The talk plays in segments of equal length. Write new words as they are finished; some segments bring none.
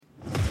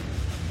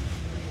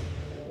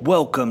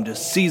Welcome to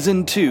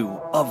Season 2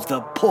 of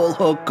the Pull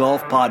Hook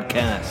Golf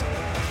Podcast.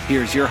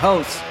 Here's your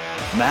hosts,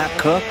 Matt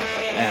Cook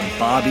and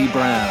Bobby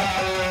Brown.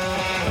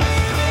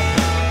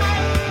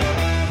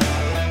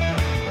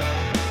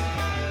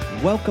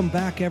 Welcome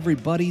back,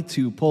 everybody,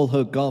 to Pull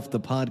Hook Golf, the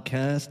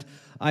podcast.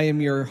 I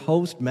am your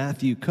host,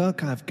 Matthew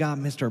Cook. I've got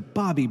Mr.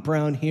 Bobby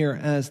Brown here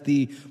as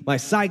my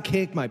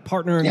sidekick, my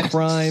partner in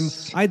crime.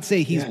 I'd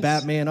say he's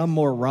Batman. I'm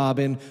more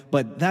Robin.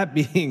 But that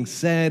being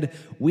said,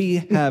 we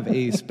have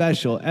a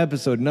special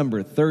episode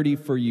number 30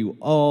 for you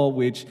all,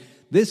 which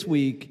this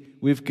week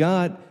we've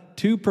got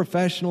two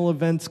professional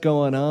events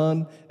going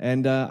on.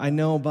 And I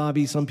know,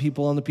 Bobby, some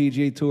people on the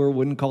PGA Tour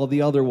wouldn't call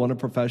the other one a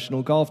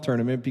professional golf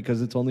tournament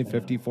because it's only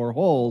 54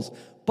 holes.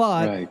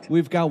 But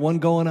we've got one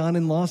going on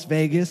in Las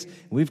Vegas.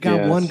 We've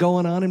got one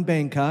going on in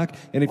Bangkok.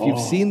 And if you've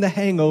seen the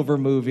Hangover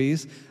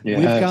movies,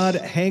 we've got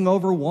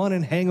Hangover 1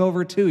 and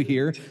Hangover 2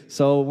 here.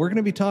 So we're going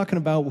to be talking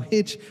about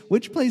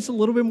which place is a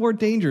little bit more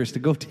dangerous to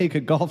go take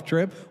a golf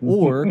trip,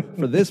 or,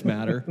 for this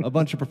matter, a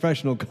bunch of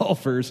professional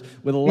golfers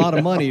with a lot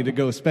of money to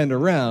go spend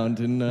around.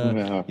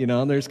 And, you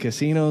know, there's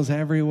casinos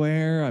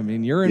everywhere. I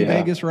mean, you're in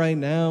Vegas right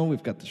now.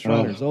 We've got the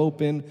Shriners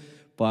Open.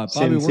 But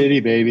Bobby, Sin City,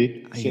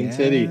 baby. Sin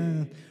City.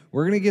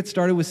 We're going to get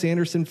started with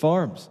Sanderson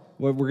Farms.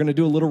 We're going to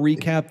do a little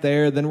recap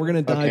there. Then we're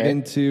going to dive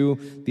into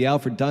the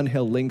Alfred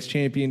Dunhill Links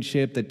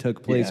Championship that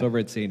took place over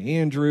at St.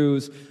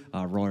 Andrews.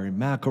 Rory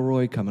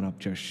McIlroy coming up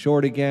just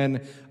short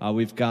again.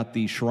 We've got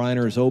the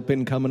Shriners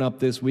Open coming up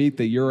this week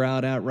that you're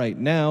out at right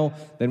now.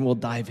 Then we'll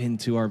dive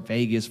into our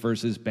Vegas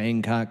versus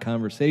Bangkok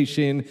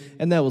conversation,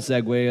 and that will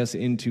segue us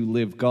into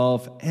Live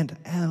Golf. And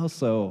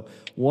also,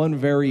 one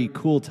very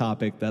cool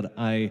topic that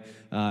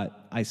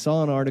I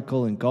saw an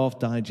article in Golf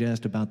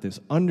Digest about this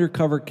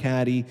undercover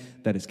caddy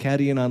that is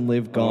caddying on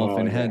Live Golf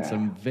and had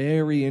some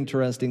very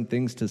interesting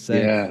things to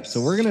say. So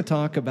we're going to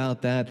talk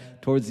about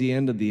that towards the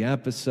end of the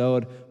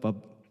episode. But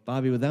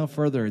Bobby, without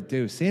further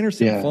ado,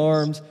 Sanderson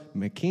Farms,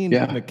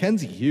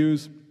 Mackenzie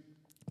Hughes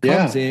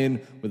comes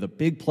in with a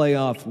big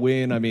playoff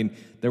win. I mean,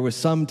 there was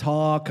some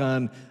talk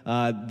on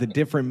the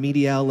different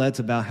media outlets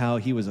about how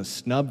he was a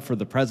snub for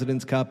the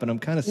President's Cup, and I'm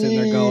kind of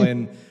sitting there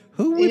going,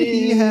 who would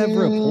he have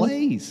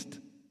replaced?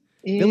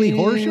 Billy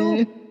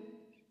Horschel?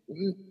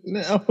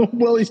 No,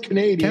 well, he's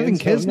Canadian. Kevin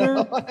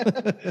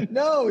Kisner?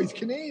 No, he's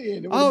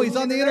Canadian. He's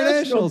on the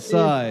international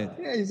side.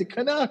 Yeah, he's a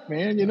Canuck,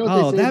 man. You know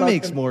what they say that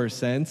makes more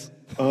sense.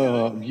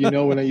 You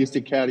know, when I used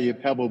to caddy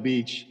at Pebble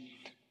Beach,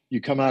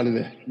 you come out of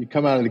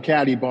the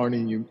caddy barn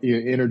and you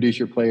introduce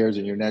your players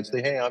and you're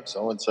naturally, hey, I'm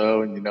so and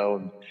so, and you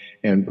know,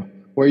 and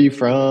where are you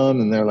from?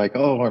 And they're like,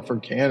 oh, I'm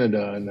from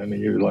Canada. And then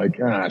you're like,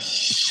 ah,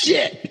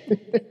 shit.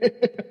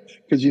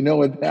 Because you know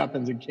what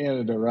happens in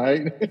Canada,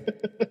 right?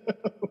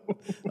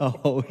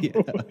 Oh,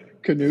 yeah.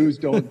 Canucks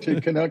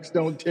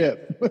don't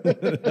tip.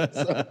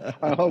 So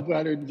I hope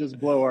I didn't just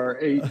blow our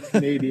 8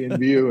 Canadian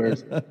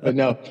viewers. But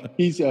no,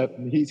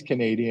 he's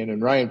Canadian.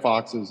 And Ryan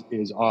Fox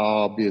is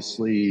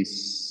obviously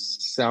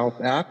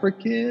South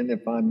African,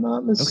 if I'm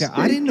not mistaken.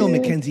 Okay, I didn't know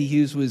Mackenzie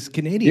Hughes was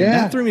Canadian.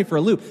 That threw me for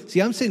a loop.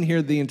 See, I'm sitting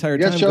here the entire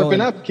time sharpen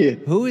going, up,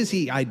 kid. Who is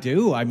he? I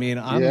do. I mean,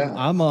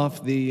 I'm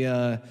off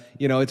the,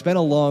 it's been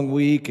a long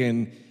week,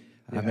 and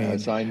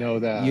I know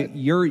that.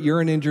 You're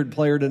an injured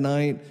player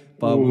tonight,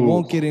 but we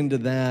won't get into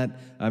that.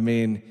 I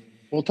mean,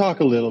 we'll talk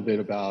a little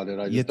bit about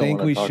it. You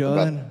think we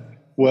should?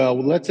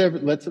 Well, let's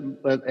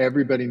let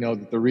everybody know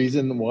that the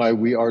reason why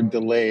we are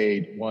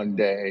delayed one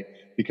day,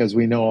 because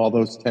we know all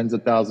those tens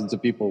of thousands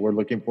of people we're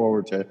looking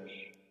forward to,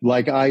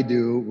 like I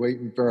do,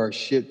 waiting for our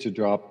shit to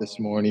drop this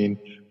morning.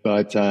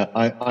 But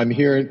I'm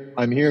here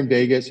in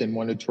Vegas, and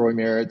one of Troy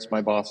Merritt's,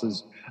 my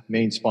boss's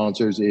main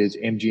sponsors, is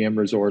MGM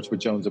Resorts,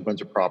 which owns a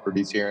bunch of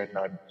properties here. And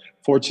I'm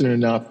fortunate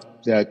enough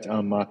that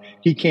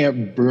he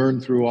can't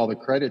burn through all the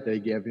credit they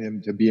give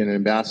him to be an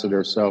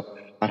ambassador. So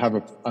I have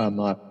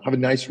a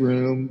nice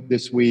room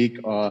this week.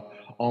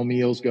 All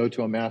meals go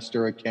to a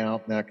master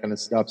account and that kind of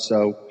stuff.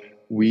 So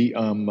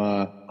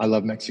I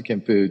love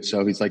Mexican food.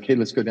 So he's like, hey,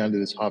 let's go down to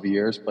this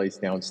Javier's place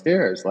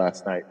downstairs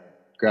last night,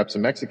 grab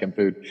some Mexican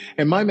food.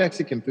 And my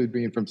Mexican food,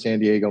 being from San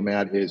Diego,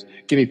 Matt, is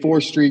give me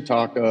 4 street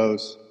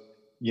tacos,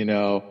 you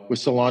know, with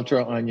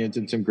cilantro, onions,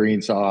 and some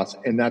green sauce.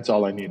 And that's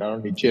all I need. I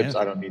don't need chips.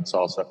 I don't need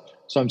salsa.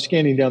 So I'm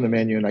scanning down the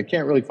menu and I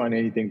can't really find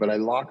anything, but I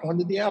lock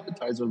onto the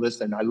appetizer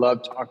list, and I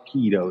love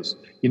taquitos.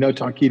 You know,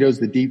 taquitos,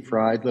 the deep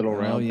fried little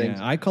round things.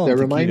 I call them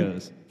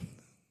taquitos.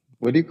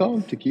 What do you call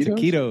them? Taquitos?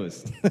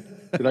 Taquitos.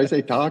 Did I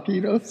say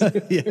taquitos?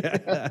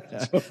 Yeah.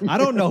 So, I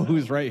don't know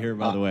who's right here,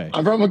 by the way.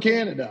 I'm from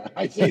Canada.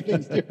 I say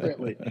things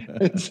differently.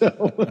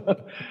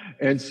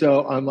 And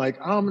so I'm like,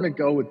 I'm going to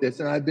go with this.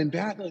 And I've been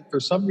battling for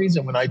some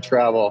reason when I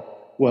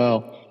travel.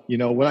 Well, you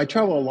know, when I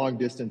travel a long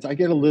distance, I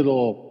get a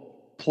little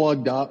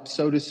plugged up,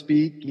 so to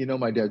speak. You know,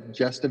 my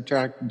digestive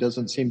tract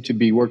doesn't seem to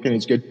be working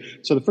as good.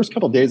 So the first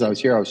couple of days I was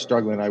here, I was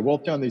struggling. I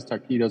wolfed down these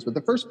taquitos, but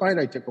the first bite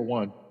I took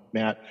one,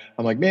 Matt,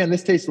 I'm like, man,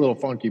 this tastes a little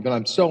funky, but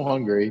I'm so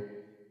hungry,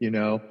 you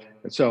know.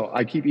 So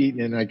I keep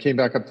eating, and I came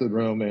back up to the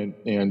room,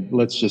 and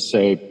let's just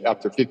say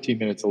after 15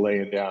 minutes of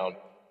laying down,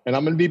 And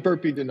I'm going to be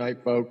burping tonight,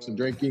 folks, and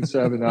drinking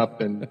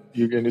 7-Up, and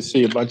you're going to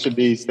see a bunch of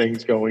these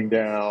things going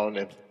down.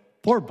 And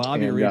poor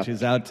Bobby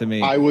reaches out to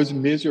me. I was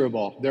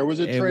miserable. There was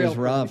a trail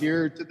from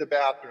here to the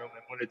bathroom,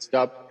 and when it's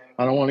I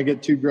don't want to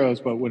get too gross,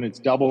 but when it's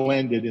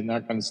double-ended and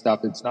that kind of stuff,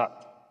 it's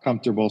not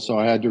comfortable. So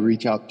I had to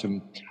reach out to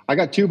him. I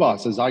got two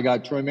bosses. I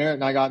got Troy Merritt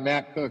and I got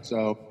Matt Cook.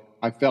 So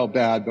I felt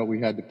bad, but we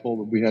had to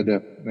throw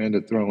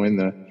in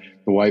the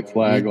white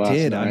flag last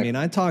night. I mean,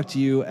 I talked to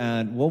you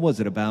at, what was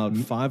it, about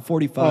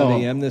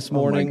 5:45 a.m. this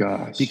morning? Oh my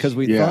gosh. Because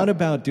we thought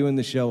about doing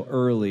the show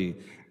early.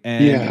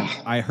 And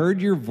I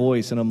heard your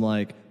voice and I'm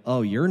like,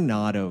 oh, you're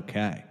not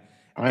okay.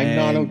 I'm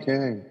not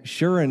okay.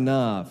 Sure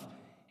enough.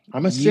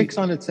 I'm a 6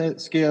 on a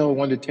scale of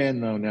 1 to 10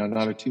 though now,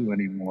 not a 2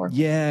 anymore.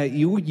 Yeah,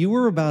 you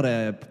were about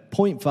a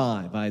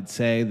 0.5, I'd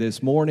say,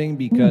 this morning,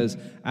 because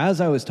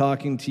as I was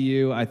talking to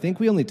you, I think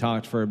we only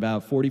talked for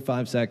about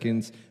 45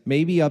 seconds,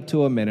 maybe up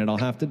to a minute. I'll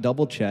have to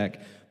double check.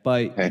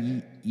 But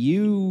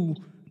you,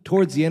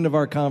 towards the end of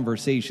our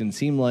conversation,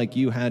 seemed like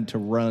you had to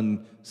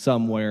run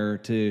somewhere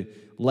to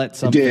let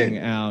something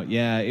out.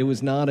 Yeah, it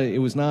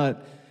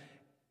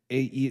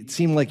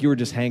seemed like you were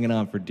just hanging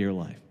on for dear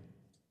life.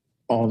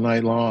 All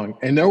night long.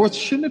 And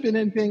shouldn't have been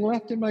anything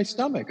left in my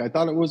stomach. I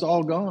thought it was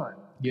all gone,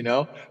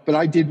 but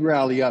I did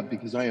rally up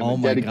because I am a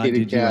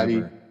dedicated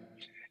caddy.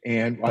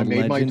 And I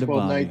made my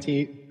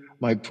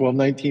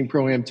 12:19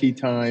 Pro MT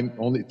time.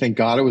 Thank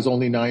God it was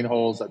only 9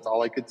 holes. That's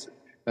all I can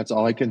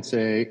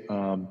say.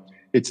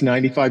 It's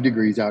 95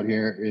 degrees out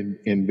here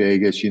in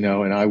Vegas,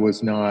 and I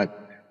was not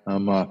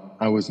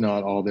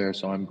all there.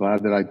 So I'm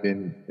glad that I've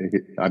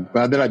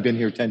been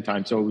here 10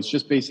 times. So it was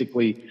just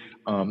basically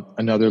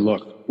another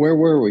look. Where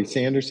were we?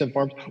 Sanderson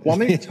Farms. Well, I'm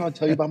going to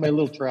tell you about my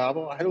little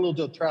travel. I had a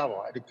little travel.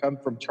 I had to come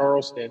from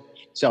Charleston,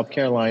 South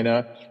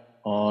Carolina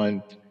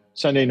on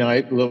Sunday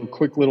night,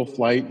 quick little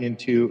flight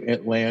into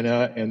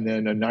Atlanta, and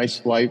then a nice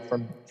flight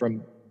from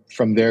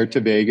there to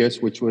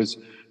Vegas, which was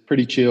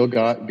pretty chill.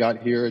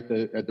 Got here at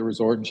the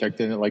resort and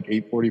checked in at like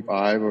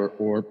 8:45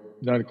 or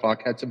 9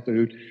 o'clock, had some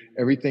food.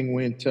 Everything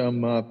went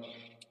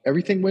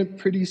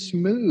pretty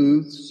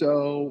smooth.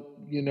 So,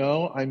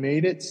 I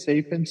made it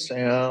safe and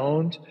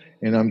sound,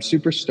 and I'm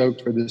super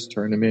stoked for this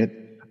tournament.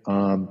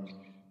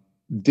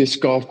 This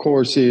golf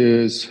course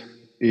is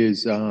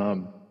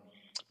been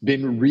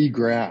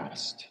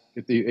regrassed.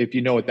 If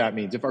you know what that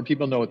means, if our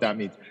people know what that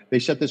means, they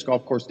shut this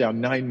golf course down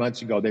 9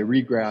 months ago. They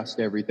regrassed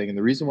everything. And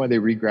the reason why they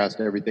regrassed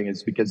everything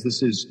is because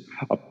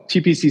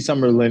TPC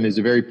Summerlin is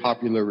a very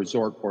popular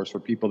resort course for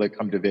people that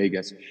come to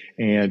Vegas.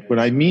 And what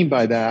I mean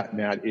by that,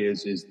 Matt,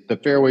 is the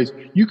fairways,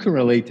 you can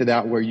relate to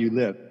that where you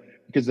live,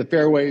 because the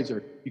fairways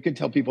you can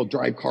tell people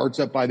drive carts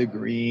up by the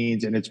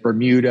greens, and it's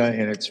Bermuda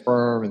and it's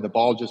firm and the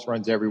ball just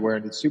runs everywhere,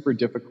 and it's super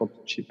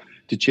difficult to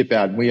chip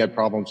at. And we had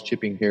problems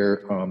chipping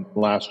here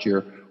last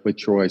year with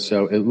Troy.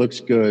 So it looks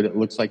good. It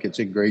looks like it's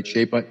in great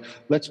shape. But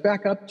let's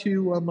back up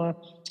to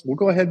we'll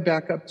go ahead and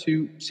back up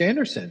to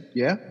Sanderson.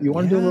 Yeah, you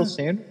want to do a little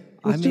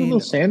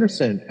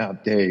Sanderson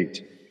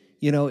update.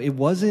 It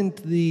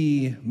wasn't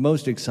the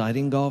most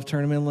exciting golf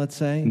tournament, let's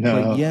say.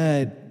 No. But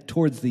yet,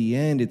 towards the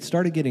end, it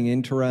started getting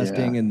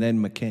interesting. And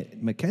then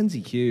Mackenzie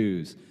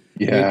Hughes,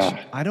 which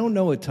I don't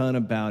know a ton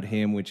about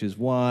him, which is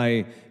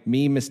why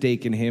me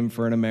mistaking him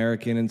for an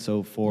American and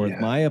so forth.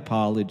 My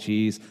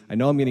apologies. I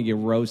know I'm going to get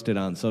roasted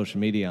on social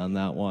media on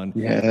that one.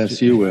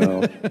 Yes, you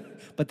will.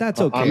 But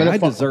that's okay. I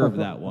deserve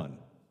that one.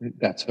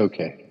 That's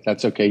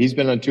okay. He's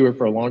been on tour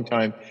for a long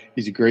time.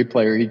 He's a great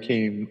player. He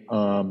came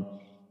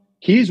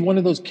he's one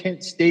of those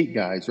Kent State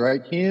guys,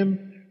 right?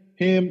 Him,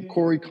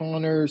 Corey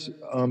Connors,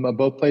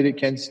 both played at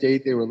Kent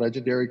State. They were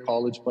legendary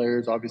college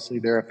players. Obviously,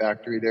 they're a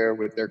factory there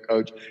with their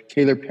coach.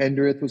 Taylor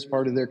Pendrith was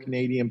part of their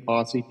Canadian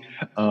posse.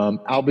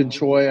 Albin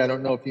Choi, I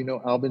don't know if you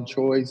know Albin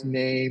Choi's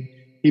name.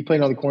 He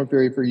played on the Korn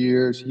Ferry for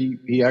years.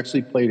 He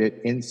actually played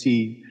at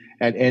NC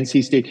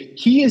State.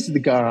 He is the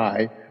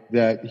guy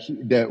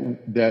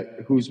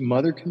that whose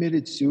mother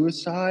committed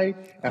suicide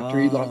after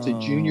he lost a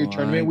junior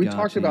tournament. We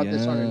talked about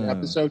this on an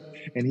episode,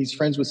 and he's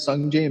friends with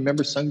Sungjae.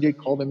 Remember, Sungjae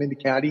called him into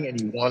caddy, and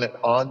he won at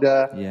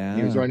Honda. Yeah.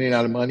 He was running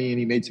out of money, and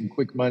he made some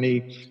quick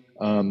money.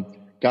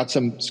 Got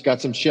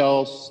some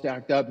shells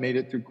stacked up, made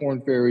it through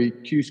Korn Ferry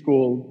Q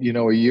School,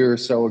 a year or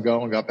so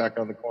ago, and got back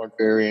on the Korn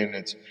Ferry, and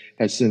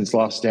has since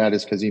lost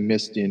status because he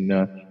missed in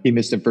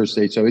first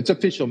stage. So it's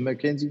official.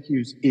 Mackenzie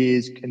Hughes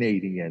is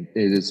Canadian.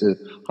 It is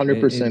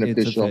 100%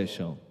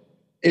 official.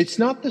 It's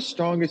not the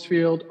strongest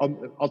field.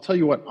 I'll tell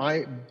you what,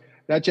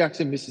 that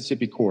Jackson,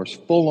 Mississippi course,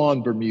 full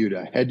on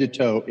Bermuda, head to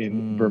toe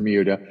in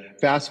Bermuda,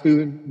 fast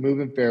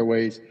moving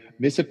fairways.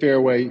 Miss a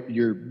fairway,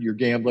 you're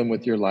gambling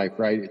with your life,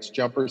 right? It's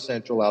jumper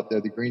central out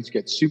there. The greens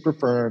get super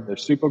firm. They're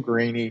super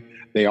grainy.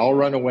 They all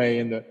run away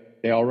in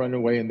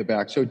the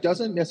back. So it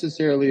doesn't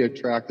necessarily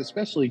attract,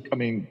 especially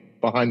coming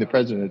behind the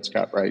President's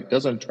Cup, right? It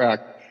doesn't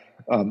attract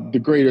the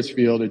greatest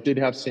field. It did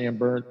have Sam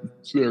Burns.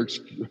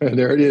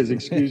 There it is.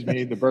 Excuse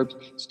me. The burp's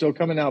still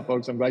coming out,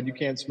 folks. I'm glad you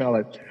can't smell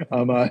it.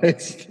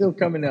 It's still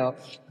coming out.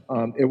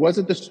 It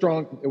wasn't the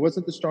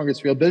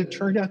strongest field, but it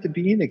turned out to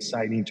be an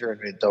exciting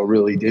tournament, though,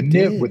 really, didn't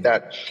it? With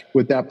that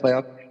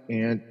playoff.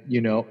 And,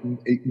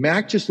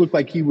 Mac just looked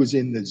like he was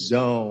in the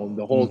zone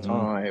the whole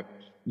time,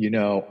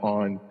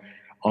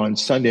 on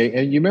Sunday.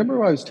 And you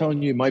remember I was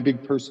telling you my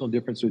big personal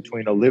difference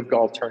between a live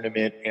golf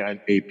tournament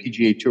and a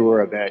PGA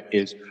Tour event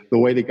is the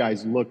way the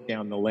guys look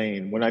down the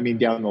lane. When I mean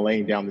down the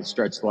lane, down the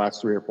stretch, the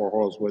last 3 or 4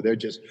 holes, where they're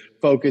just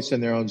focused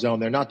in their own zone.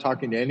 They're not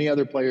talking to any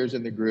other players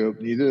in the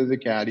group, neither of the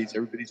caddies.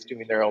 Everybody's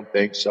doing their own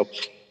thing. So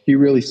he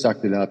really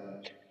sucked it up.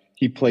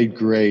 He played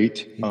great.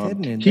 He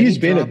didn't. And he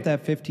dropped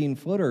that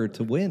 15-footer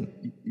to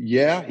win.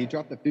 Yeah, he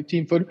dropped the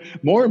 15-footer.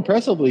 More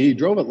impressively, he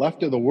drove it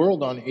left of the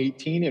world on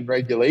 18 in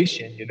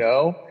regulation,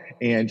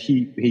 and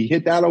he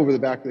hit that over the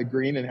back of the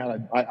green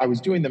and I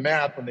was doing the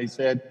math when they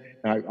said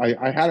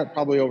I had it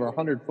probably over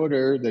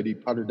 100-footer that he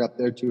putted up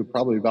there to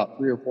probably about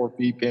 3 or 4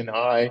 feet pin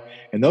high,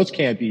 and those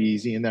can't be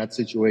easy in that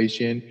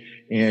situation.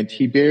 And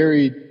he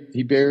buried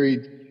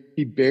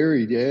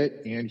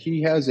it, and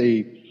he has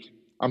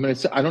I'm going to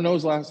say, I don't know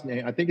his last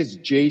name. I think it's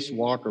Jace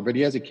Walker, but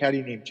he has a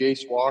caddy named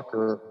Jace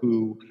Walker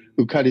who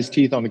cut his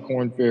teeth on the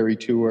Korn Ferry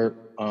Tour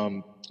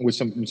with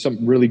some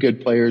really good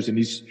players. And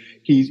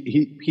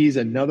he's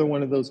another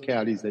one of those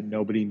caddies that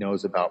nobody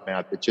knows about,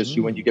 Matt, that just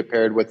when you get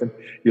paired with him,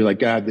 you're like,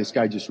 God, this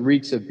guy just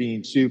reeks of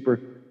being super.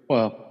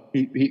 Well,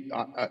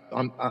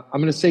 I'm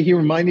going to say he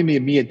reminded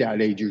me at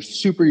that age. You're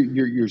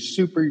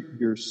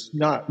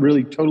not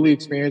really totally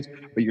experienced,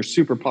 but you're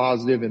super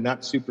positive, and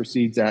that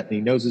supersedes that. And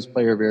he knows his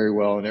player very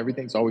well, and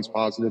everything's always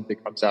positive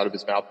that comes out of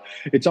his mouth.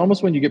 It's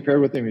almost when you get paired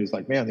with him, he's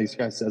like, man, this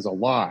guy says a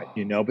lot,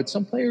 but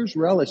some players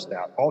relish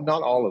that.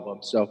 Not all of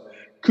them. So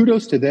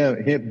kudos to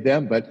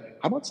them. But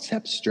how about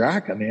Sepp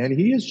Straka, man?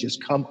 He has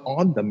just come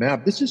on the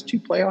map. This is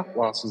 2 playoff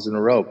losses in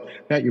a row.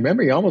 Matt, you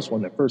remember he almost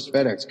won the first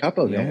FedEx Cup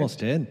event. He almost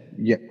did.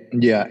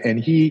 Yeah. And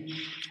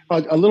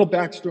a little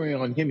backstory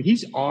on him.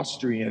 He's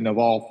Austrian of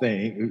all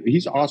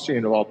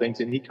things.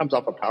 And he comes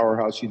off a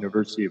powerhouse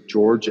University of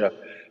Georgia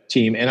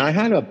team. And I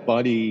had a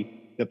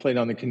buddy that played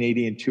on the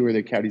Canadian Tour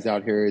that caddies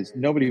out here.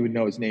 Nobody would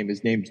know his name.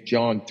 His name's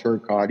John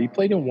Turcotte. He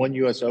played in one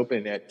U.S.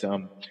 Open at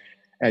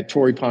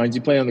Torrey Pines.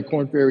 He played on the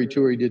Korn Ferry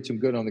Tour. He did some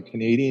good on the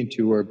Canadian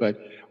Tour. But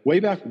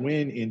way back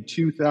when in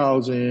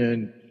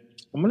 2000,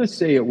 I'm going to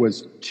say it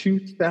was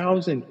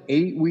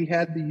 2008, we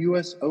had the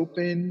U.S.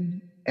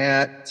 Open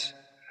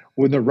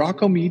when the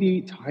Rocco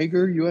Mediate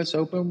Tiger U.S.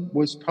 Open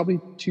was probably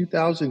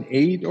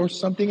 2008 or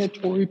something at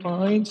Torrey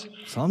Pines.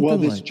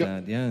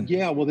 That, yeah.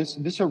 Yeah, well, this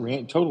is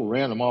a total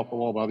random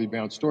off-the-wall Bobby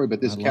Brown story, but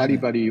this caddy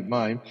buddy of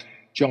mine,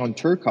 John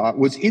Turcotte,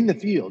 was in the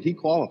field. He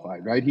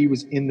qualified, right? He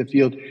was in the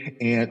field.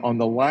 And on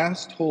the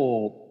last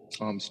hole,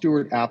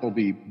 Stuart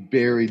Appleby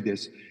buried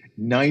this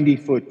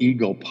 90-foot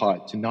eagle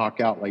putt to knock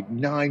out like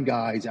 9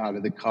 guys out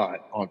of the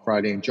cut on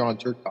Friday. And John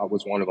Turcotte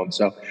was one of them.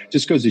 So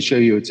just goes to show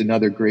you it's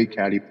another great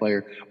caddy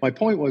player. My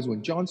point was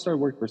when John started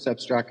working for Sepp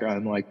Straka,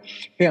 I'm like,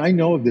 hey, I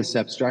know of this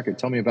Sepp Straka.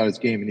 Tell me about his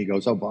game. And he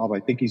goes, oh, Bob, I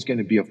think he's going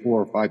to be a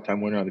 4 or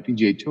 5-time winner on the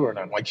PGA Tour. And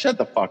I'm like, shut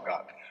the fuck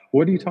up.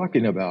 What are you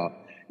talking about?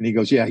 And he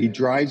goes, yeah, he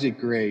drives it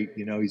great.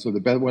 He's one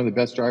of the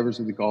best drivers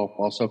of the golf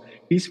ball. So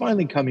he's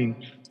finally coming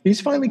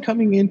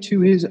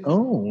into his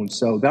own.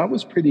 So that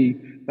was pretty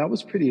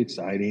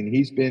exciting.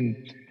 He's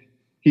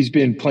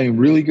been playing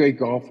really great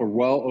golf for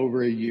well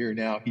over a year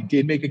now. He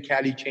did make a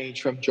caddy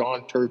change from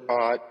John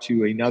Turcotte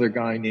to another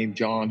guy named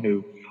John,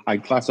 who I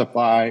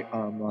classify,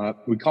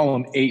 we call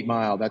him 8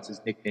 Mile. That's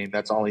his nickname.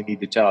 That's all I need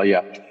to tell you.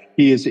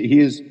 He is,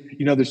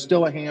 there's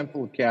still a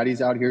handful of caddies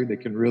out here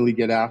that can really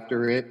get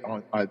after it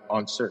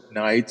on certain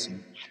nights.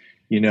 And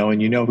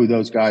who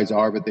those guys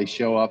are, but they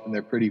show up and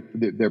they're pretty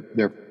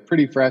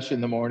fresh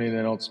in the morning.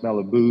 They don't smell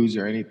of booze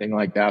or anything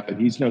like that, but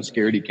he's no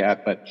scaredy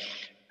cat. But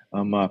I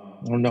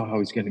don't know how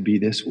he's going to be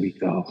this week,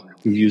 though.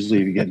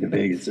 Usually, if you get to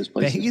Vegas, this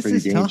place is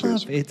pretty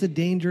dangerous. Tough. It's a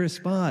dangerous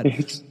spot.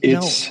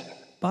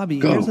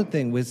 Bobby, here's the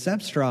thing with Sepp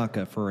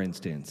Straka, for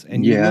instance,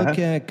 and you look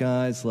at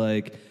guys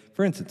like,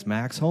 for instance,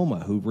 Max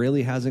Homa, who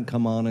really hasn't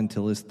come on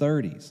until his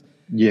 30s.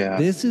 Yeah.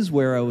 This is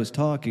where I was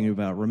talking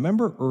about.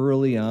 Remember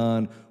early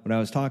on when I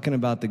was talking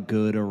about the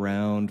good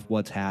around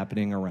what's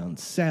happening around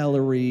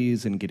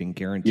salaries and getting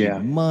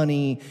guaranteed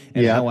money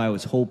and how I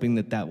was hoping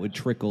that would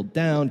trickle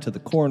down to the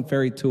Korn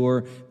Ferry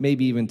Tour,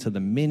 maybe even to the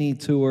mini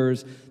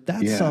tours.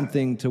 That's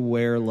something to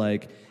where,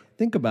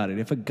 think about it.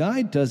 If a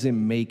guy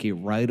doesn't make it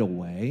right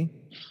away,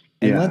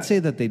 and let's say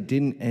that they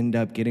didn't end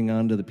up getting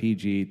onto the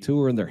PGA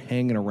Tour and they're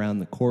hanging around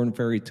the Korn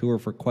Ferry Tour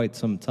for quite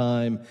some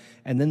time,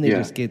 and then they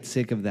just get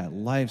sick of that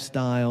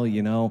lifestyle,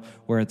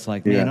 where it's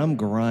like, man, I'm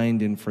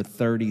grinding for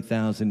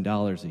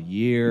 $30,000 a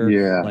year.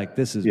 Yeah.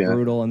 This is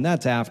brutal. And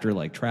that's after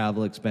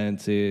travel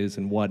expenses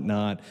and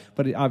whatnot.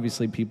 But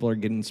obviously people are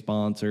getting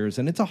sponsors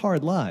and it's a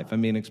hard life. I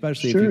mean,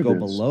 especially if you go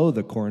below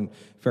the Korn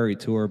Ferry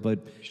Tour. But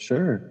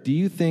do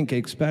you think,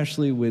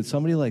 especially with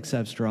somebody like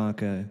Sepp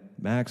Straka,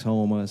 Max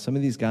Homa, some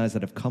of these guys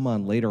that have come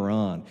on later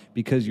on,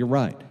 because you're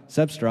right,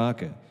 Sepp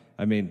Straka,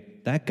 I mean,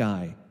 that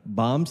guy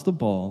bombs the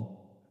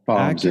ball,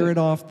 accurate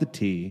off the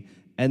tee,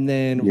 and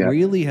then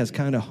really has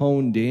kind of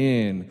honed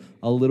in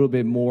a little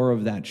bit more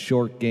of that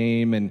short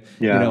game and,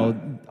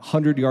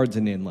 100 yards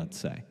and in, let's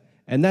say.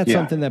 And that's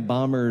something that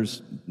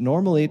bombers,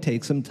 normally it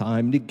takes some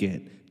time to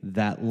get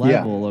that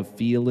level of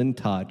feel and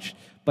touch,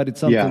 but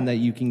it's something that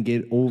you can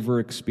get over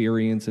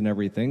experience and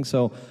everything.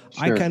 So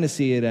I kind of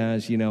see it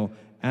as, you know,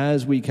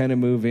 as we kind of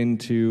move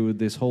into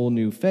this whole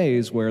new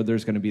phase where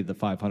there's going to be the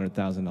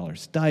 $500,000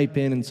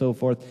 stipend and so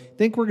forth, I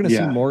think we're going to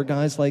see more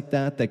guys like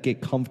that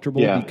get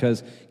comfortable,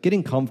 because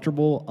getting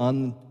comfortable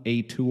on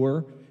a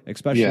tour,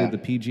 especially the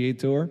PGA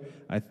Tour,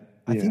 I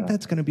think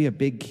that's going to be a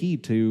big key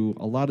to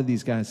a lot of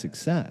these guys'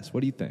 success.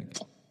 What do you think?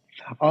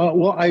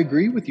 Well, I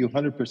agree with you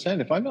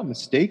 100%. If I'm not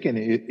mistaken,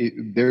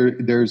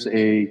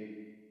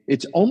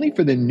 it's only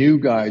for the new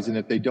guys, and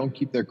if they don't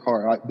keep their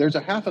car, there's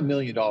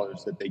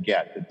 $500,000 that they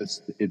get.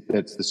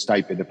 That's the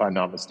stipend, if I'm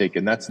not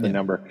mistaken. That's the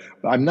number.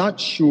 But I'm not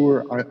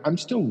sure. I'm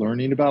still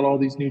learning about all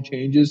these new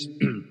changes.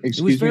 It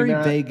was very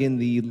vague in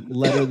the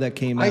letter that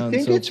came out. I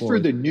think it's for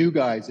the new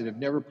guys that have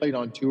never played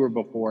on tour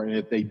before, and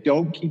if they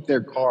don't keep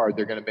their car,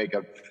 they're going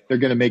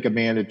to make a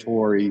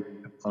mandatory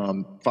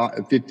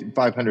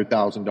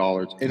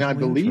 $500,000. And I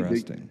believe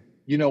that,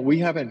 you know,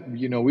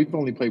 we've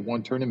only played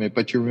one tournament,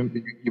 but you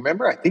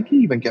remember, I think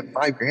you even get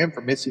 $5,000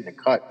 for missing a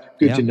cut.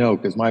 Good to know,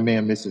 because my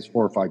man misses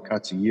 4 or 5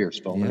 cuts a year,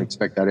 so I'm going to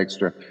expect that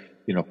extra,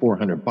 you know,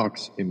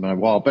 $400 in my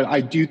wallet. But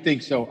I do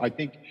think so. I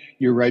think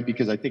you're right,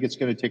 because I think it's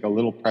going to take a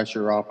little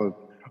pressure off of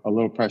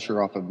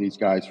these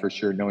guys for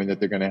sure, knowing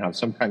that they're going to have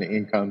some kind of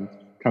income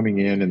coming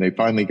in, and they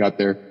finally got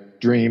their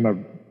dream of,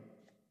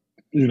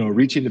 you know,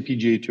 reaching the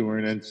PGA Tour.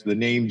 And it's the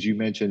names you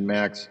mentioned,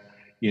 Max.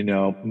 You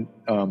know,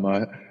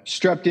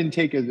 Sepp didn't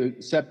take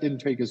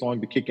as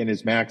long to kick in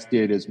as Max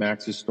did, as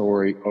Max's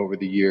story over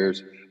the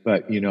years.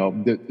 But, you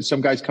know,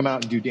 some guys come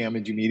out and do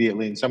damage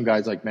immediately, and some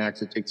guys like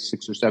Max, it takes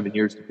 6 or 7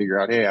 years to figure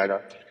out, hey, I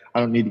don't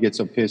need to get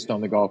so pissed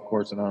on the golf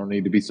course, and I don't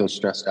need to be so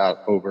stressed out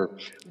over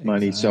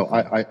money. So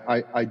I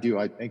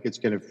think it's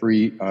going to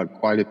free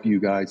quite a few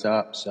guys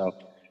up. So,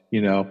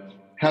 you know,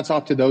 hats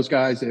off to those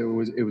guys. It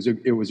was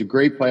a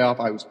great playoff.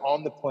 I was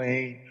on the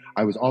plane.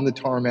 I was on the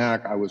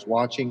tarmac. I was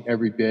watching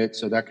every bit.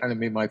 So that kind of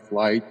made my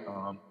flight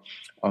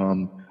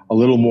a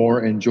little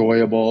more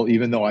enjoyable,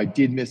 even though I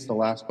did miss the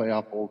last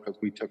playoff hole because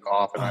we took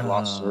off and I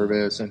lost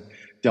service, and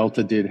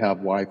Delta did have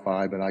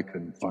Wi-Fi, but I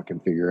couldn't fucking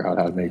figure out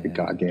how to make the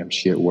goddamn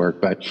shit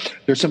work. But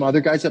there's some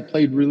other guys that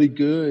played really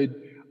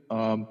good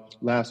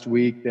last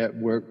week that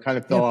were kind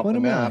of fell off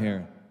the map.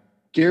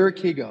 Garrett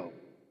Kigo.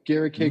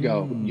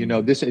 You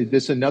know, this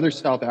is another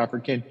South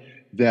African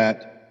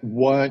that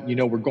won. You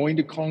know, we're going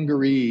to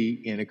Congaree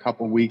in a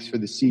couple of weeks for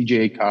the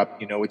CJ Cup,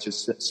 you know, which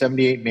is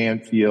 78-man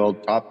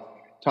field,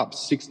 top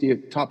 60,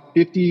 top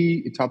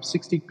 50, top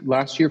 60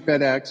 last year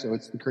FedEx. So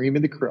it's the cream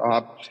of the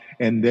crop.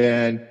 And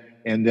then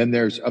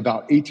there's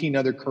about 18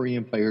 other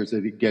Korean players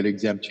that get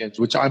exemptions,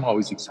 which I'm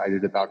always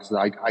excited about,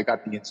 because I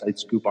got the inside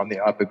scoop on the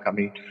up and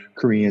coming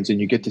Koreans,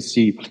 and you get to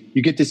see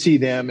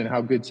them and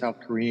how good South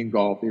Korean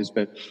golf is.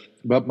 But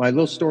my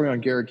little story on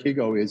Garrett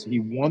Kigo is he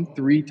won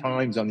 3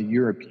 times on the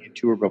European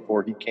Tour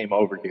before he came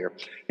over here.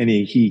 And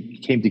he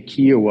came to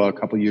Kiowa a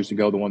couple of years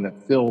ago, the one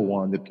that Phil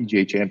won, the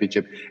PGA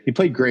Championship. He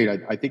played great.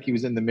 I think he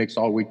was in the mix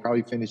all week,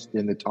 probably finished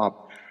in the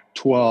top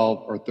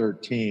 12 or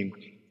 13.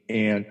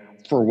 And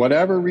for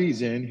whatever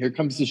reason, here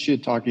comes the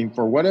shit talking,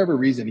 for whatever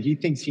reason, he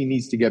thinks he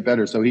needs to get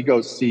better. So he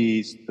goes,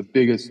 sees the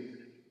biggest,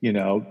 you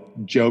know,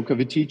 joke of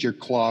a teacher,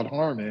 Claude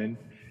Harmon,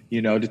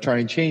 you know, to try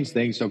and change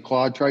things. So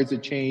Claude tries to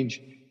change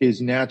his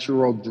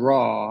natural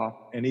draw,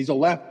 and he's a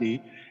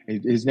lefty,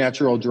 his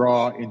natural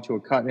draw into a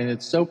cut. And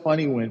it's so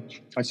funny, when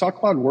I saw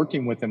Claude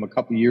working with him a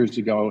couple of years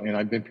ago, and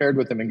I've been paired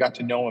with him and got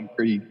to know him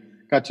pretty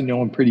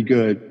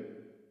good.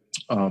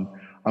 I'm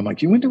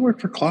like, you went to work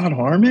for Claude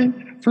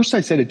Harmon? First I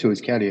said it to his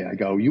caddy. I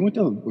go, you went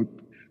to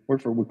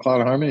work with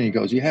Claude Harmon? And he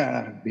goes,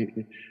 yeah.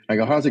 I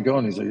go, how's it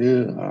going? He's like,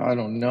 I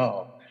don't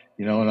know.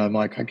 You know, and I'm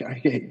like,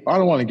 I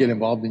don't want to get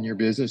involved in your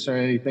business or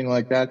anything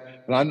like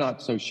that, but I'm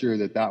not so sure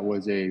that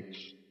was a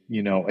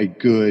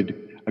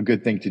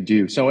good thing to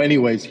do. So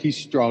anyways, he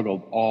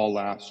struggled all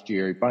last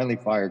year. He finally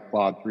fired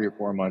Claude 3 or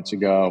 4 months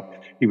ago.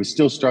 He was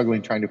still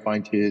struggling, trying to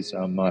find his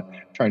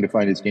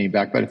game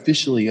back. But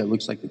officially, it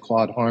looks like the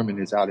Claude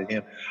Harmon is out of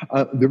him.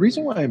 The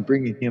reason why I'm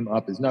bringing him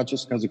up is not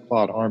just because of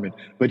Claude Harmon,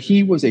 but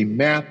he was a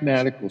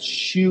mathematical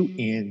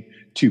shoe-in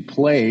to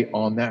play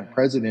on that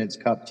President's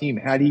Cup team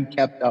had he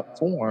kept up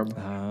form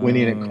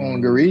winning at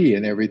Congaree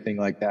and everything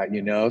like that,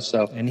 you know.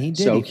 So and he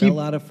did. He fell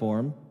out of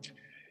form.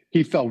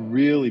 He fell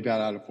really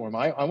bad out of form.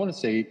 I want to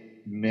say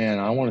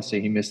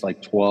he missed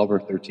like 12 or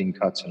 13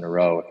 cuts in a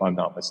row, if I'm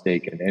not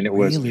mistaken. And it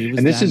was, really?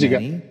 And this is many?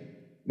 A guy.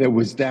 There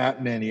was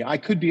that many. I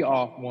could be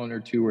off 1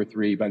 or 2 or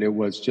 3, but it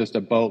was just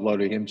a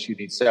boatload of him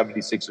shooting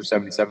 76 or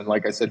 77.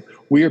 Like I said,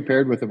 we are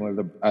paired with him with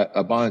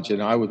a bunch,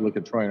 and I would look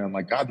at Troy and I'm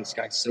like, God, this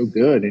guy's so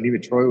good. And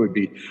even Troy would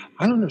be,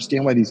 I don't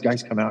understand why these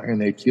guys come out here and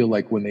they feel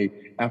like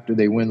after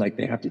they win, like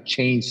they have to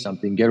change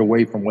something, get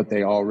away from what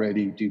they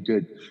already do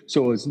good.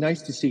 So it was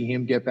nice to see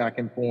him get back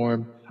in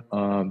form.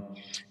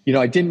 You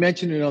know, I didn't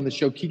mention it on the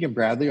show. Keegan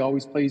Bradley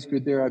always plays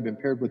good there. I've been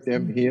paired with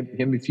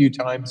him a few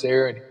times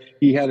there, and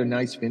he had a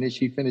nice finish.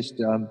 He finished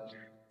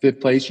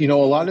 5th place. You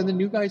know, a lot of the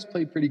new guys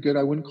played pretty good.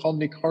 I wouldn't call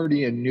Nick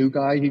Hardy a new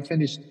guy. He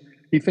finished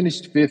he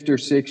finished fifth or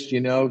sixth. You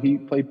know, he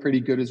played pretty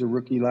good as a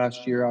rookie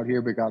last year out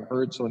here, but got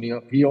hurt, so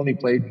he only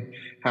played in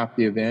half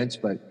the events.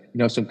 But you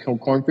know, some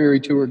Corn Ferry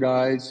Tour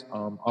guys.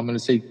 I'm going to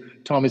say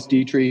Thomas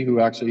Dietrich, who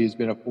actually has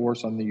been a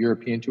force on the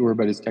European Tour,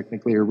 but is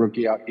technically a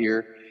rookie out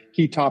here.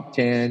 He top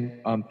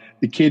 10.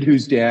 The kid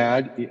whose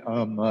dad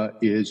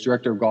is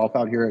director of golf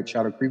out here at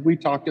Shadow Creek. We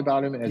talked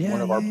about him as one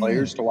of our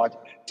players to watch.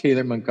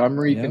 Taylor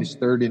Montgomery finished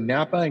third in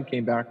Napa and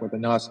came back with a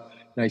nice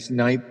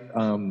ninth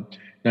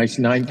place.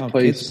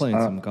 Kid's playing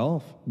some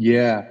golf.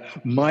 Yeah.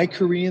 My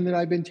Korean that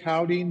I've been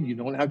touting, you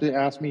don't have to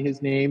ask me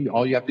his name.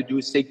 All you have to do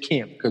is say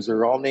Kim, because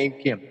they're all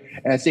named Kim.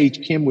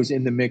 S.H. Kim was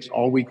in the mix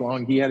all week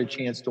long. He had a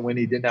chance to win.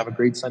 He didn't have a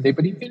great Sunday,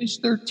 but he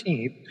finished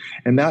 13th.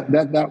 And that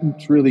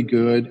was really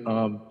good.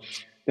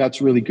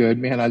 That's really good,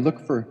 man. I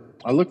look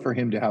for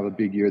him to have a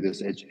big year,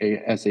 this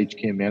S.H.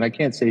 Kim, man. I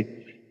can't say,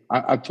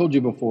 I've told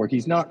you before,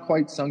 he's not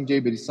quite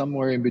Sungjae, but he's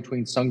somewhere in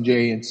between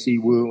Sungjae and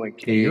Siwoo and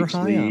KH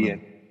Lee.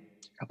 And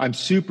I'm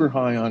super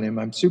high on him.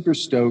 I'm super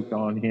stoked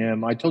on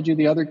him. I told you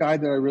the other guy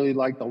that I really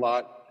liked a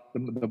lot,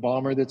 the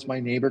bomber that's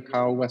my neighbor,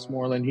 Kyle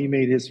Westmoreland. He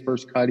made his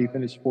first cut. He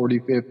finished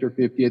 45th or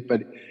 50th,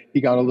 but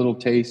he got a little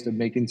taste of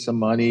making some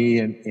money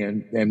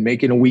and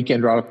making a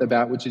weekend right off the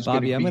bat, which is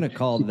Bobby, I'm going to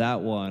call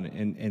that one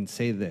and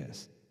say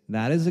this.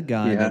 That is a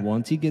guy that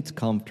once he gets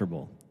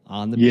comfortable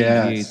on the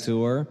PGA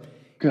Tour,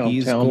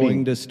 he's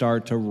going to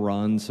start to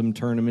run some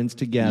tournaments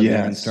together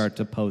and start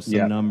to post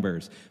some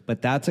numbers.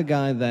 But that's a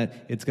guy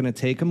that it's going to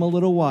take him a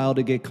little while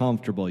to get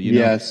comfortable. You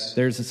know,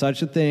 there's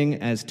such a thing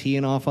as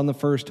teeing off on the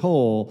first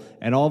hole,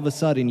 and all of a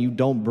sudden you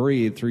don't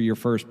breathe through your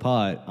first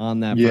putt on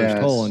that first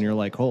hole, and you're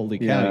like, holy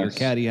cow, your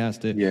caddy has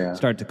to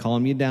start to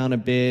calm you down a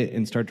bit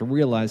and start to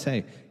realize,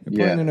 hey,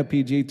 you're playing in a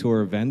PGA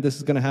Tour event. This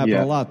is going to happen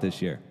a lot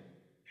this year.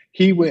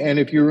 And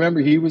if you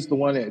remember, he was the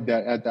one at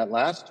that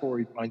last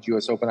Torrey Pines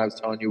U.S. Open I was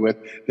telling you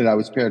that I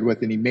was paired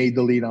with, and he made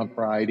the lead on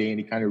Friday, and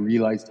he kind of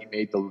realized he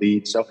made the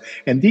lead. So,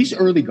 and these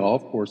early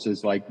golf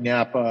courses like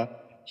Napa,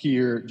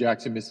 here,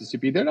 Jackson,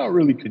 Mississippi, they're not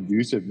really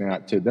conducive,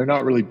 Matt, they're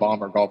not really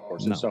bomber golf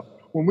courses. No. So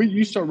when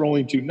you start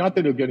rolling to, not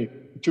that it'll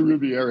get to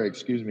Riviera,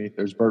 excuse me,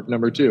 there's burp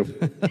number 2,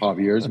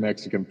 Javier's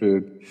Mexican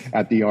food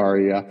at the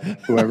Aria.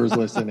 Whoever's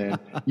listening,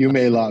 you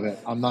may love it.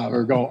 I'm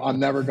never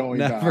going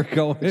back.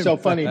 It's so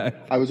funny.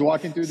 I was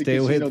walking through the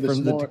casino this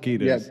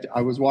morning.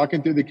 I was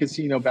walking through the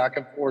casino back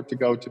and forth to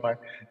go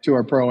to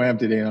our Pro-Am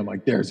today, and I'm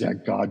like, there's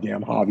that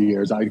goddamn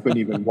Javier's. I couldn't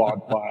even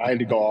walk by. I had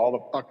to go all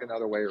the fucking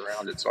other way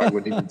around it so I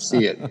wouldn't even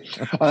see it.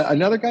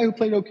 Another guy who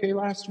played okay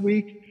last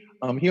week,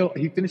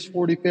 he finished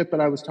 45th,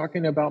 but I was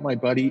talking about my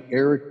buddy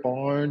Eric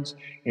Barnes,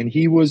 and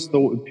he was the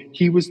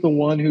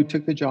one who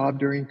took the job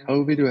during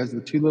COVID, who has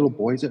the 2 little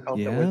boys at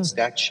home that went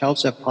stacked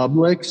shelves at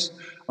Publix.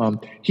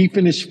 He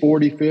finished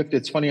 45th.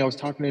 It's funny, I was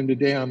talking to him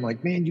today. I'm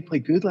like, man, you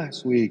played good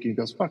last week. And he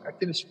goes, fuck, I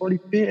finished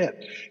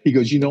 45th. He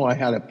goes, I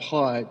had a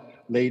putt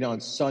late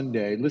on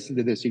Sunday. Listen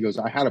to this. He goes,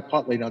 I had a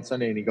putt late on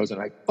Sunday, and he goes, and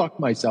I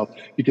fucked myself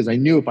because I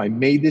knew if I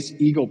made this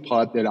eagle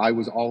putt that I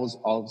was all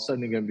of a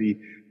sudden going to be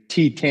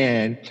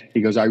T10.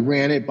 He goes, I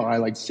ran it by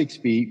like 6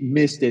 feet,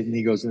 missed it. And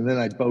he goes, and then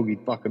I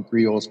bogeyed fucking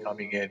 3 holes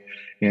coming in.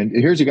 And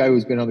here's a guy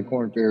who's been on the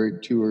Corn Ferry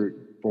Tour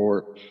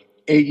for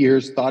 8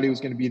 years, thought he was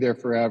going to be there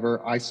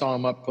forever. I saw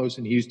him up close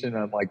in Houston,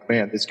 and I'm like,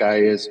 man, this guy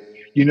is,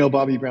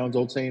 Bobby Brown's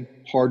old saying,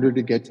 harder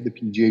to get to the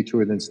PGA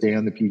Tour than stay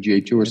on the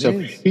PGA Tour. So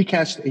he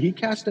cashed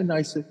a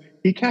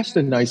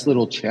nice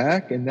little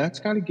check, and that's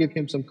got to give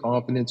him some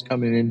confidence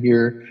coming in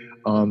here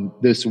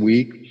this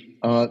week.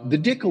 The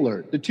Dick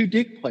Alert, the 2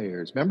 Dick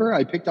players. Remember,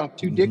 I picked off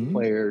 2 Dick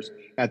players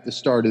at the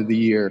start of the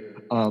year.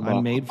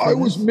 I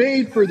was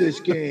made for this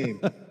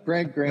game.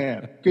 Brent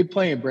Graham. Good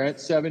playing, Brent.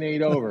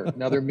 7-8 over.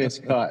 Another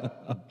missed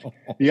cut.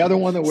 The other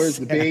one that wears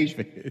the beige.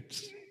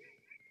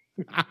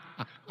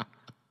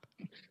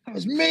 I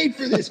was made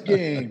for this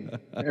game.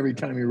 Every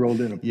time he rolled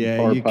in a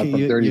par putt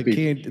from 30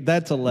 feet.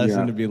 That's a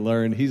lesson to be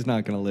learned. He's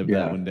not going to live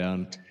that one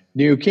down.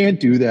 You can't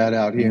do that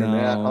out here,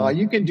 Matt.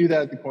 You can do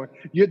that at the corn.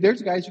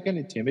 There's guys you can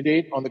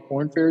intimidate on the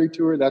Corn Ferry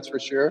Tour, that's for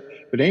sure.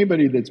 But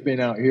anybody that's been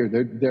out here,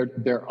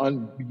 they're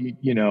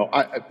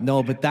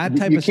no, but that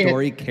type of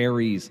story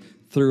carries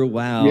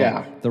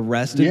throughout the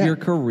rest of your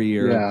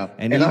career. Yeah.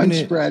 And I'm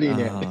spreading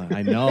it.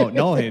 I know.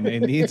 No, it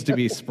needs to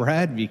be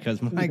spread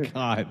because, my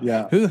God,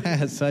 who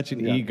has such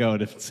an ego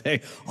to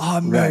say,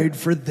 I'm made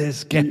for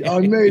this game?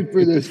 I'm made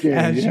for this game.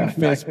 As you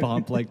fist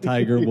bump like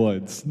Tiger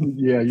Woods.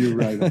 Yeah, you're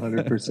right,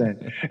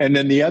 100%. And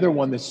then the other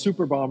one, the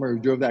super bomber who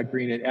drove that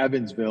green at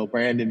Evansville,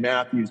 Brandon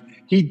Matthews,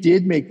 he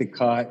did make the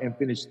cut and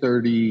finished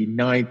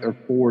 39th or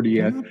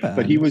 40th.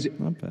 But he was,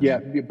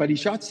 but he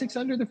shot 6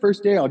 under the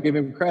first day. I'll give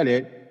him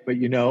credit. But,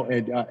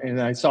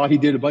 and I saw he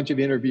did a bunch of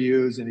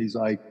interviews, and he's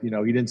like, he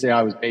didn't say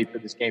I was made for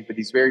this game, but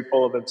he's very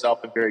full of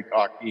himself and very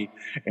cocky.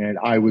 And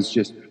I was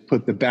just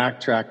put the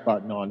backtrack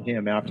button on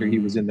him after he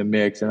was in the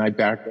mix, and I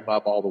backed him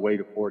up all the way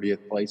to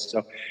 40th place.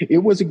 So it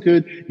was a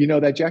good,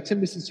 that Jackson,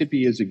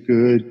 Mississippi is a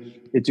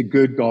good it's a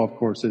good golf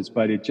courses,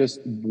 but it just,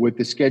 with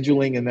the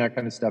scheduling and that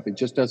kind of stuff, it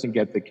just doesn't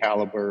get the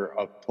caliber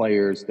of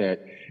players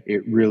that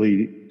it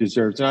really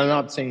deserves. And I'm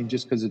not saying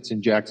just because it's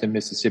in Jackson,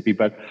 Mississippi,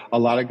 but a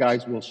lot of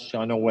guys will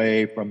shun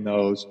away from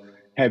those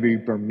heavy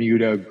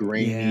Bermuda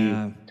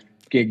Yeah.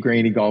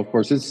 grainy golf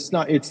courses.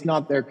 It's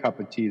not their cup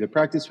of tea. The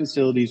practice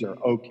facilities are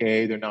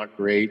okay, they're not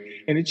great,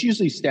 and it's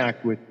usually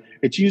stacked with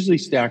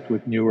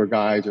newer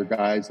guys or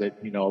guys that,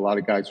 a lot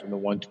of guys from the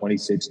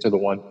 126 to the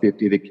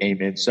 150 that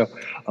came in. So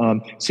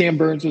Sam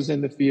Burns was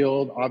in the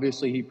field.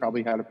 Obviously, he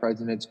probably had a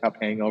President's Cup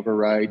hangover,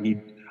 right?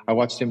 I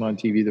watched him on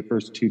TV the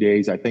first 2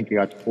 days. I think he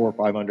got to 4 or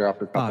 5 under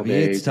after a couple Bobby,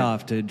 days. it's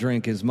tough to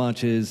drink as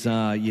much as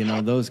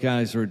those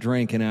guys were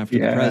drinking after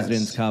the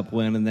President's Cup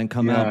win, and then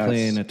come out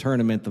playing a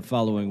tournament the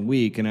following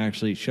week and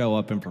actually show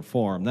up and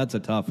perform. That's a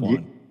tough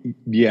one.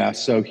 Yeah,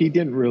 so he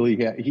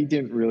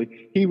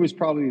was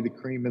probably the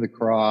cream of the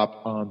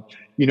crop.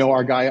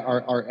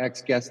 Our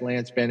ex-guest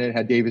Lance Bennett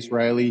had Davis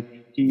Riley.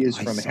 He is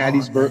from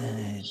Hattiesburg.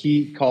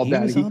 He's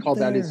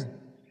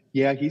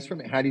from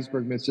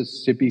Hattiesburg,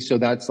 Mississippi, so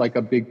that's like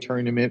a big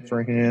tournament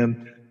for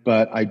him.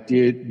 But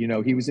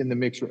he was in the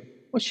mix.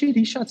 Well, shit,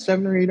 he shot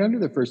 7 or 8 under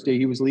the first day.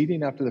 He was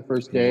leading after the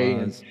first day.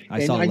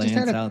 I saw Lance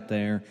out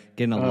there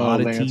getting a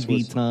lot of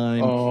TV time.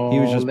 He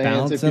was just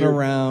bouncing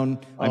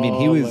around. I mean,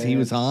 he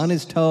was on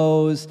his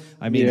toes.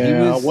 I mean,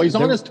 he's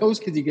on his toes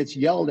because he gets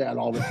yelled at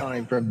all the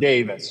time from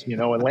Davis, and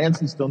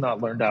Lance has still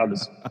not learned how to.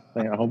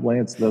 I hope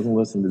Lance doesn't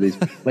listen to these.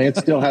 Lance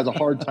still has a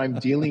hard time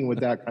dealing with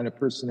that kind of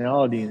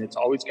personality, and it's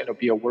always going to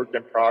be a work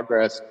in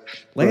progress.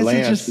 Lance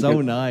is just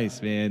so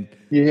nice, man.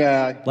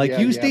 Yeah.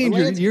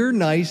 You're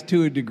nice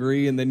to a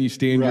degree, and then you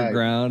stand your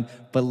ground.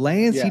 But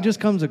Lance, he just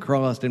comes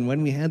across. And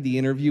when we had the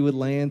interview with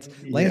Lance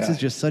is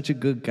just such a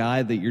good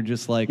guy that you're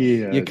just like,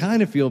 you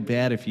kind of feel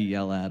bad if you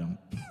yell at him.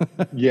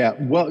 I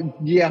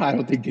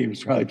don't think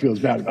Davis probably feels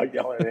bad about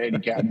yelling at any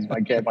caddies.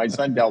 My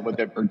son dealt with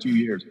it for 2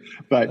 years.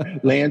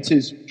 But Lance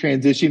is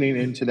transitioning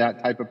into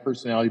that type of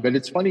personality. But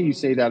it's funny you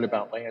say that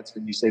about Lance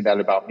and you say that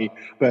about me.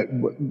 But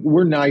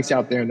we're nice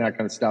out there and that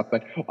kind of stuff.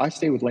 But I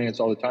stay with Lance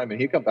all the time, and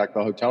he come back to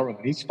the hotel room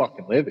and he's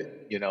fucking livid,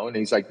 and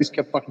he's like, this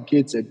fucking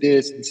kid said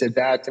this and said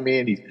that to me,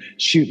 and he's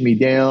shooting me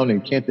down.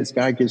 And can't this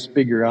guy just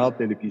figure out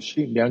that if you're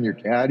shooting down your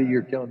caddy,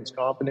 you're killing his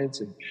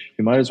confidence, and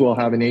you might as well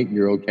have an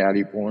 8-year-old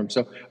caddy for him.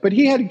 So, but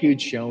he had a good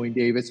showing,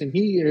 Davis, and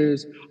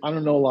I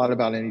don't know a lot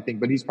about anything,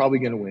 but he's probably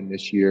going to win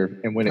this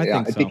year. And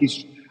I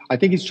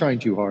think he's trying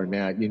too hard,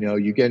 Matt.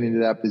 You get into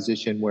that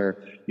position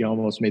where you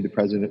almost made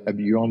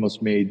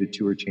the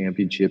tour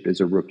championship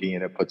as a rookie,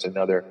 and it puts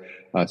another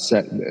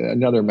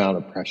amount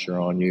of pressure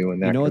on you.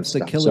 And that it's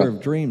the killer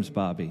of dreams,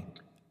 Bobby.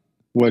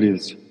 What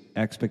is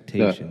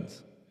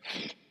expectations?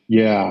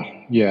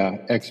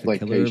 Expectations.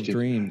 Killer of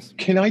dreams.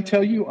 Can I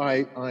tell you,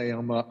 I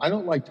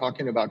don't like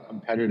talking about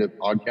competitive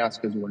podcasts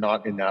because we're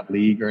not in that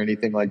league or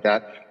anything like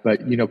that.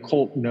 But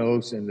Colt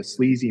Nose and the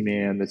Sleazy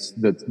Man,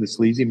 the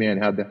Sleazy Man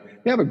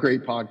they have a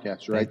great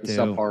podcast, right? The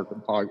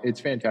Subpar Pod.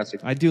 It's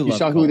fantastic. I do. You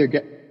saw Colt. who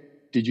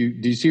did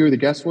you see who the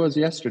guest was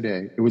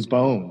yesterday? It was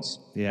Bones.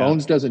 Yeah.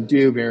 Bones doesn't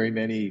do very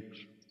many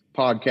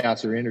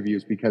podcasts or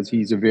interviews because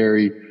he's a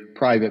very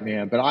private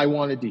man. But I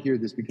wanted to hear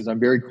this because I'm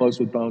very close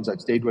with Bones. I've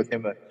stayed with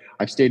him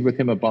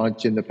a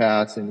bunch in the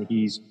past, and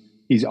he's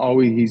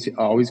always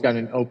got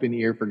an open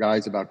ear for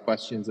guys about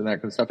questions and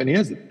that kind of stuff. And he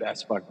has the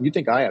best you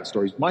think I have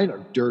stories? Mine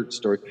are dirt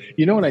stories.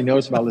 You know what I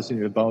noticed about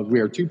listening to Bones? We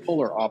are two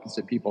polar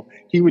opposite people.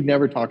 He would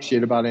never talk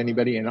shit about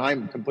anybody, and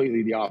I'm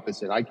completely the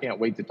opposite. I can't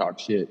wait to talk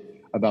shit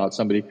about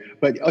somebody.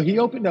 But he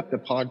opened up the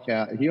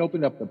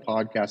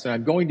podcast, and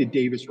I'm going to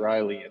Davis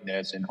Riley in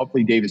this, and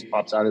hopefully Davis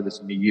pops out of this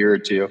in a year or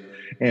two.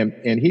 And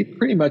he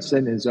pretty much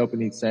said in his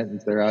opening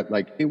sentence there,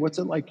 like, hey, what's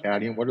it like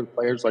caddying? What are the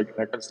players like? And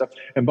that kind of stuff.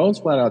 And Bones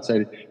flat out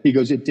said, he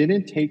goes, it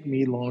didn't take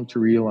me long to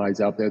realize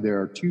out there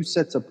are two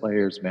sets of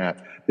players,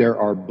 Matt. There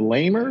are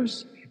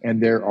blamers and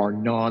there are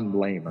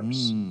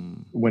non-blamers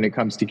when it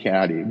comes to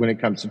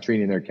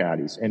treating their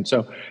caddies. And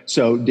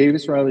so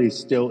Davis Riley is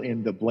still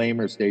in the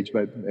blamer stage,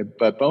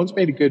 but Bones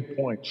made a good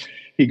point.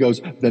 He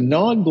goes, the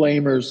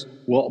non-blamers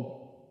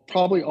will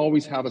probably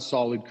always have a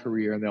solid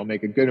career and they'll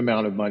make a good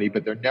amount of money,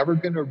 but they're never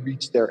going to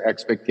reach their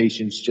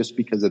expectations just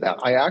because of that.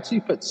 I actually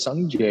put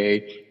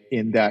Sungjae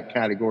in that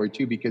category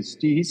too, because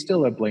he's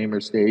still at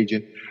blamer stage.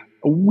 And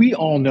we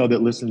all know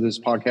that listen to this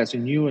podcast,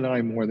 and you and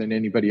I more than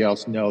anybody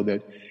else know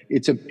that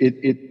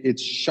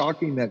it's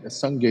shocking that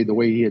Sungjae, the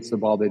way he hits the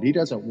ball, that he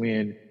doesn't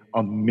win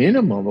a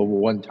minimum of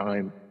one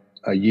time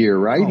a year,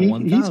 right?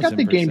 He's got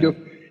the game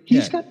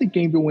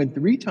to win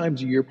 3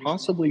 times a year,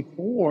 possibly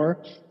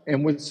 4,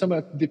 and with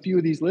the few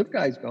of these live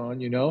guys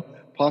gone,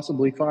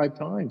 possibly 5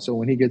 times. So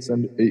when he gets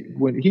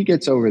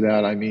over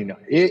that, I mean,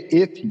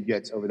 if he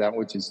gets over that,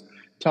 which is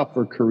tough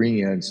for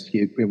Koreans,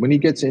 when he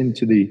gets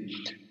into the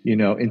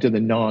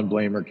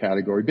non-blamer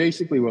category.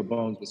 Basically what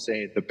Bones was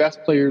saying, the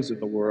best players in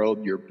the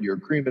world, your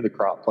cream of the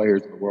crop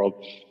players in the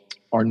world,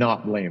 are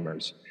not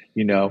blamers,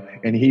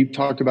 and he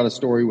talked about a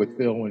story with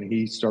Phil when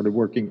he started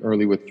working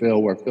early with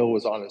Phil, where Phil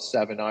was on a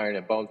 7-iron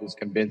and Bones was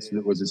convinced that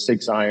it was a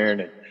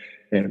 6-iron,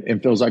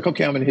 And Phil's like,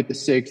 okay, I'm going to hit the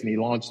 6. And he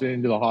launched it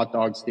into the hot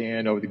dog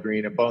stand over the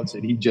green. And Bones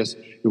said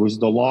it was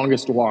the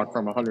longest walk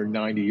from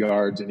 190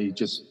 yards. And he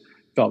just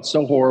felt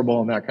so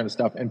horrible and that kind of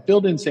stuff. And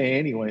Phil didn't say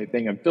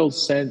anything. And Phil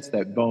sensed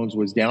that Bones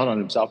was down on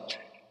himself.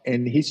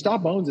 And he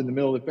stopped Bones in the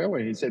middle of the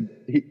fairway. And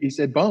he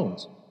said,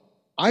 Bones,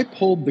 I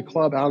pulled the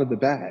club out of the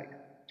bag.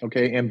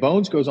 Okay. And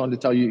Bones goes on to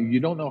tell you,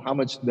 you don't know how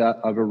much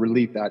of a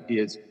relief that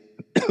is,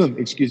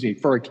 excuse me,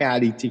 for a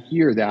caddy to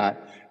hear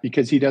that,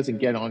 because he doesn't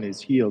get on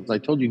his heels. I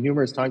told you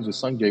numerous times with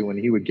Sungjae, when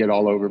he would get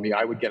all over me,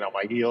 I would get on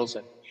my heels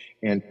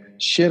and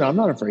shit, I'm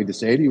not afraid to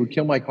say it. He would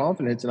kill my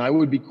confidence, and I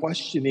would be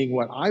questioning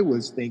what I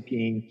was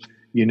thinking,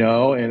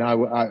 and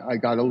I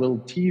got a little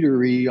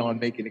teetery on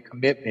making a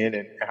commitment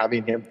and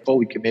having him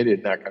fully committed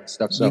and that kind of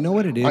stuff. So you know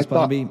what it is,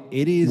 Bobby?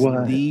 It is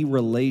the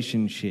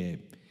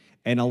relationship.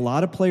 And a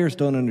lot of players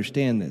don't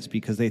understand this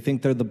because they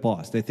think they're the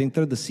boss. They think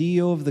they're the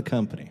CEO of the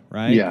company,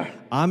 right? Yeah.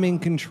 I'm in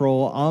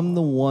control. I'm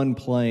the one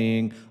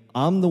playing.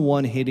 I'm the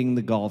one hitting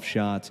the golf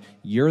shots.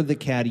 You're the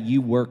caddy.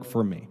 You work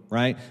for me,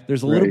 right?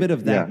 There's a little bit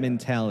of that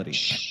mentality.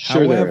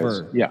 Sure.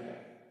 However,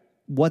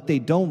 what they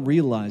don't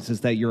realize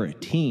is that you're a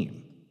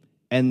team,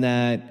 and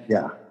that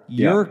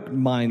your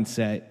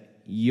mindset,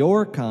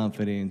 your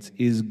confidence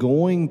is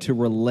going to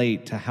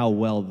relate to how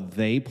well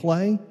they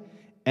play,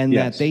 and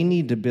that they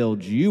need to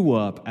build you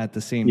up at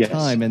the same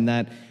time, and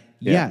that,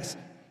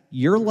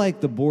 you're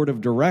like the board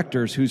of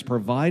directors who's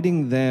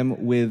providing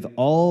them with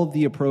all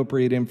the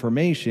appropriate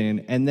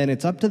information, and then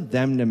it's up to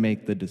them to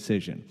make the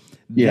decision.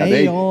 Yeah,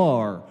 they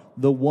are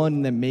the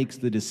one that makes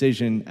the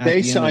decision.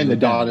 They sign the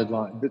dotted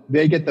line.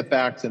 They get the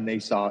facts, and they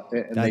sign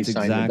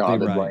the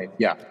dotted line.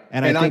 Yeah,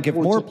 and I think if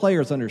more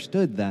players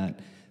understood that,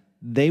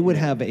 they would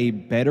have a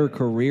better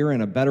career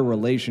and a better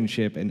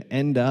relationship, and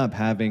end up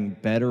having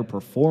better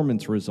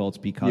performance results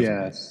because of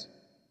it.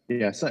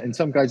 Yes, and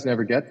some guys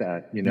never get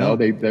that. No,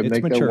 they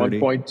make their 1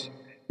 point.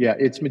 Yeah,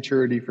 it's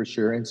maturity for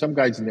sure. And some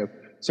guys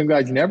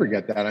never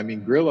get that. I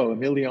mean,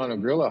 Emiliano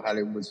Grillo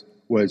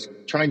was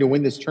trying to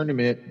win this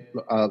tournament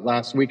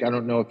last week. I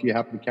don't know if you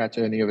happen to catch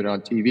any of it on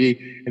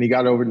TV. And he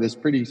got over to this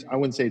I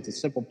wouldn't say it's a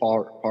simple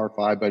par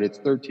 5, but it's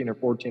 13 or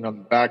 14 on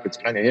the back. It's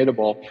kind of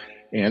hittable.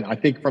 And I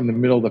think from the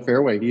middle of the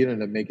fairway, he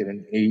ended up making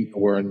an 8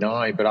 or a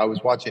 9. But I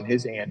was watching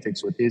his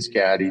antics with his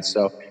caddies.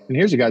 So, and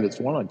here's a guy that's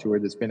won on tour,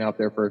 that's been out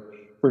there for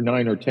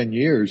 9 or 10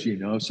 years,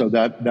 so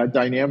that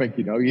dynamic,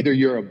 either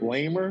you're a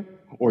blamer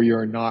or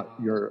you're not,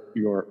 or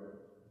you're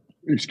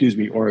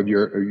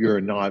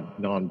a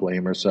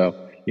non-blamer. So,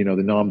 the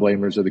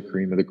non-blamers are the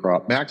cream of the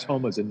crop. Max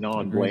Homa's a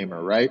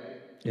non-blamer, right?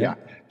 Yeah.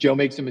 Joe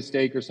makes a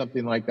mistake or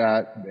something like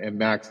that, and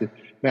Max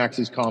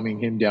is calming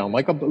him down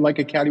like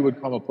a caddy would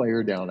calm a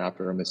player down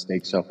after a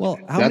mistake. So, well,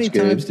 how many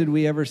times did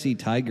we ever see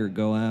Tiger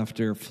go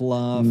after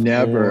fluff?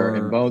 Never.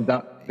 And Bones,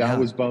 that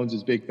was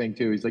Bones' big thing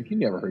too. He's like, you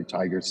never heard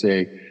Tiger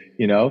say,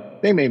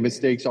 they made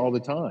mistakes all the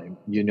time.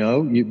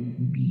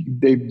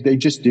 They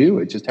just do.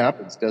 It just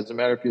happens. Doesn't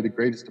matter if you're the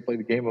greatest to play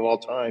the game of all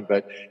time.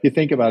 But you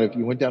think about it, if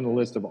you went down the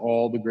list of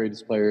all the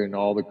greatest players and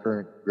all the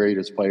current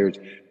greatest players,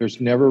 there's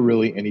never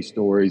really any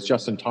stories.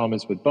 Justin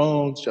Thomas with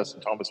Bones,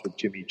 Justin Thomas with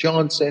Jimmy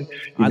Johnson.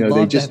 I love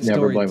they just that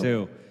never story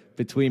too.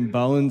 Between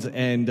Bones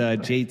and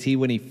JT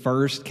when he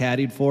first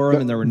caddied for him,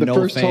 and there were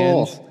no fans.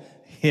 Hole.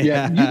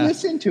 Yeah, you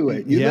listen to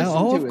it.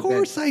 Of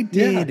course I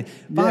did.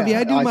 Bobby,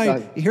 I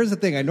do here's the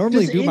thing. I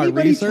normally do my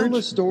research. Tell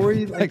a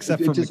story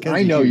except for Mackenzie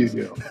I know Hughes.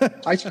 You do.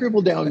 I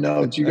scribble down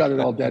notes. You got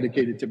it all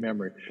dedicated to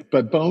memory.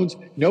 But Bones,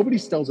 nobody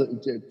tells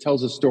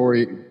a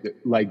story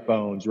like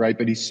Bones, right?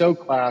 But he's so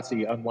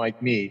classy,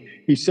 unlike me.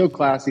 He's so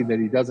classy that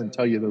he doesn't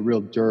tell you the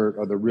real dirt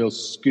or the real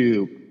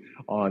scoop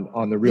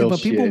on the real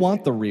shit. But people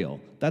want the real.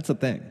 That's the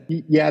thing.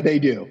 Yeah, they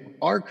do.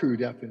 Our crew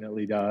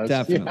definitely does.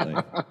 Definitely.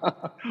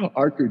 Yeah.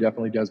 Our crew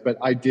definitely does. But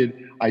I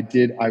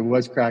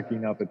was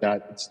cracking up at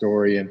that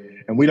story,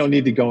 and we don't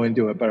need to go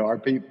into it, but our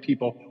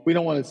people, we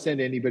don't want to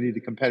send anybody the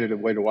competitive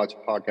way to watch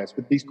a podcast,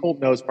 but these Colt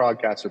Nose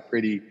podcasts are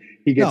pretty,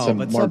 he gets some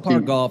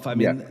Subpar Golf, I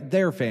mean,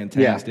 they're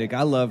fantastic.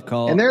 I love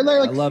Colt. And I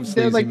love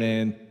Sleazy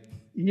Man.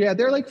 Yeah,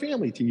 they're like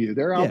family to you.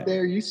 They're out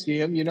there. You see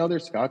them. They're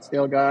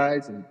Scottsdale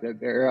guys, and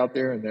they're out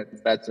there, and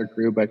that's their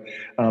crew. But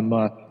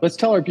let's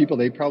tell our people,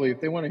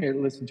 if they want to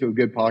listen to a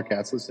good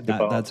podcast, listen to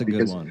Bones. That's a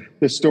good one.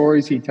 The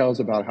stories he tells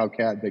about how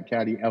the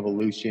caddy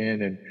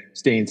evolution and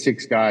staying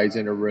 6 guys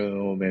in a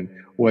room, and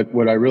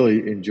what I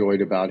really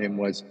enjoyed about him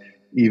was,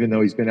 even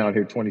though he's been out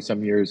here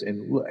 20-some years,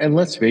 and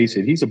let's face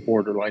it, he's a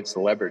borderline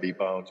celebrity,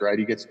 Bones, right?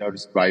 He gets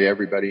noticed by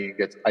everybody.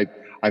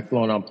 I've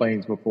flown on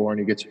planes before, and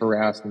he gets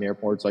harassed in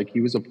airports like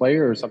he was a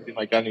player or something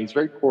like that. And he's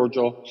very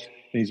cordial, and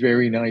he's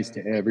very nice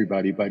to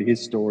everybody. But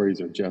his stories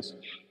are just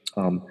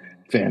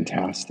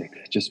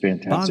fantastic, just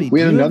fantastic.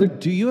 Bobby,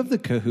 do you have the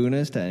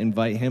kahunas to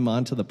invite him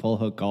onto the Pull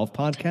Hook Golf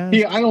podcast?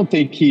 Yeah, I don't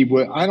think he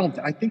would.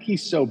 I think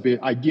he's so big.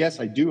 I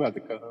guess I do have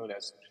the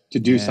kahunas to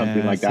do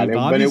something like that.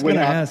 Bobby's going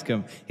to ask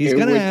him. He's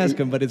going to ask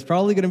him, but it's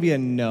probably going to be a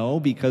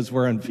no because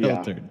we're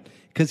unfiltered.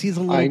 Because he's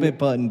a little bit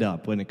buttoned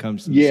up when it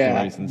comes to the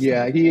stories and stuff.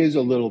 Yeah, he is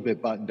a little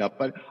bit buttoned up,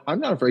 but I'm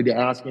not afraid to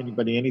ask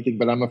anybody anything.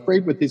 But I'm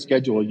afraid with his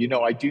schedule.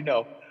 I do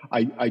know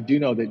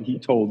that he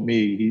told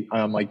me.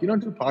 I'm like, you don't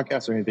do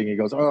podcasts or anything. He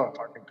goes, oh,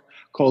 fucking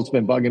Cole's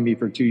been bugging me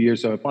for 2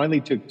 years. So it finally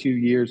took 2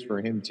 years for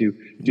him to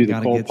do the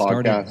Cole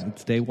podcast.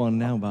 It's day one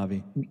now,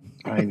 Bobby.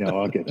 I know.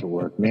 I'll get to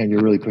work, man.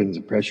 You're really putting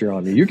some pressure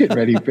on me. You're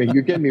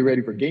getting me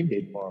ready for game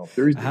day tomorrow.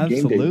 Thursday.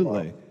 Absolutely. Game day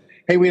tomorrow.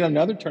 Hey, we had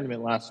another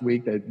tournament last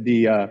week,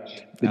 the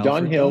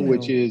Dunhill,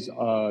 which is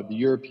the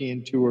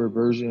European Tour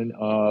version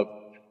of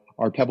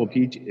our Pebble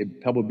Beach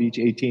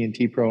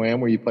AT&T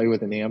Pro-Am, where you play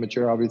with an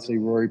amateur. Obviously,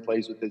 Rory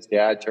plays with his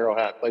dad. Terrell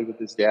Hatt played with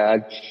his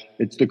dad.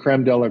 It's the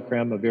creme de la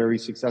creme of very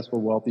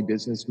successful, wealthy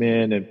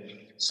businessmen and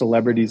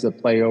celebrities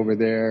that play over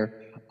there.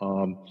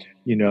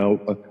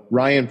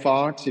 Ryan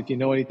Fox, if you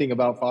know anything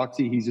about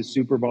Foxy, he's a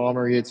super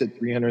bomber. He hits at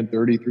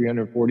 330,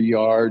 340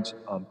 yards.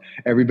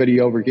 Everybody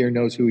over here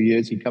knows who he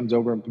is. He comes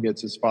over and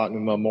gets a spot in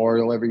the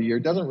Memorial every year.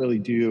 Doesn't really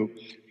do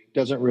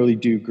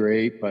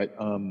great, but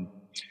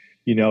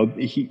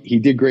he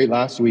did great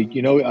last week.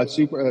 A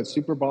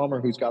super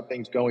bomber who's got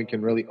things going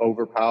can really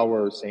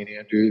overpower St.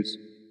 Andrews.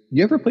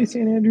 You ever play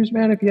St. Andrews,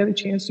 man? If you had a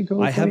chance to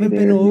go, I haven't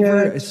been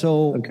over. Yet?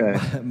 So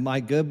my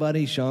good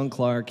buddy Sean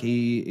Clark,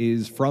 he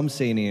is from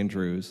St.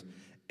 Andrews,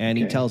 and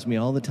he tells me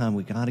all the time,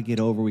 "We got to get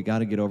over. We got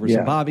to get over." Yeah.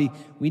 So Bobby,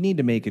 we need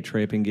to make a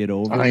trip and get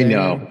over. I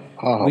know.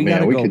 Oh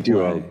man, we could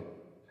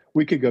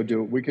go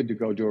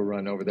do a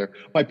run over there.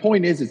 My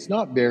point is, it's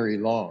not very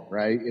long,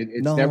 right?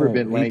 It's never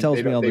been length. He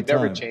tells me all the time. They've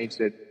never changed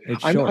it.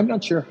 I'm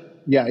not sure.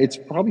 Yeah, it's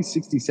probably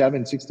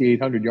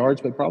 6,800 yards,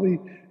 but probably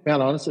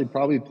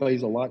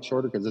plays a lot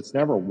shorter because it's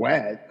never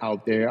wet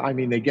out there. I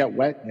mean, they get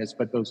wetness,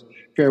 but those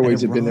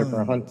fairways have been there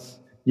for 100.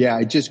 Yeah,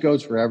 it just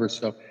goes forever.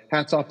 So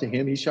hats off to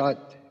him. He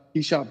shot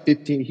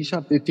 15. He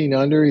shot 15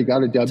 under. He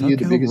got a W,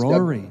 the biggest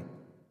Rory. W.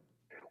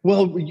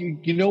 Well,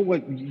 you know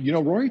what?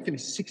 Rory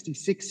finished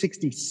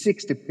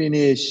 66 to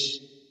finish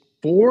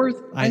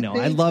fourth. I know.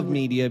 I love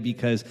media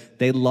because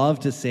they love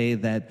to say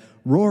that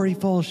Rory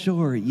falls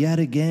short yet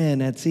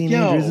again at St.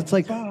 Andrews. It's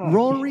like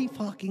Rory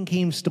fucking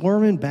came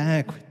storming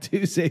back with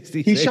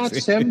 266. He shot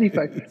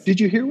 75. Did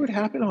you hear what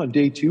happened on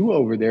day 2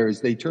 over there?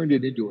 Is they turned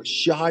it into a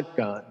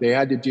shotgun. They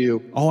had to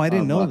do. Oh, I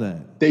didn't know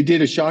that. They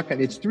did a shotgun.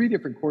 It's 3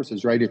 different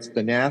courses, right? It's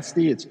the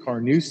Nasty, it's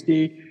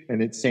Carnoustie,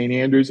 and it's St.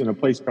 Andrews, and a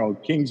place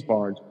called Kings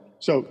Barnes.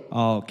 So,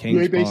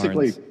 Kings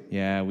Barnes.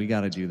 Yeah, we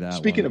got to do that.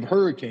 Speaking of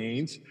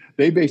hurricanes,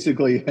 they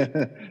basically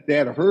they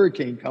had a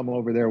hurricane come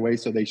over their way,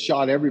 so they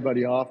shot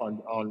everybody off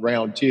on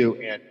round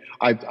 2. And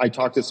I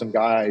talked to some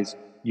guys,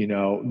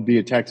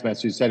 via text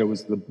message, who said it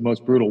was the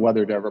most brutal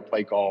weather to ever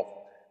play golf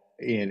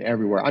in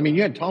everywhere. I mean,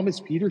 you had Thomas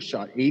Peters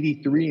shot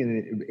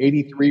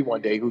 83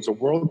 one day, who's a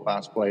world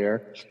class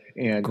player,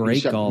 and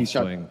great golf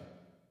swing.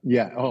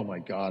 Yeah. Oh my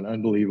God.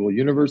 Unbelievable.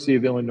 University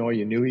of Illinois.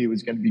 You knew he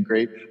was going to be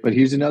great, but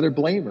he's another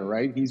blamer,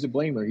 right? He's a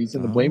blamer. He's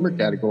in the blamer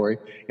category,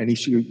 and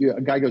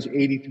a guy goes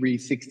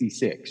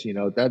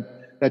 83-66.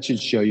 That should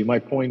show you. My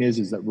point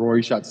is that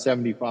Rory shot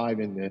 75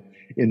 in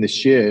the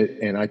shit,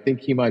 and I think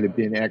he might have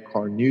been at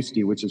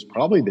Carnoustie, which is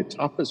probably the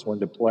toughest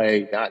one to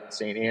play. Not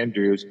St.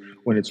 Andrews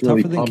when it's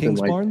really tougher than pumping.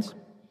 Kings Barnes?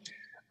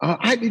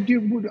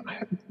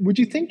 Would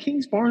you think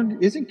Kings Barnes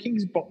isn't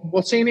Kings?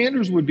 Well, St.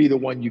 Andrews would be the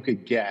one you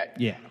could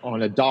get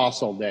on a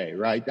docile day,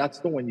 right? That's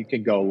the one you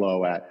can go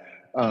low at.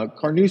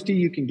 Carnoustie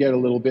you can get a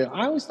little bit.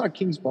 I always thought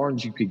Kings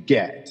Barnes you could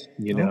get.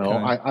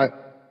 Okay.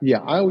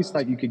 I always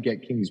thought you could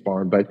get Kings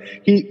Barnes, but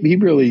he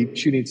really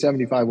shooting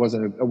 75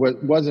 wasn't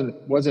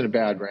a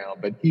bad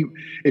round. But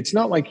it's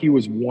not like he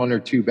was 1 or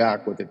 2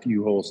 back with a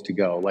few holes to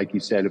go, like you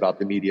said about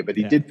the media. But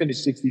he did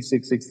finish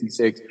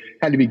 66.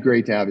 Had to be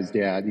great to have his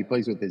dad. He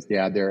plays with his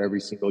dad there every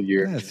single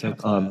year. Yeah, so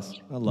class.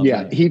 I love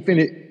that. He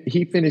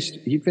finished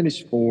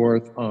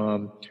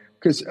 4th.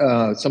 Because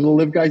some of the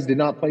live guys did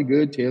not play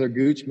good. Taylor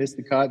Gooch missed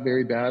the cut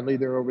very badly.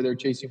 They're over there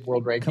chasing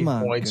world ranking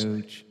points.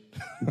 Gooch.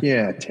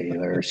 Yeah,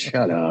 Taylor,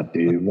 shut up,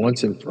 dude.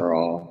 Once and for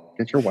all.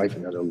 Get your wife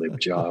another lip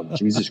job.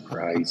 Jesus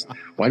Christ.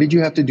 Why did you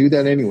have to do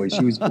that anyway?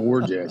 She was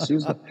gorgeous. She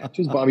was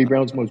Bobby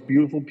Brown's most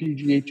beautiful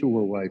PGA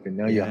Tour wife, and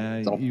now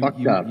it's all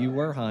fucked up. You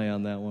were high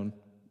on that one.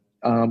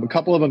 A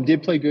couple of them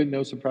did play good.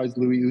 No surprise,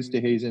 Louis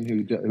Oosthuizen,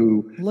 who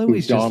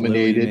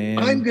dominated. Louis,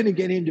 I'm going to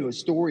get into a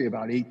story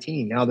about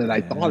 18 now that I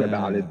thought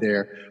about it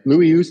there.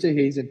 Louis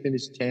Oosthuizen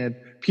finished 10th.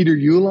 Peter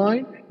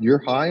Uihlein, you're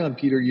high on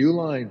Peter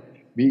Uihlein.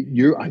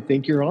 I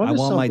think you're on to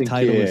something, my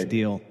Titleist kid.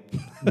 Deal.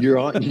 You're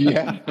on,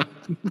 yeah.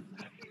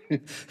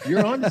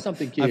 You're on to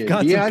something, kid. I've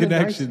got some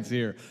connections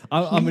here.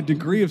 I'm a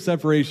degree of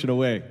separation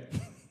away.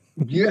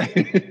 Yeah.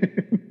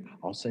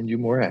 I'll send you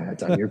more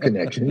ads on your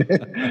connection.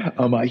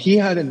 He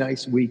had a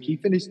nice week. He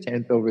finished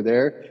 10th over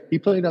there. He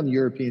played on the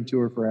European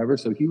Tour forever,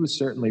 so he was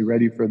certainly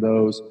ready for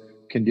those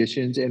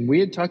conditions. And we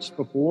had touched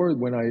before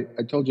when I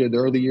told you the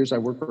early years I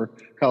worked for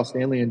Kyle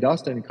Stanley and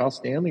Dustin, and Kyle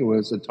Stanley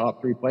was a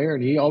top 3 player,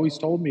 and he always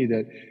told me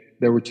that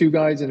there were 2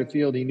 guys in the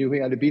field he knew he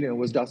had to beat, and it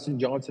was Dustin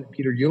Johnson and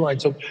Peter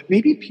Uihlein. So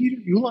maybe Peter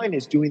Uihlein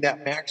is doing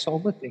that Max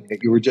Homa thing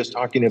that you were just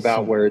talking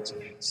about, where it's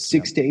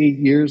 6 to 8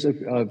 years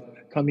of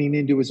coming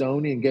into his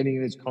own and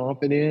getting his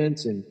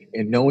confidence and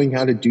knowing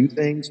how to do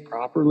things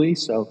properly.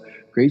 So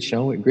great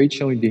showing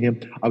to him.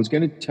 I was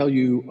going to tell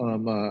you,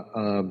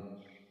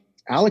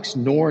 Alex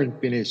Noren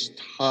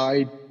finished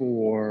tied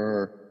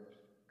for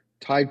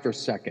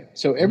second.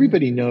 So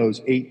everybody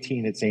knows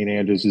 18 at St.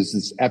 Andrews is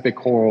this epic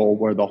hole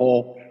where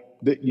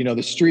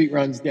the street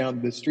runs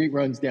down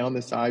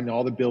the side and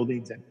all the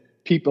buildings and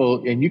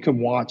people, and you can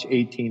watch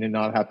 18 and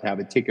not have to have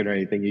a ticket or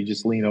anything. You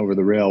just lean over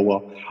the rail.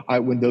 Well,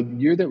 when the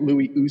year that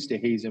Louis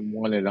Oosthuizen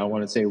won it, I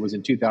want to say it was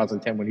in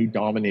 2010 when he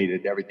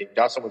dominated everything.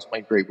 Dustin was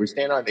playing great. We're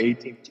standing on the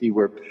 18th tee.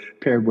 We're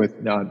paired with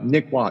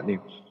Nick Watney,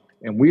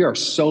 and we are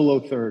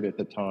solo third at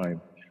the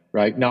time.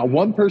 Right now,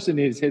 one person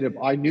has hit it.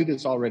 I knew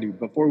this already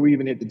before we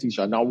even hit the tee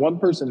shot. Now, one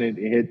person had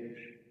hit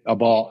a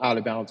ball out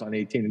of bounds on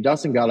 18, and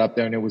Dustin got up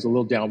there, and it was a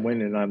little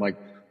downwind, and I'm like,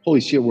 holy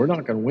shit, we're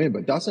not going to win.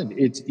 But Dustin,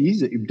 it's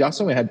easy. If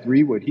Dustin had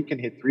 3-wood, he can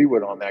hit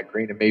 3-wood on that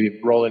green and maybe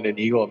roll in an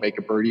eagle and make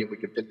a birdie, and we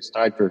can finish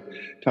tied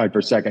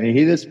for second. And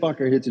this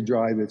fucker hits a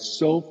drive that's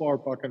so far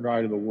fucking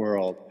right of the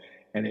world.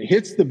 And it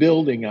hits the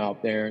building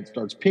out there and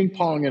starts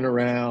ping-ponging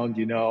around,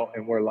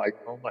 and we're like,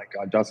 oh, my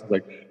God. Dustin's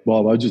like,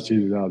 Bob, I just hit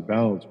it out of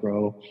bounds,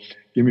 bro.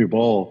 Give me a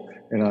ball.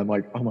 And I'm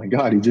like, oh, my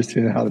God, he just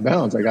hit it out of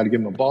bounds. I got to give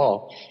him a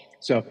ball.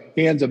 So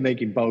he ends up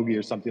making bogey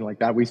or something like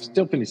that. We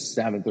still finished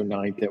 7th or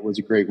 9th. It was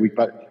a great week.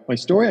 But my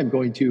story I'm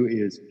going to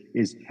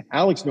is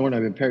Alex Noren.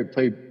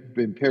 I've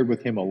been paired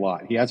with him a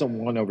lot. He hasn't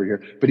won over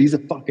here, but he's a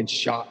fucking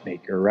shot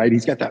maker, right?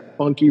 He's got that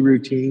funky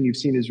routine. You've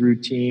seen his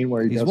routine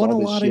where he's won a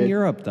lot in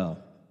Europe, though.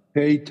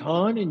 A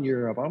ton in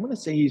Europe. I'm going to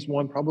say he's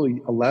won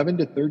probably 11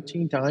 to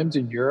 13 times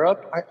in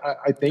Europe.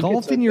 I think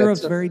golf in Europe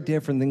is very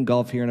different than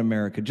golf here in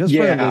America. Just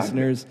for our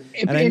listeners,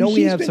 and I know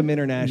we have some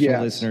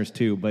international listeners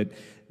too, but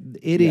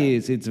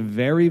it's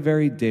very,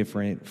 very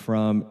different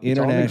from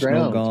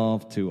international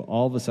golf to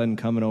all of a sudden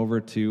coming over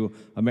to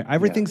America.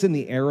 Everything's in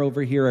the air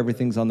over here.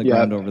 Everything's on the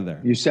ground over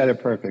there. You said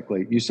it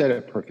perfectly.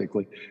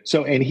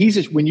 So, and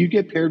when you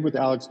get paired with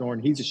Alex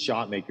Noren, he's a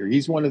shot maker.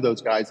 He's one of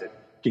those guys that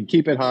can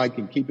keep it high,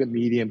 can keep it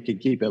medium, can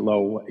keep it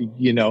low.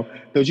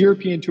 Those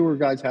European tour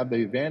guys have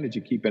the advantage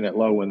of keeping it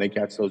low when they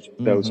catch those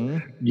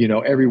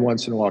every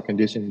once in a while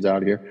conditions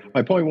out here.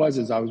 My point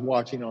was I was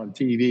watching on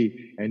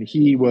TV and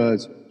he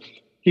was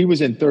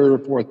in 3rd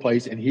or 4th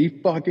place and he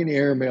fucking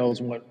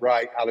airmails went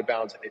right out of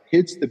bounds and it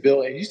hits the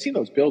building. And you've seen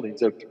those buildings,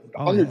 they're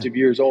hundreds of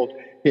years old.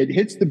 It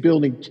hits the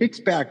building,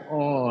 kicks back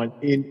across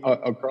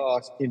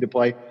into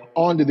play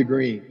onto the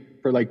green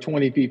for like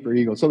 20 feet for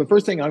eagle. So the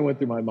first thing I went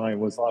through my mind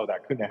was, oh,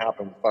 that couldn't have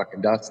happened with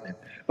fucking Dustin.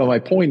 But my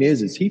point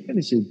is he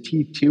finished in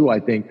T2, I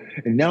think,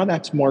 and now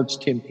that's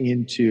marched him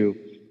into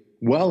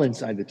well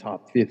inside the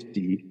top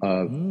 50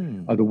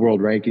 of the world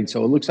ranking.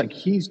 So it looks like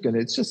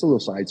it's just a little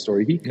side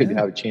story. He could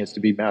have a chance to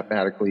be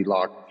mathematically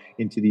locked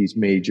into these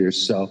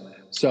majors.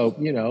 So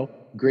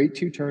great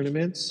 2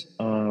 tournaments.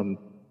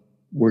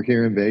 We're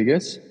here in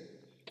Vegas.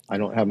 I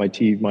don't have my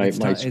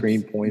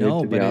screen pointed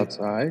to the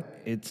outside.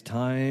 It's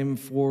time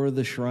for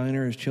the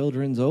Shriners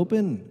Children's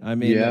Open. I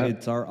mean,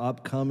 it's our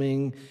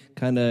upcoming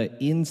kind of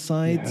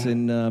insights.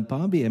 And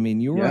Bobby, I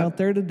mean, you were out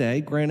there today.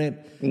 Granted,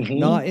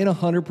 not in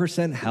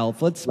 100%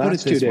 health. Let's put it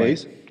this way.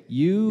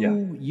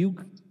 You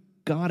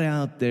got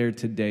out there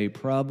today.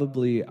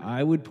 Probably,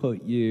 I would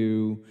put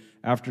you.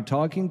 After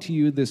talking to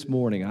you this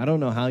morning, I don't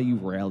know how you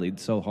rallied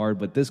so hard,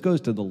 but this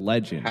goes to the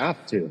legend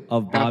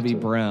of Bobby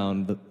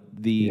Brown,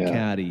 the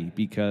caddy,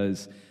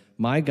 because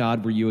my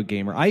God, were you a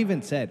gamer. I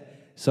even said,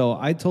 so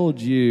I told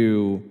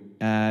you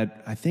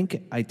I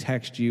think I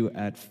text you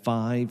at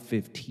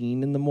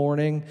 5:15 in the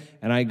morning,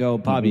 and I go,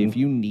 Bobby, if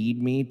you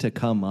need me to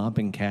come up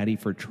and caddy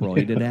for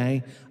Troy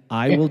today,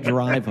 I will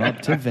drive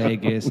up to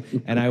Vegas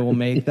and I will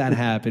make that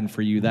happen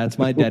for you. That's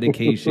my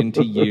dedication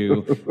to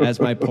you as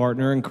my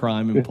partner in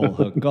crime in Pull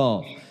Hook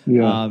Golf.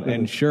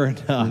 And sure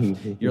enough,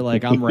 you're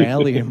like, I'm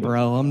rallying,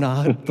 bro. I'm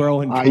not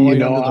throwing Troy under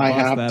the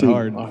bus that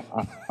hard.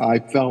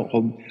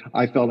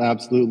 I felt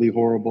absolutely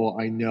horrible.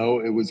 I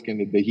know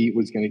the heat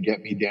was going to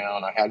get me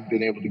down. I hadn't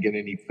been able to get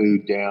any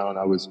food down.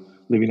 I was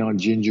living on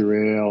ginger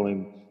ale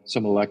and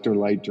some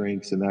electrolyte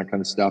drinks and that kind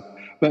of stuff.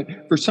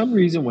 But for some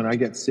reason, when I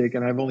get sick,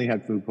 and I've only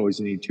had food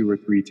poisoning 2 or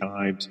 3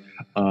 times,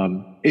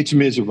 it's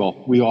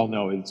miserable. We all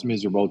know it's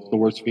miserable. It's the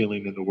worst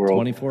feeling in the world.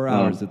 24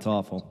 hours, it's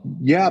awful.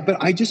 Yeah, but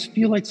I just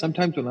feel like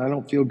sometimes when I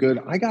don't feel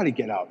good, I got to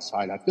get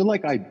outside. I feel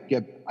like I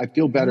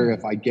feel better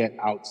if I get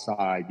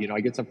outside. I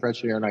get some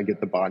fresh air and I get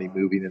the body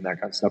moving and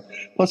that kind of stuff.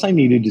 Plus, I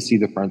needed to see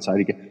the front side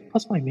again.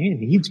 Plus, my man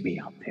needs me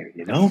out there,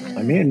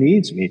 My man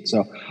needs me.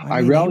 So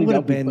I rallied up. would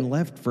have been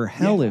left for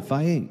hell if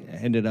I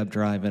ended up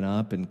driving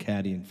up and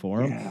caddying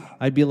for him.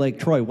 I'd be like,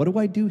 Troy, what do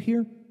I do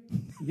here?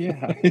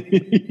 Yeah.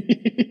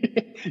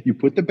 You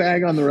put the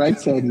bag on the right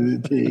side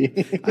of the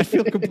tee. I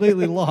feel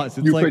completely lost.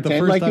 It's you like the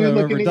pretend first like time you're I've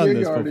ever looking at done your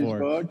this yardage before.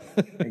 book,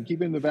 and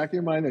keep in the back of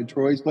your mind that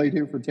Troy's played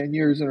here for 10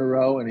 years in a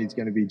row, and he's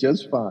going to be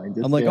just fine.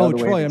 Just I'm like, stay out oh, of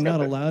the way, Troy, and I'm he's got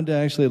not the- allowed to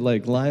actually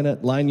like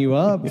line you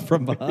up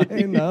from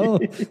behind. No,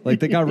 like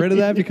they got rid of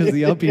that because of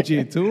the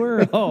LPGA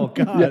Tour. Oh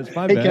gosh,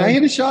 my Hey, bad. can I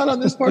hit a shot on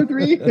this par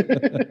three?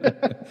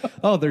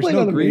 Oh, there's Played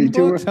no on the green mini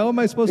tour. books. How am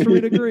I supposed to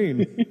read a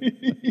green?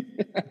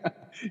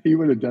 He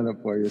would have done it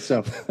for you.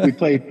 So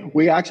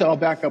I'll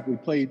back up.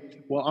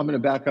 Well, I'm going to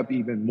back up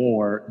even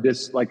more.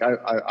 This, like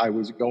I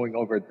was going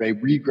over it. They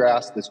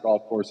regrassed this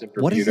golf course in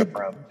Bermuda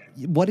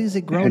What is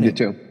it grown into in?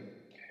 two.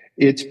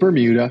 It's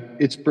Bermuda.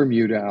 It's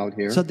Bermuda out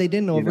here. So they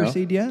didn't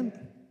overseed yet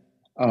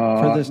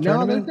for this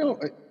tournament?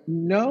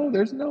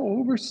 There's no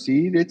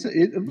overseed.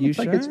 It looks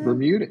like it's sure?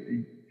 Bermuda.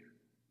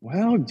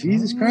 Well,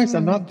 Jesus Christ,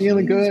 I'm not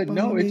feeling good. Bobby.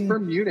 No, it's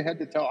Bermuda head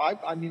to toe.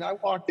 I mean, I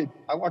walked.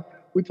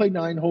 We played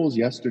 9 holes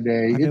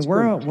yesterday. I mean,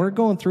 we're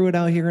going through it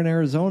out here in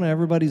Arizona.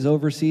 Everybody's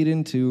overseed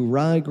into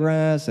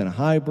ryegrass and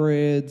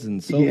hybrids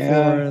and so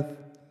forth.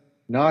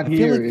 Not I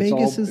here. feel like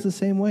Vegas is the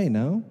same way,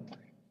 no?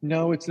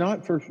 No, it's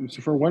not for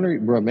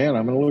one. Bro, man,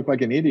 I'm going to look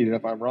like an idiot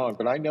if I'm wrong.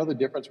 But I know the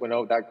difference when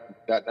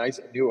that nice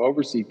new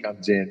overseed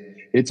comes in.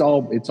 It's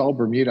all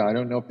Bermuda. I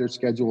don't know if their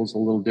schedule is a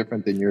little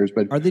different than yours,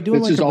 but are they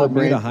doing like a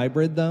Bermuda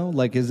hybrid though?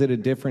 Like, is it a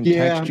different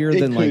texture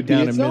than like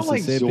down in Mississippi?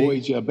 It's not like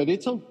Zoysia, but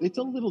it's a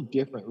little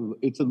different.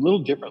 It's a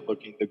little different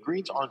looking. The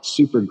greens aren't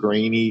super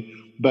grainy.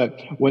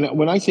 But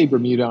when I say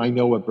Bermuda, I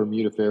know what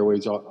Bermuda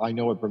fairways are.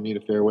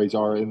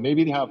 And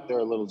maybe they're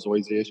a little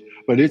Zoysia-ish,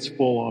 but it's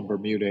full on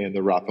Bermuda in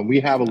the rough. And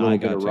we have a little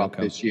bit of rough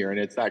this year, and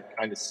it's that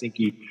kind of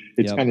sinky.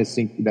 It's kind of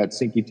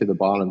sinky to the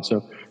bottom.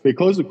 So they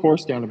closed the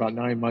course down about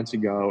 9 months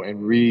ago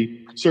and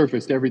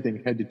resurfaced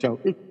everything head to toe.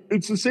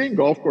 It's the same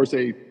golf course.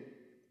 They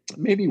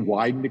maybe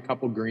widened a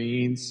couple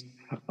greens,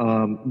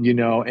 and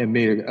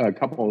made a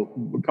couple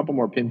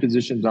more pin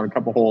positions on a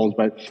couple holes,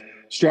 but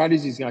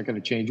strategy is not going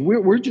to change.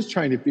 We're just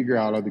trying to figure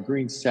out, are the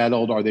greens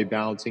settled? Are they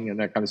bouncing and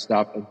that kind of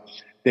stuff? And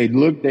they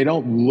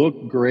don't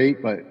look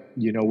great, but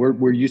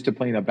we're used to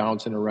playing a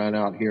bounce and a run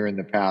out here in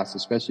the past,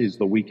 especially as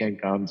the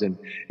weekend comes and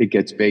it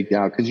gets baked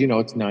out. Cause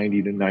it's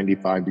 90 to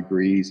 95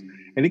 degrees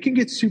and it can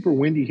get super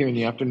windy here in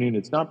the afternoon.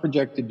 It's not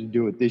projected to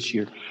do it this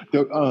year.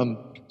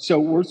 So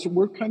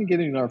we're kind of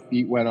getting our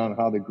feet wet on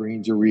how the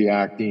greens are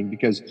reacting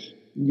because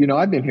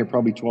I've been here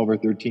probably 12 or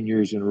 13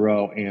 years in a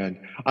row, and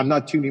I'm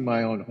not tuning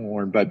my own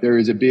horn, but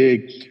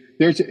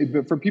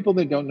for people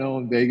that don't know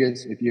in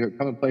Vegas, if you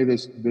come and play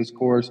this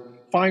course,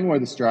 find where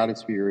the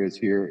stratosphere is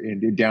here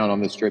and down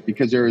on the strip,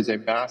 because there is a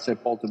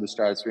massive pull to the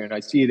stratosphere, and I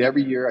see it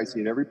every year. I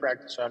see it every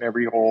practice round,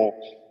 every hole,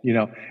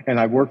 and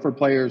I've worked for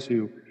players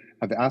who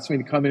have asked me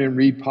to come in and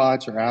read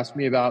putts or asked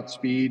me about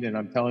speed, and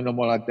I'm telling them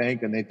what I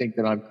think, and they think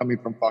that I'm coming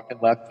from fucking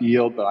left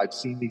field, but I've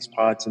seen these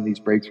putts and these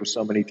breaks for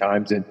so many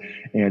times, and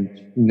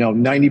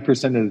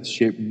 90% of the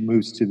shit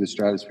moves to the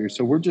stratosphere.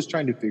 So we're just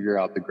trying to figure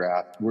out the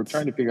grass. We're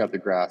trying to figure out the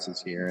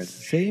grasses here.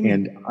 Same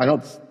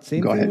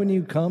thing when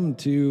you come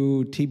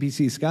to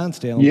TPC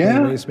Scottsdale and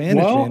play race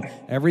management.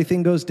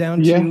 Everything goes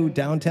down to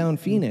downtown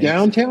Phoenix.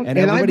 And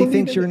everybody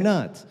thinks you're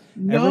nuts.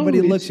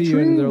 Everybody looks at you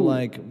and they're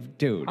like,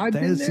 dude,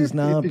 this is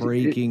not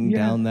breaking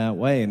down that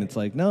way. And it's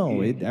like,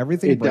 no,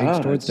 everything breaks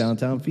towards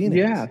downtown Phoenix.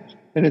 Yeah.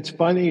 And it's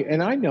funny.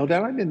 And I know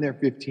that. I've been there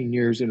 15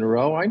 years in a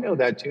row. I know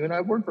that too. And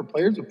I've worked for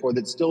players before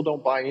that still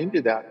don't buy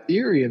into that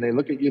theory. And they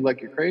look at you like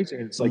you're crazy.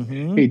 And it's like,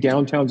 hey,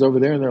 downtown's over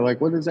there. And they're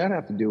like, what does that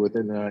have to do with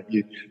it? And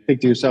you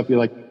think to yourself, you're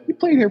like, you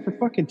played here for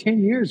fucking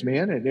 10 years,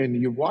 man.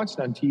 And you watched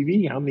on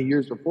TV how many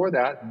years before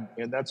that.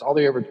 And that's all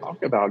they ever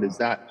talk about is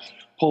that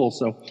pull.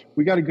 So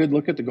we got a good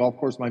look at the golf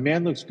course. My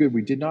man looks good.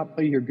 We did not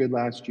play here good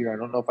last year. I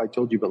don't know if I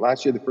told you, but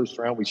last year, the first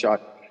round, we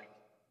shot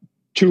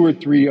two or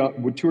three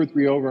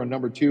over on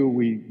number 2.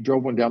 We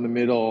drove one down the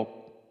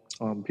middle.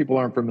 People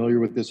aren't familiar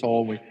with this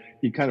hole.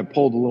 He kind of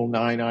pulled a little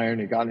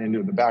 9-iron and got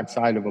into the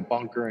backside of a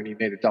bunker, and he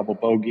made a double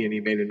bogey, and he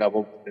made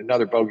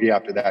another bogey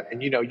after that.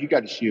 And you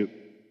got to shoot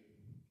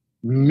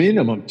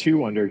minimum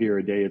 2 under here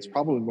a day. It's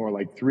probably more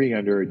like 3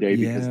 under a day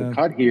because the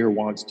cut here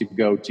wants to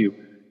go to,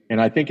 and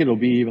I think it'll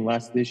be even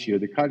less this year.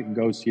 The cut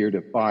goes here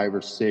to 5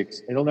 or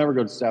 6. It'll never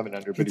go to 7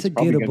 under, but it's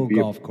probably going to be a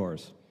gettable golf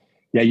course.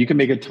 Yeah, you can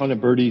make a ton of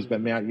birdies,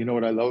 but Matt, you know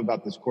what I love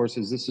about this course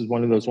is this is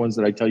one of those ones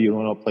that I tell you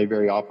don't play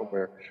very often,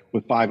 where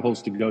with 5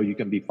 holes to go, you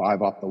can be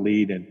 5 off the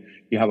lead, and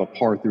you have a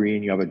par 3,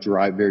 and you have a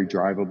very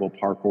drivable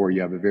par 4.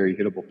 You have a very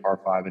hittable par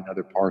 5,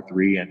 another par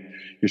 3, and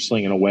you're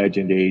slinging a wedge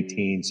into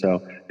 18.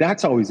 So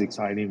that's always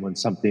exciting when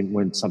something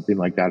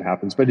like that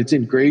happens. But it's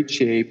in great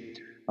shape.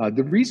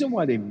 The reason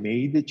why they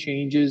made the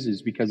changes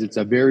is because it's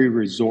a very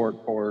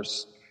resort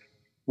course.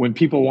 When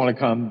people want to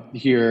come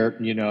here,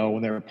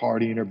 when they're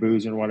partying or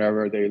boozing or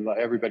whatever,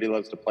 everybody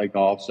loves to play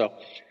golf. So,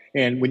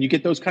 and when you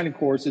get those kind of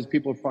courses,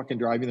 people are fucking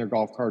driving their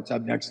golf carts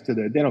up next to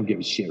they don't give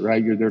a shit,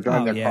 right? They're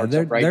driving their carts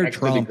up right next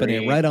to the green. They're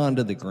tromping it right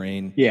onto the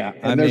green. Yeah,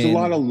 and there's a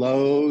lot of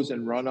lows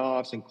and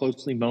runoffs and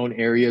closely mown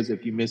areas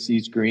if you miss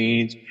these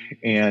greens.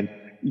 And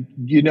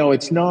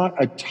it's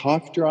not a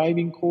tough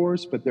driving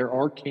course, but there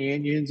are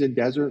canyons and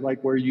desert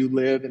like where you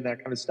live and that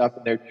kind of stuff.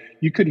 And there,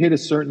 you could hit a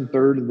certain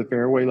third of the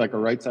fairway, like a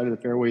right side of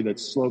the fairway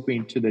that's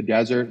sloping to the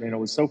desert. And it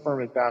was so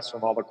firm and fast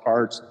from all the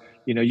carts.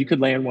 You could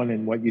land one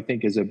in what you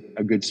think is a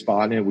good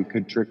spot, and we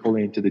could trickle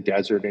into the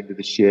desert, into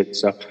the shit.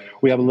 So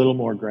we have a little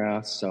more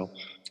grass. So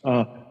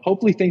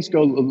hopefully things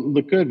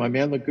look good. My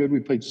man looked good. We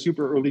played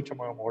super early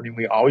tomorrow morning.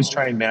 We always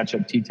try and match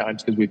up tee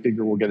times because we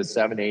figure we'll get a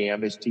 7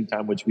 a.m.-ish tee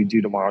time, which we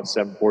do tomorrow at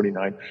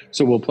 7:49.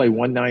 So we'll play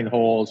 9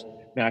 holes,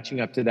 matching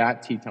up to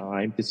that tee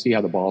time to see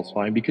how the ball's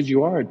flying, because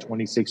you are at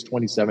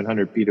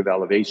 2,700 feet of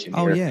elevation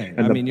here. Oh, yeah.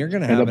 I mean, you're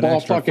going to have an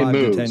extra 5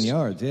 to 10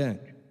 yards, yeah.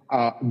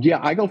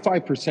 I go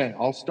 5%.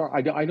 I'll start.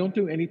 I don't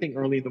do anything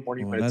early in the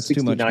morning. Well, when that's it's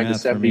 69 too much math to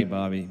 70. for me,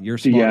 Bobby. You're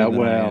smarter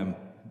than I am.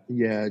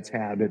 Yeah, it's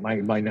habit. My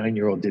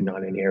 9-year-old did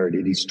not inherit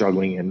it. He's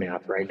struggling in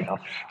math right now.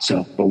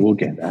 So, but we'll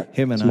get that.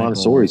 Him and it's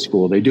Montessori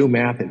school. They do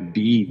math and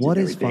beads. What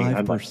and is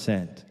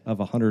 5% of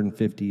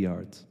 150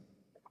 yards?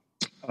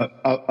 Of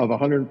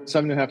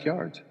 7.5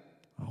 yards.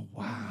 Oh,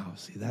 wow.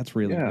 See, that's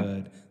really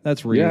good.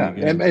 That's really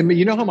good. And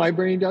you know how my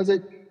brain does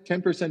it?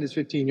 10% is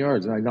 15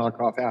 yards, and I knock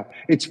off half.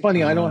 It's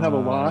funny. I don't have a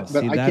lot,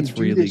 but I can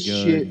do this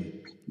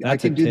shit. I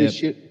can do this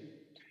shit.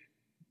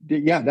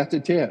 Yeah, that's a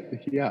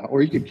tip. Yeah,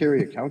 or you could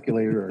carry a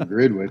calculator or a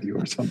grid with you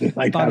or something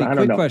like Bobby, that. I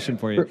don't know. Quick question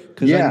for you,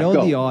 because I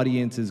know the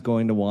audience is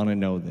going to want to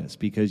know this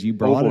because you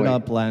brought it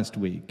up last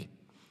week.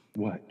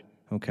 What?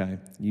 Okay,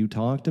 you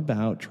talked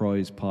about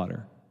Troy's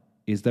putter.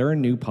 Is there a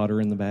new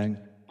putter in the bag?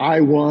 I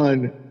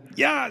won.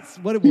 Yes.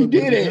 He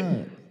did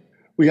it.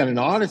 We got an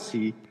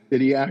Odyssey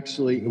that he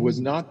actually, it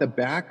was not the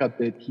backup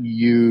that he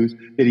used,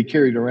 that he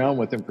carried around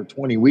with him for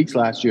 20 weeks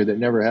last year that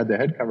never had the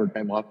head cover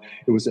come off.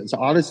 It was this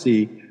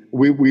Odyssey.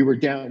 We were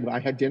down. I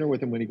had dinner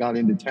with him when he got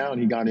into town.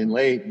 He got in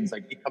late. He's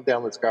like, "Hey, come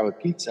down, let's grab a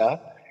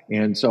pizza."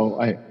 And so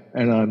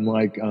I'm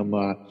like,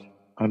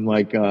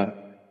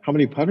 how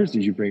many putters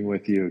did you bring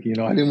with you?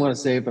 I didn't want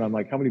to say it, but I'm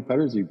like, how many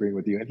putters did you bring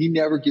with you? And he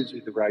never gives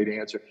me the right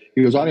answer.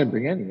 He goes, I didn't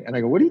bring any. And I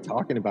go, what are you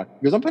talking about?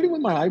 He goes, I'm putting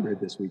with my hybrid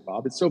this week,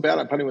 Bob. It's so bad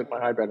I'm putting with my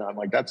hybrid. And I'm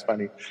like, that's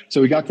funny.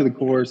 So we got to the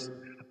course.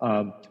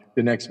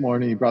 The next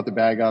morning, he brought the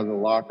bag out of the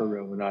locker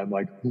room, and I'm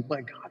like, "Oh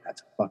my God,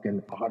 that's a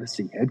fucking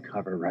Odyssey head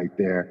cover right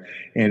there!"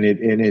 And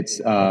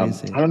it's I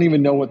don't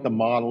even know what the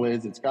model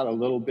is. It's got a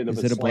little bit of a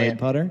slant. Is it a blade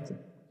putter?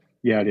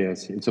 Yeah, it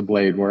is. It's a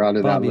blade. We're out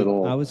of Bobby, that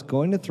little. I was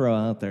going to throw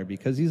out there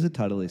because he's a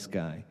Titleist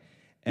guy,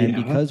 and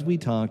because we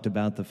talked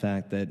about the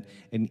fact that,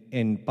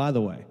 and by the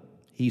way,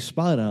 he's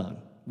spot on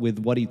with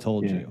what he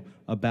told you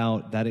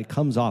about that. It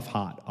comes off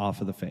hot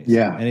off of the face,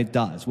 and it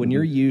does when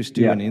you're used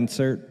to an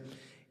insert.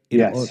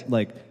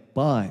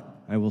 But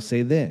I will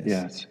say this.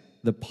 Yes.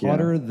 The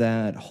putter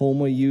that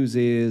Homa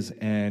uses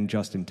and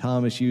Justin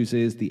Thomas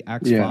uses, the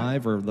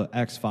X5 or the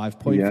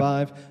X5.5,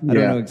 I don't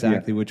know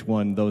exactly which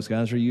one those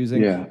guys are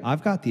using.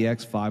 I've got the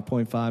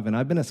X5.5, and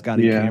I've been a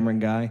Scotty Cameron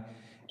guy,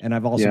 and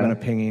I've also been a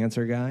ping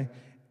answer guy.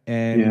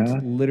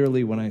 And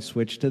literally when I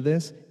switched to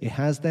this, it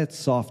has that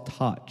soft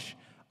touch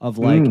of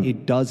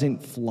it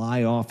doesn't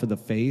fly off of the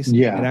face.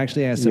 It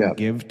actually has some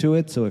give to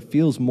it, so it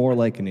feels more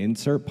like an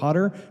insert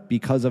putter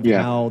because of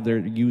how they're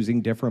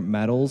using different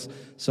metals.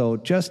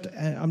 So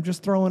I'm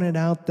just throwing it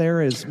out there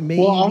as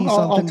maybe something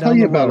I'll tell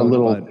you about road, a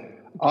little.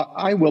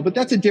 I will, but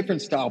that's a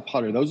different style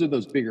putter. Those are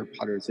those bigger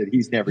putters that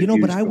he's never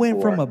used. But I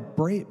went from a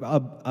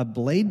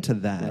blade to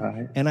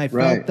that, and I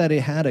felt that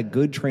it had a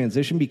good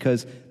transition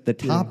because the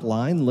top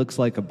line looks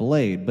like a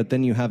blade, but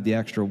then you have the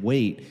extra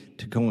weight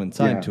to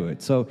coincide to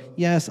it. So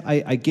yes,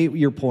 I get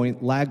your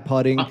point. Lag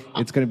putting,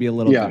 it's going to be a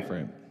little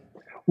different.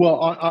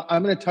 Well,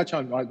 I'm going to touch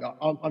on.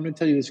 I'm going to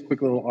tell you this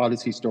quick little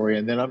Odyssey story,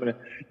 and then I'm going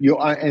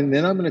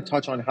to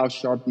touch on how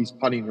sharp these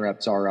putting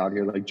reps are out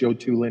here. Like Joe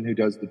Tulin, who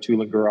does the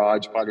Tulin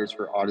Garage putters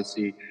for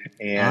Odyssey,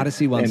 and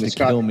Odyssey wants to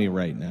kill me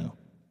right now.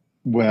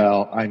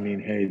 Well, I mean,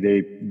 hey,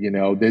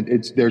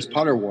 there's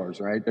putter wars,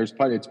 right?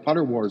 It's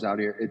putter wars out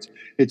here.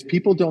 It's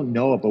people don't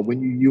know it, but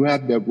when you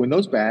have when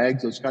those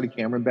bags, those Scotty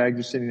Cameron bags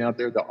are sitting out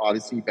there, the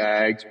Odyssey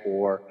bags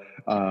or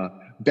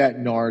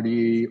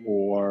Bettinardi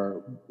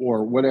or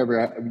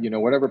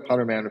whatever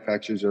putter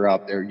manufacturers are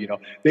out there,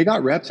 they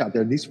got reps out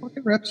there, and these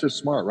fucking reps are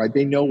smart, right?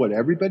 They know what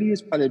everybody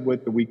has putted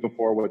with the week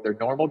before, what their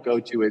normal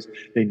go-to is.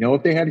 They know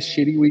if they had a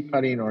shitty week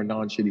putting or a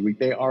non-shitty week.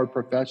 They are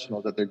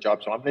professionals at their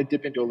job. So I'm going to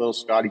dip into a little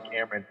Scotty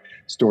Cameron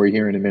story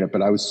here in a minute,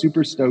 but I was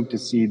super stoked to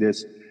see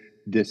this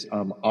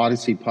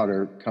Odyssey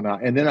putter come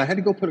out. And then I had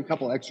to go put a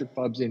couple extra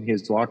clubs in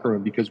his locker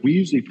room because we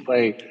usually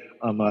play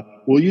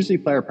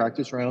our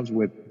practice rounds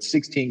with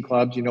 16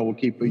 clubs. We'll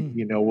keep,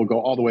 we'll go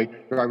all the way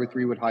driver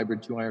 3-wood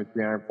hybrid, 2-iron,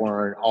 3-iron,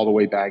 4-iron, all the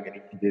way bag.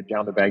 And he did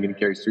down the bag, and he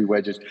carries 3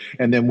 wedges.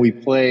 And then we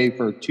play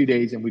for 2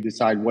 days, and we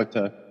decide what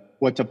to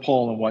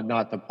pull and what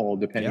not to pull,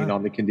 depending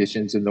on the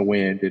conditions and the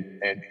wind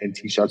and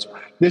tee shots.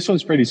 This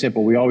one's pretty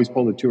simple. We always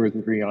pull the 2 or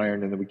 3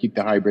 iron, and then we keep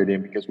the hybrid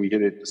in because we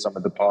hit it to some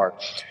of the par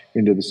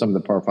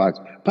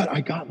 5s. But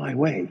I got my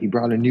way. He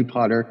brought a new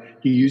putter.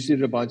 He used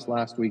it a bunch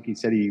last week. He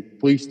said he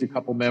fleeced a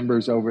couple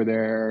members over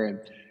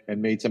there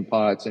and made some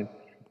putts. And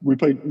we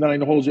played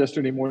 9 holes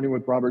yesterday morning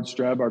with Robert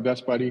Streb, our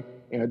best buddy,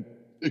 and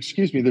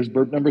excuse me, there's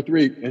burp number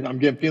 3, and I'm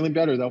getting feeling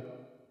better though.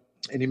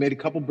 And he made a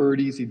couple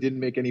birdies. He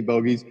didn't make any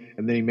bogeys,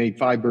 and then he made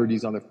 5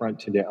 birdies on the front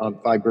today.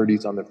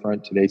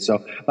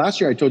 So last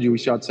year I told you we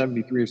shot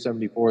 73 or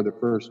 74 the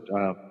first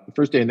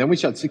day, and then we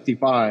shot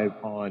 65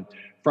 on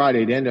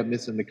Friday. To end up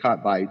missing the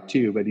cut by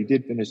 2, but he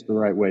did finish the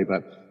right way.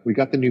 But we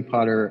got the new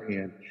putter,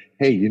 and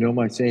hey, you know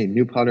my saying,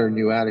 new putter,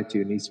 new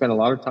attitude. And he spent a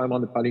lot of time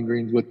on the putting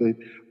greens with the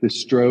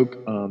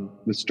stroke.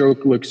 The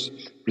stroke looks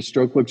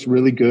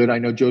really good. I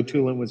know Joe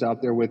Tulin was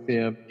out there with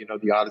him. You know,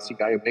 the Odyssey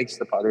guy who makes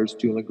the putters,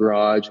 Tulin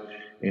Garage.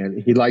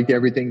 And he liked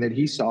everything that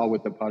he saw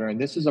with the putter. And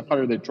this is a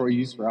putter that Troy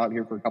used for out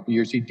here for a couple of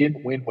years. He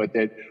didn't win with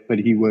it, but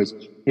he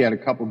had a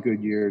couple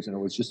good years, and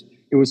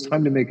it was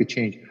time to make a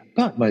change.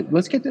 But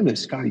let's get to the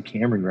Scotty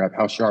Cameron rep,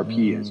 how sharp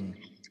he is.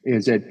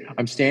 Is that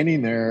I'm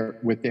standing there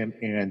with him,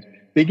 and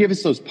they give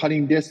us those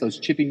putting discs, those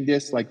chipping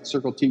discs, like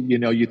Circle T. You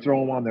know, you throw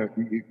them on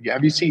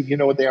have you seen, you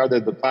know what they are? They're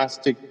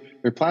plastic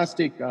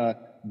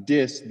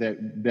discs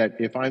that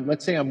if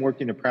let's say I'm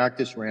working a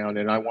practice round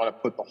and I want to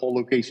put the whole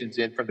locations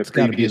in from the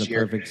previous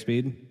year. Perfect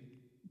speed.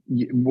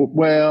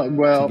 Well,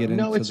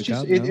 no, it's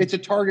just it's a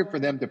target for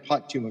them to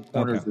putt to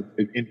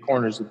in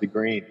corners of the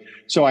green.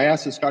 So I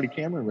asked the Scotty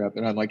Cameron rep,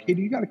 and I'm like, hey,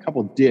 do you got a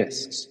couple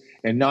discs?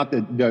 And not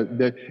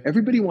the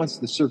everybody wants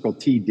the Circle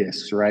T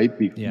discs, right?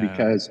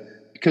 Because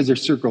they're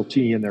Circle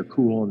T and they're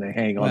cool and they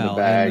hang on the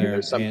bag and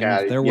there's some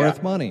caddy. They're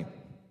worth money.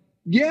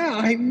 Yeah,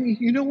 I mean,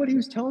 you know what he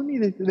was telling me,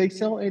 that they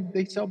sell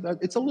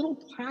it's a little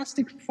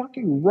plastic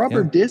fucking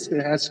rubber disc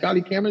that has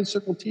Scotty Cameron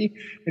Circle T,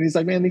 and he's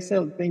like, man,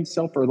 things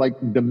sell for like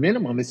the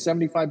minimum is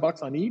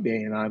 $75 on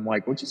eBay, and I'm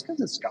like, well, just because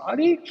it's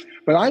Scotty,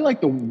 but I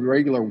like the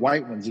regular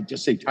white ones that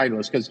just say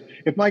Titleist, because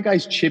if my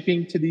guy's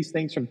chipping to these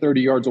things from 30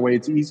 yards away,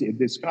 it's easy.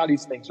 The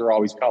Scotty's things are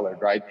always colored,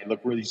 right? They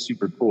look really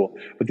super cool,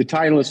 but the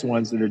Titleist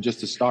ones that are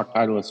just the stock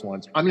Titleist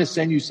ones, I'm going to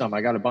send you some.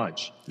 I got a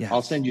bunch. Yes.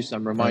 I'll send you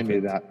some. Remind me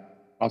of that.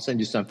 I'll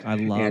send you some. I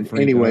love. And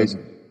anyways,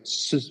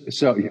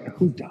 so yeah,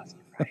 who doesn't,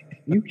 right?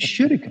 You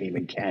should have came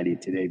and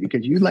caddied today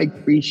because you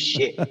like free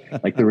shit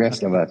like the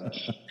rest of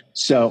us.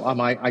 So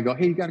I go,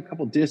 hey, you got a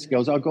couple discs? He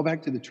goes, I'll go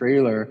back to the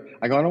trailer.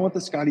 I go, I don't want the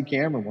Scotty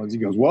Cameron ones. He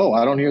goes, whoa,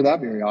 I don't hear that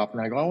very often.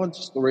 I go, I want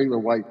just the regular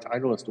white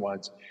Titleist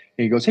ones.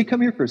 And he goes, hey,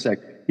 come here for a sec.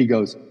 He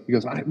goes,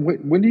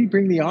 when did he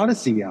bring the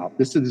Odyssey out?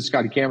 This is the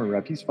Scotty Cameron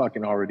rep. He's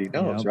fucking already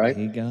knows, right?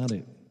 He got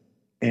it.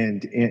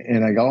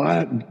 And I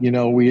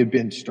go, we had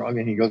been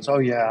struggling. He goes, oh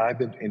yeah, I've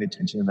been paying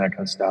attention to that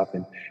kind of stuff.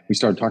 And we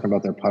started talking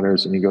about their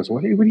putters, and he goes,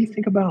 well, hey, what do you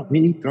think about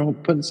me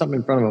putting something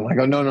in front of him? I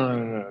go,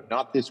 no,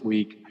 not this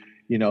week.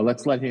 You know,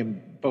 let's let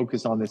him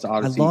focus on this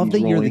Odyssey. I love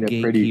that you're the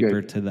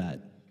gatekeeper to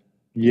that.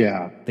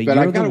 Yeah. But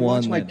I got to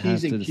watch my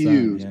P's and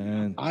Q's.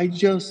 Yeah.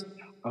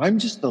 I'm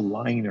just the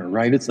liner,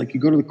 right? It's like you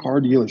go to the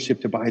car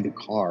dealership to buy the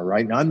car,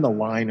 right? And I'm the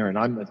liner, and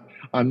I'm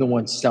the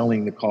one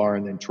selling the car,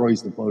 and then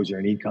Troy's the closer,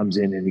 and he comes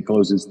in and he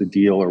closes the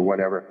deal or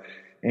whatever.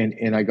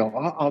 And I go,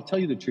 I'll tell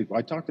you the truth.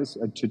 I talked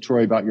to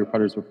Troy about your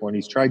putters before, and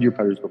he's tried your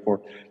putters before,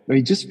 but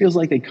he just feels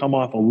like they come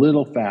off a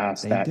little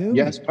fast.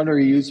 Yes, putter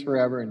he used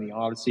forever, and the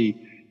Odyssey,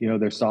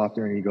 they're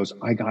softer. And he goes,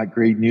 I got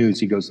great news.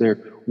 He goes, there's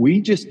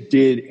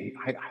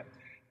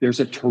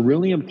a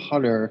Trillium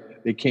putter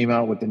that came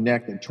out with the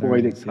neck that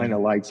Troy that kind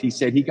of likes. He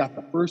said he got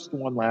the first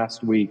one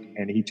last week,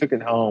 and he took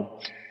it home,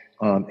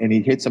 and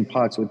he hit some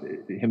putts with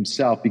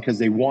himself because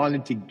they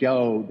wanted to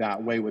go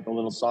that way with a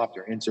little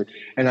softer insert.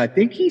 And I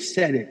think he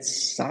said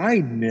it's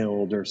side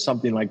milled or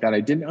something like that.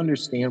 I didn't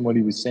understand what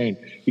he was saying.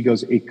 He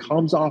goes, it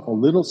comes off a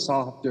little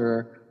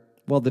softer.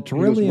 Well, the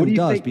Trillium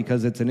does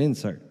because it's an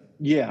insert.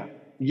 Yeah,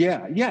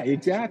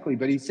 exactly.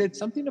 But he said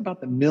something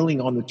about the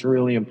milling on the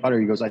Trillium putter.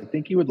 He goes, I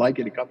think he would like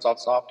it. It comes off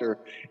softer.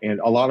 And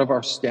a lot of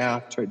our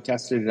staff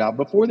tested it out.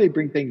 Before they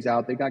bring things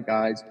out, they got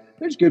guys.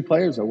 There's good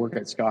players that work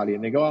at Scotty,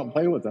 and they go out and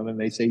play with them, and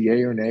they say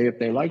yay or nay if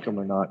they like them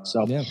or not.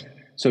 So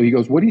he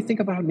goes, what do you think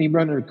about me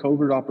running a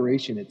covert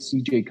operation at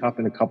CJ Cup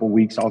in a couple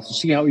weeks? I'll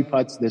see how he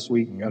putts this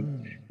week,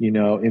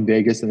 in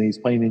Vegas, and then he's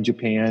playing in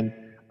Japan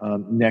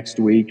next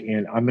week,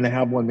 and I'm going to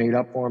have one made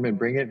up for him and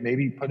bring it,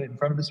 maybe put it in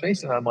front of his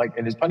face. And I'm like,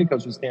 and his putting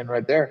coach was standing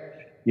right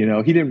there. He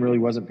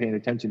wasn't paying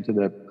attention to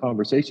the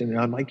conversation. And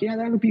I'm like, yeah,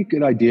 that would be a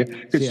good idea.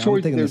 Because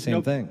I'm thinking the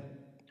same thing.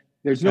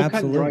 There's no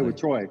cut and dry with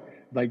Troy.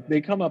 Like,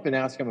 they come up and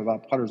ask him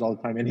about putters all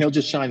the time, and he'll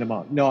just shine them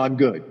up. No, I'm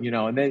good.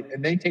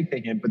 And they take the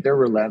hint, but they're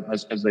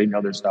relentless because they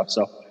know their stuff.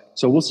 So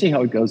we'll see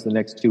how it goes the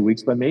next 2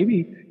 weeks, but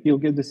maybe he'll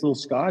give this little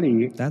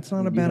Scotty. That's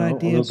not a bad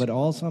idea, but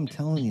also I'm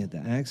telling you, the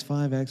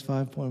X5,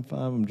 X5.5,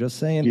 I'm just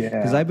saying,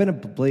 because I've been a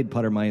blade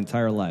putter my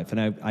entire life,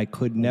 and I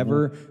could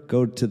never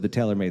go to the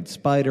TaylorMade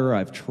Spider.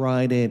 I've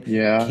tried it.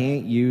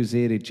 Can't use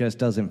it. It just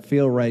doesn't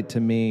feel right to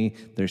me.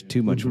 There's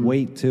too much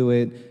weight to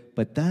it.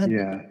 But that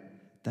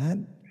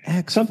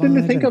X5 something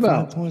to think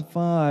about.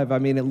 5.5. I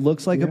mean, it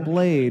looks like a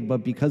blade,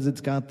 but because it's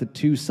got the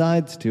two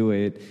sides to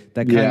it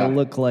that kind of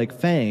look like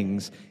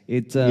fangs,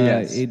 it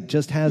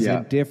just has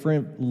a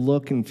different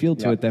look and feel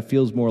to it that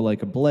feels more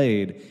like a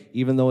blade,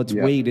 even though it's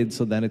weighted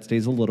so that it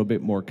stays a little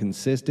bit more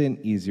consistent,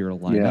 easier to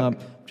line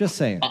up. Just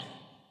saying.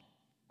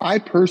 I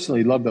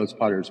personally love those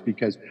putters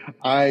because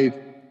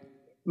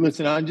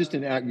Listen, I'm just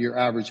your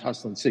average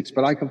hustling six,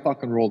 but I can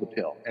fucking roll the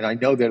pill, and I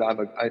know that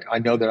I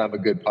know that I'm a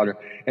good putter.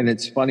 And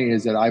it's funny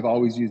is that I've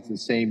always used the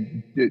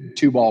same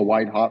two ball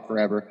white hot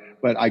forever,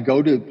 but I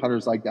go to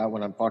putters like that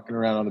when I'm fucking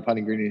around on the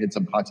putting green and hit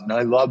some putts, and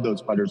I love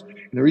those putters.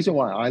 And the reason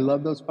why I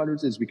love those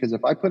putters is because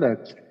if I put a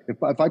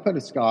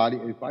Scotty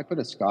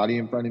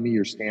in front of me,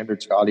 your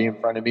standard Scotty in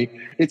front of me,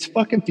 it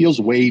fucking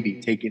feels wavy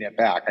taking it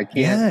back. I can't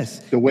Yes,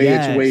 the way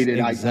it's yes, weighted.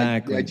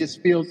 exactly. I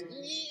just feels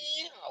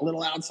a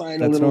little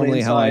outside, That's a little normally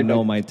inside. how I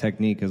know my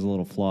technique is a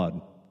little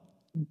flawed.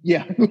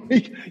 Yeah,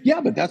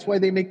 yeah, but that's why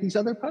they make these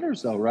other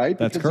putters, though, right?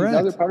 That's because correct.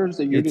 These other putters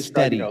that you're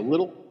describing,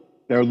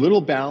 they're a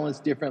little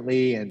balanced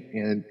differently,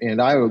 and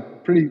I have a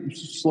pretty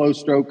slow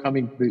stroke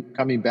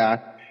coming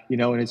back,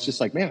 and it's just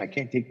like, man, I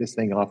can't take this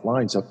thing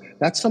offline. So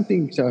that's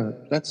something to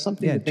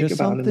think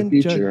about in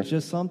the future.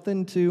 Just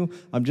something to.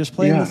 I'm just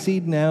playing the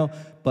seed now,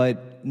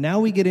 but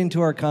now we get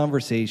into our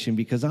conversation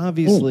because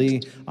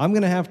obviously I'm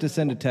going to have to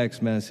send a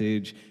text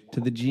message to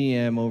the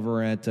GM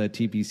over at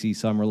TPC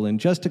Summerlin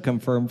just to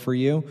confirm for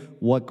you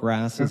what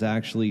grass is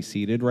actually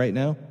seeded right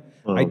now.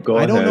 Go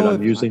ahead.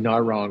 I'm usually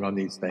not wrong on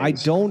these things. I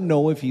don't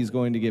know if he's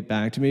going to get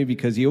back to me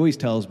because he always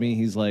tells me,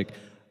 he's like,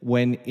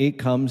 when it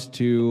comes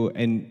to,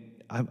 and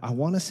I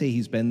want to say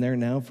he's been there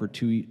now for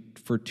two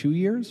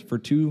years, for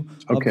two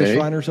of the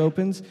Shriners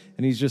Opens,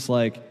 and he's just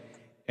like,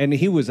 and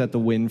he was at the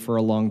Wynn for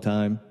a long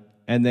time,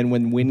 and then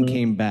when Wynn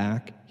came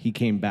back, he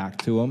came back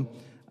to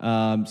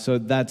him. So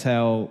that's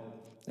how.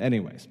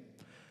 Anyways,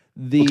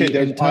 I'm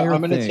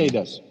going to say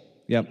this.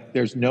 Yep.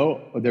 There's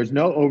no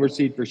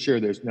overseed for sure.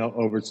 There's no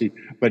overseed,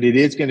 but it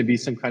is going to be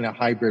some kind of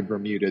hybrid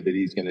Bermuda that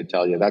he's going to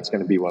tell you. That's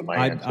going to be what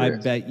my answer is. I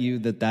bet you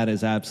that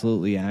is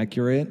absolutely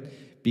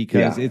accurate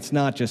because it's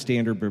not just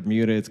standard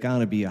Bermuda. It's got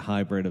to be a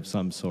hybrid of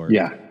some sort.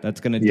 Yeah.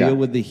 That's going to deal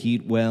with the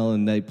heat well,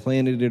 and they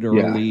planted it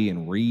early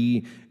and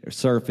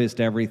resurfaced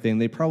everything.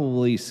 They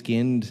probably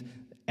skinned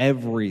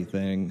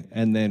everything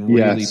and then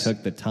really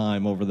took the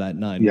time over that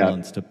 9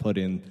 months to put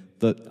in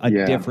a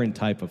different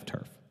type of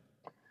turf.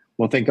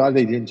 Well, thank God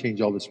they didn't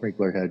change all the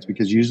sprinkler heads,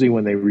 because usually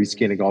when they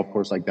reskin a golf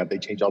course like that, they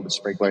change all the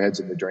sprinkler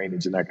heads and the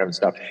drainage and that kind of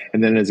stuff.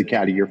 And then as a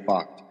caddy, you're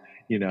fucked,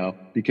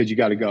 because you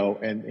got to go.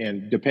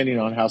 And depending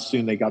on how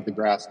soon they got the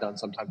grass done,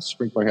 sometimes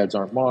sprinkler heads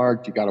aren't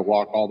marked. You got to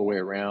walk all the way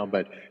around.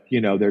 But,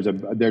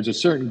 there's a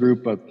certain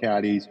group of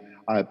caddies,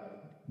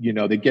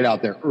 they get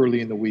out there early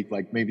in the week,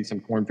 like maybe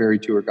some Corn Ferry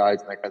Tour guys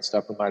and that kind of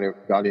stuff who might have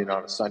got in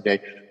on a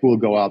Sunday, who will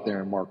go out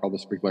there and mark all the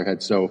sprinkler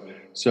heads. So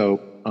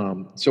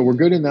we're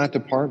good in that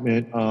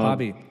department.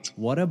 Bobby,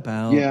 what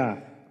about,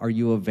 are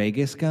you a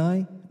Vegas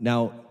guy?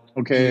 Now,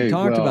 you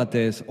talked about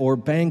this, or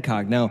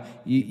Bangkok. Now,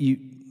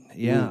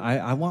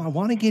 I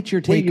want to get your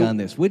take on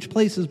this. Which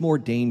place is more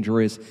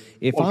dangerous?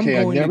 If I'm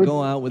going to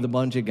go out with a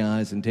bunch of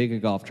guys and take a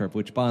golf trip,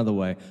 which, by the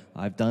way,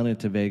 I've done it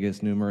to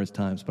Vegas numerous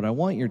times, but I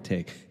want your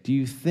take. Do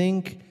you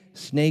think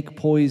snake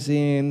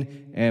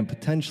poison and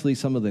potentially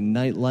some of the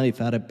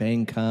nightlife out of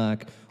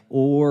Bangkok,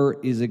 or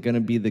is it going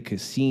to be the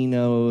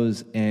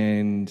casinos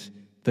and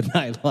the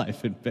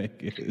nightlife in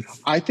Vegas?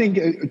 I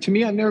think, to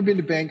me, I've never been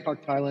to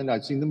Bangkok, Thailand.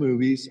 I've seen the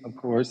movies, of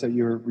course, that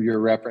you're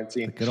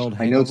referencing. The good old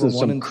Hangover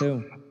 1 and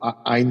 2.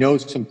 I know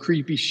some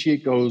creepy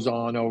shit goes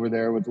on over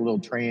there with little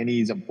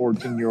trannies and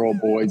 14-year-old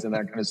boys and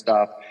that kind of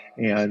stuff.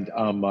 And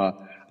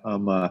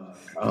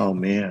oh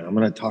man, I'm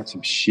going to talk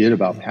some shit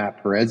about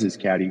Pat Perez's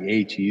caddy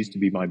H. He used to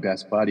be my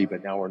best buddy,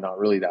 but now we're not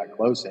really that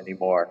close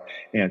anymore.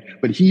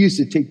 But he used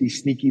to take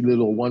these sneaky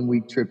little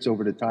 1-week trips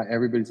over to Thailand.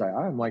 Everybody's like,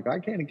 I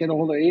can't get a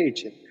hold of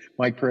H. And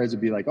Mike Perez would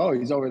be like, oh,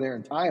 he's over there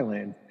in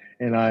Thailand.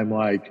 And I'm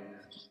like,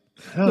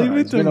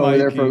 he's been over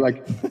there for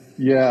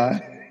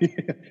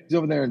he's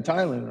over there in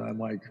Thailand. And I'm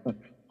like,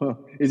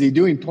 is he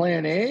doing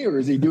plan A or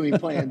is he doing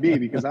plan B?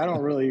 Because I don't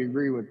really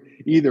agree with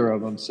either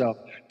of them. So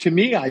to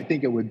me, I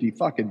think it would be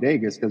fucking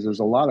Vegas, because there's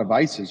a lot of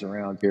vices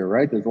around here,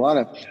 right? There's a lot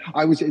of,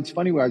 it's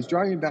funny, when I was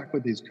driving back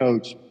with his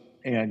coach,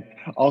 and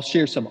I'll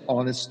share some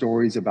honest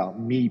stories about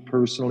me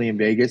personally in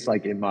Vegas,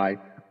 like in my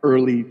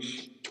early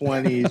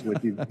 20s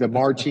with the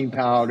marching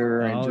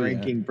powder and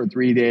drinking for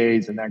 3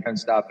 days and that kind of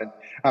stuff. And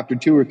after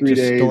 2 or 3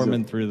 days,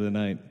 storming through the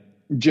night.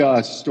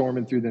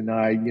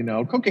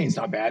 Cocaine's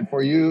not bad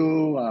for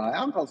you.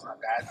 Alcohol's not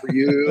bad for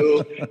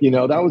you.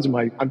 That was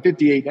I'm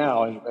 58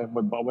 now. And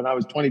when I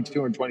was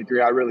 22 and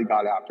 23, I really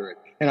got after it.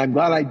 And I'm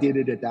glad I did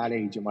it at that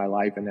age in my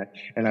life.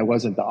 And I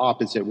wasn't the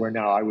opposite, where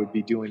now I would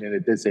be doing it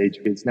at this age,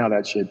 because now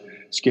that shit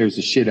scares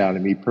the shit out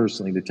of me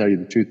personally, to tell you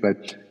the truth.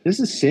 But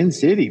this is Sin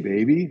City,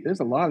 baby.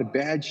 There's a lot of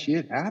bad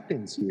shit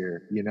happens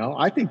here.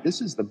 I think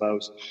this is the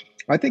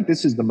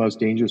most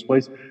dangerous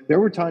place. There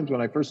were times when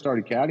I first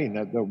started caddying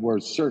that there were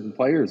certain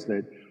players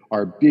that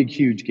are big,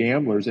 huge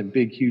gamblers and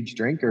big, huge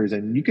drinkers.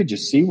 And you could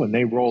just see when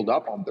they rolled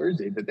up on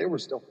Thursday that they were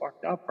still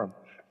fucked up from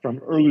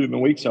early in the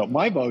week. So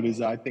my vote is,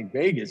 I think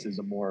Vegas is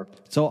a more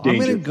So I'm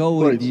going to go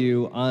with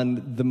you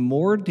on the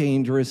more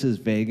dangerous is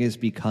Vegas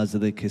because of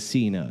the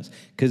casinos.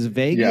 Because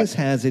Vegas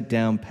has it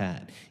down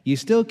pat. You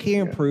still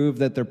can't prove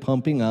that they're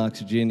pumping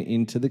oxygen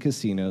into the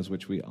casinos,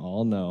 which we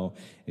all know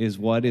is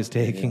what is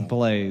taking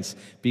place.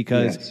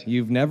 Because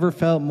you've never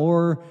felt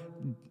more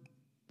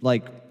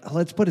like,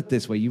 let's put it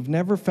this way. You've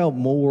never felt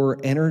more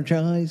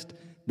energized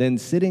than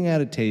sitting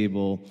at a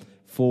table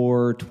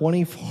for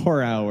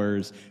 24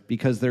 hours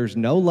because there's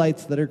no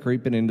lights that are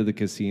creeping into the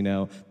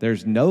casino.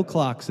 There's no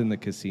clocks in the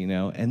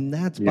casino, and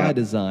that's by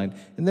design.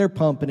 And they're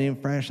pumping in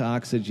fresh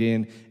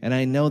oxygen, and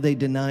I know they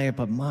deny it,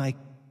 but my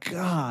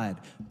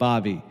God,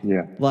 Bobby.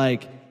 Yeah.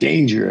 Like,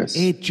 dangerous.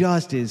 It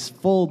just is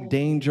full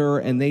danger,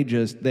 and they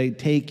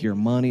take your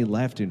money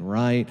left and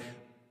right.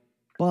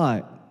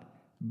 But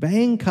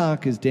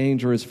Bangkok is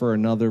dangerous for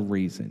another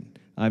reason.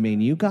 I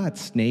mean, you got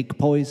snake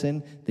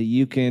poison that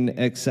you can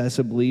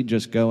accessibly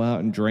just go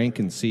out and drink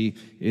and see,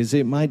 is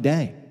it my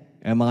day?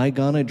 Am I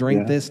going to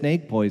drink this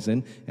snake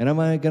poison? And am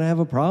I going to have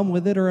a problem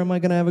with it, or am I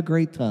going to have a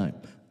great time?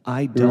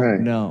 I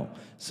don't know.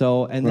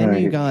 So, and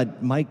then you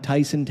got Mike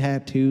Tyson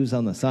tattoos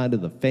on the side of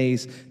the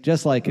face,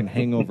 just like in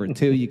Hangover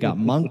 2. You got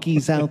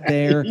monkeys out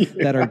there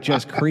that are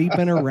just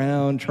creeping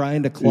around,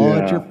 trying to claw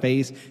at your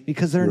face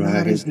because they're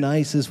not as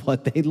nice as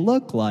what they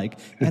look like.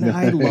 And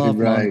I love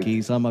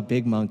monkeys. I'm a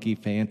big monkey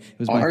fan. It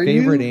was my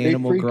favorite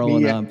animal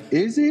growing up.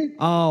 Is it?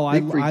 Oh, I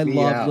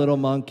love little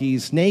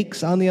monkeys.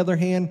 Snakes, on the other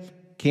hand,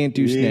 can't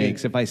do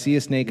snakes. If I see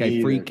a snake, I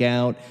freak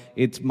out.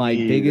 It's my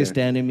biggest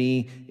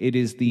enemy. It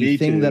is the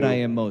thing that I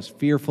am most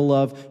fearful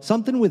of.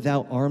 Something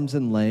without arms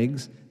and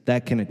legs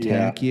that can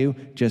attack you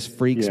just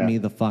freaks me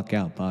the fuck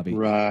out, Bobby.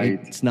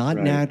 It's not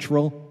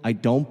natural. I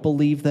don't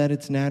believe that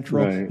it's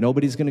natural.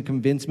 Nobody's going to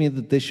convince me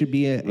that this should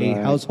be a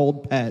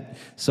household pet.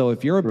 So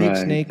if you're a big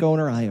snake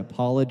owner, I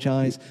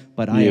apologize,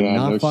 but I am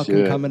not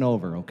fucking coming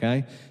over,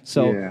 okay?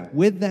 So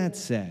with that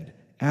said,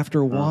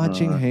 after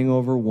watching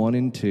Hangover 1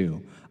 and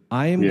 2,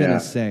 I am going to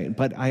say,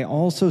 but I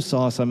also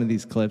saw some of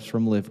these clips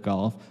from Live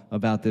Golf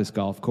about this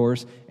golf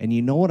course, and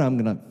you know what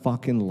I'm going to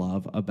fucking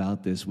love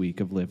about this week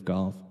of Live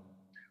Golf?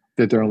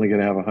 That they're only going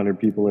to have 100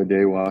 people a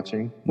day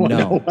watching?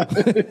 No.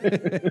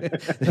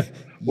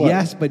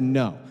 Yes, but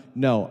no.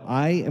 No,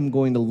 I am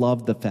going to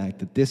love the fact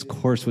that this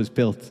course was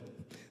built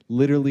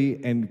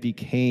literally and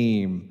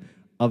became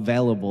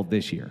available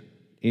this year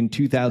in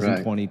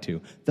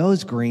 2022.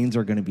 Those greens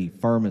are going to be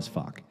firm as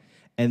fuck.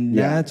 And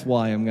that's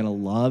why I'm going to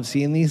love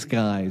seeing these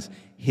guys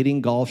hitting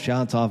golf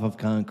shots off of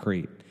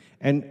concrete.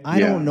 And I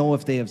don't know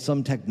if they have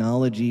some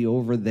technology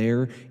over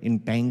there in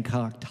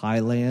Bangkok,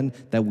 Thailand,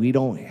 that we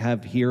don't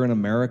have here in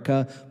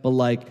America. But,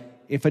 like,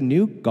 if a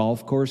new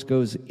golf course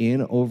goes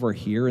in over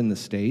here in the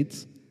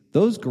States,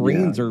 those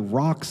greens are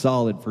rock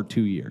solid for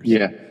 2 years.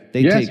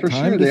 They take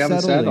time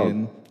to settle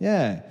in.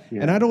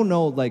 And I don't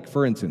know, like,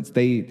 for instance,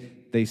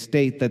 they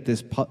state that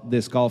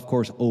this golf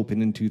course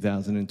opened in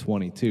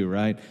 2022,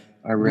 right?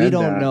 We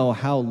don't know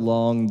how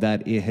long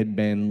that it had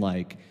been,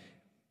 like,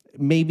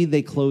 maybe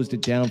they closed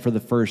it down for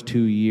the first 2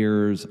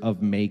 years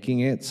of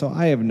making it. So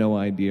I have no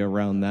idea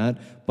around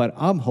that. But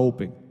I'm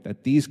hoping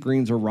that these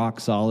greens are rock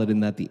solid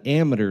and that the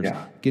amateurs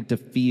get to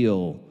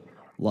feel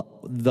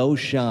those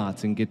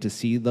shots and get to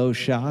see those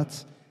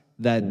shots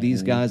that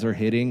these guys are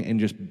hitting and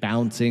just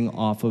bouncing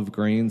off of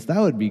greens. That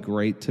would be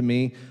great to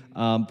me.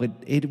 But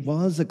it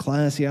was a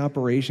classy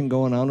operation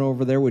going on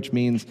over there, which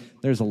means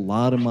there's a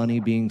lot of money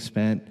being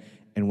spent.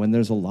 And when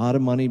there's a lot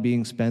of money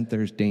being spent,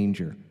 there's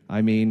danger.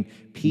 I mean,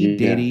 P.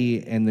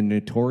 Diddy and the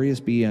Notorious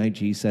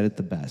B.I.G. said it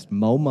the best.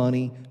 Mo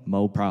money,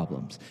 mo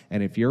problems.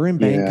 And if you're in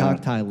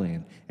Bangkok,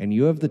 Thailand, and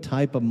you have the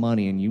type of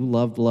money and you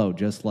love blow,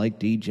 just like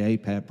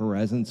DJ, Pat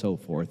Perez, and so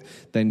forth,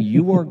 then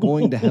you are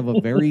going to have a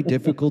very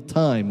difficult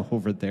time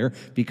over there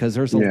because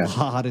there's a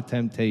lot of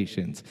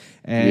temptations.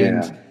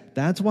 And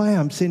that's why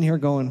I'm sitting here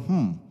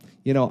going,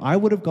 You know, I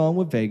would have gone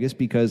with Vegas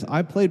because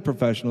I played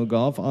professional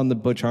golf on the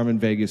Butch Harmon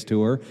Vegas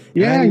tour.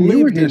 Yeah,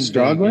 you were here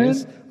struggling.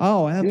 Vegas.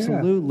 Oh,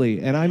 absolutely.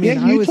 Yeah. And I mean,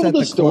 I was at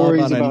the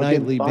club on a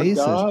nightly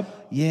basis.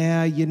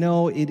 Yeah, you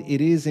know, it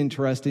is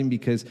interesting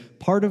because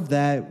part of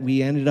that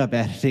we ended up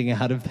editing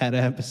out of that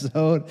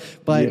episode.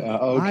 But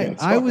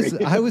I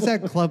was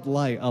at Club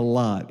Light a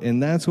lot,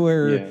 and that's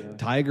where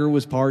Tiger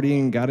was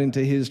partying, got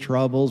into his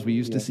troubles. We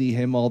used to see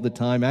him all the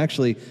time.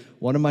 Actually,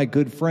 one of my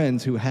good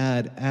friends who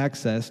had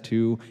access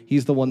to,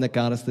 he's the one that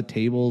got us the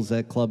tables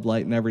at Club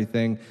Light and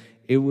everything.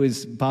 It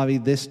was, Bobby,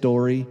 this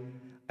story,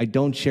 I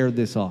don't share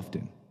this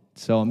often,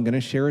 so I'm going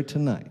to share it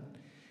tonight.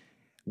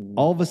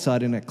 All of a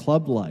sudden at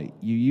Club Light,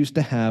 you used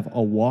to have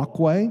a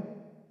walkway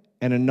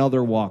and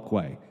another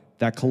walkway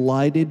that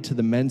collided to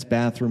the men's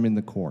bathroom in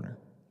the corner.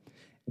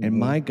 And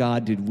my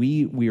God,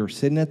 we were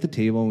sitting at the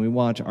table and we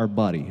watched our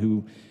buddy,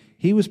 who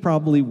he was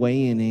probably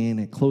weighing in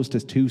at close to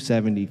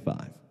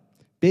 275.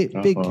 Big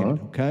kid,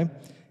 okay?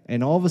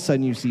 And all of a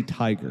sudden you see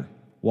Tiger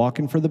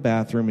walking for the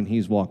bathroom and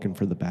he's walking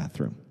for the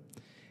bathroom.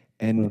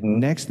 And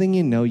next thing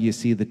you know, you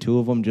see the two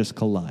of them just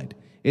collide.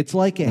 It's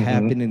like it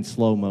happened in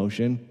slow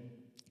motion.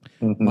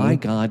 My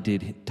God,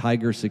 did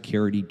Tiger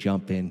security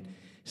jump in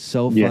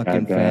so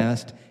fucking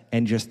fast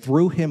and just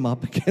threw him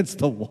up against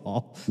the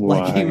wall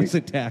like he was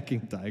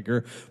attacking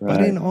Tiger.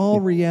 But in all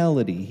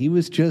reality, he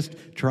was just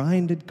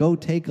trying to go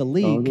take a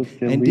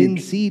leak and didn't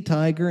see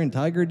Tiger, and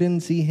Tiger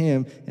didn't see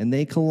him, and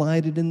they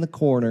collided in the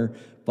corner.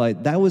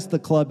 But that was the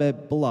club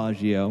at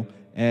Bellagio,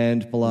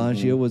 and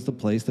Bellagio was the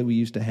place that we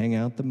used to hang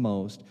out the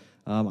most.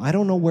 I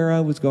don't know where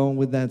I was going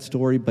with that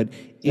story, but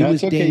it That's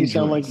was okay. dangerous. You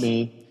sound like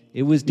me.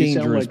 It was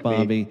dangerous, like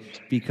Bobby,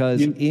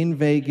 because in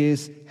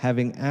Vegas,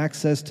 having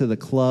access to the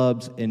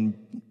clubs and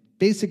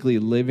basically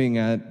living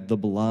at the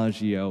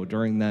Bellagio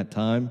during that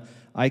time,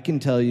 I can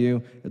tell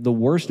you the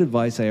worst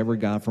advice I ever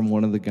got from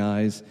one of the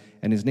guys,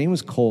 and his name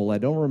was Cole. I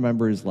don't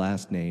remember his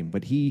last name,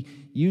 but he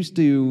used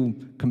to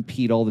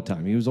compete all the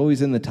time. He was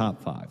always in the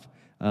top 5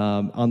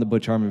 on the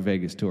Butch Harmon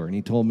Vegas tour. And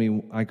he told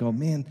me, I go,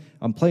 man,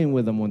 I'm playing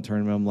with him one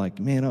tournament. I'm like,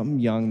 man, I'm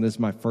young. This is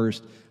my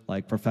first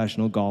like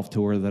professional golf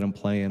tour that I'm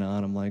playing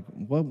on. I'm like,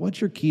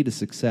 what's your key to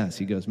success?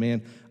 He goes,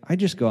 man, I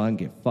just go out and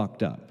get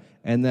fucked up.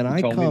 And then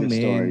I come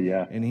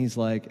in, and he's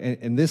like,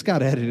 and this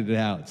got edited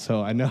out.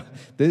 So I know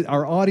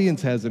our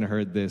audience hasn't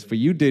heard this, but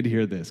you did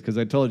hear this because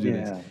I told you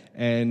this.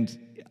 And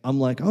I'm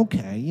like,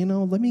 okay,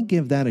 let me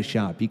give that a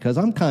shot because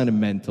I'm kind of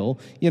mental.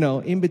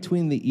 In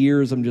between the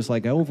ears, I'm just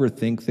like, I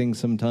overthink things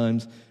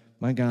sometimes.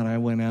 My God, I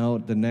went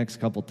out the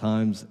next couple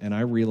times and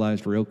I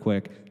realized real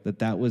quick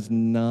that was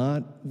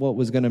not what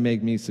was going to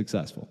make me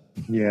successful.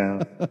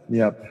 Yeah.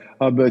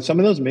 But some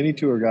of those mini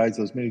tour guys,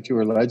 those mini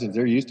tour legends,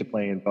 they're used to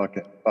playing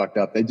fucked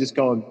up. They just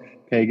go and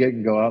peg it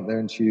and go out there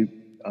and shoot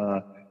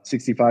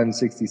 65 and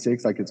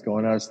 66 like it's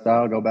going out of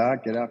style, go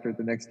back, get after it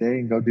the next day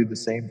and go do the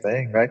same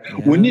thing, right? Yeah.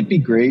 Wouldn't it be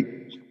great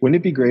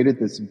at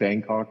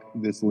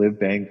this Live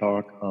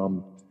Bangkok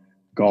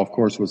golf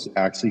course was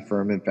actually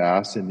firm and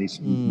fast, and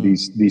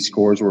these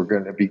scores were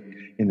going to be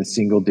in the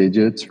single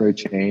digits for a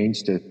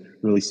change to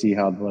really see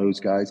how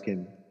those guys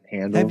can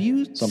handle. Have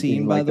you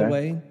seen, by the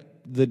way,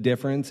 the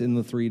difference in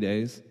the 3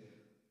 days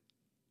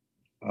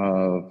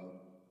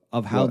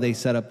of how they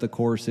set up the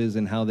courses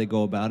and how they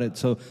go about it?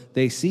 So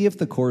they see if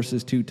the course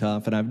is too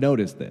tough, and I've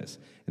noticed this,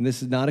 and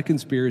this is not a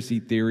conspiracy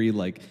theory.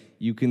 Like,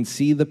 you can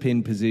see the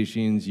pin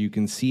positions, you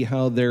can see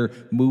how they're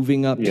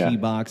moving up tee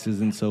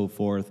boxes and so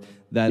forth.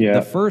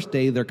 The first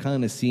day they're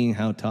kind of seeing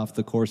how tough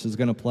the course is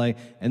going to play,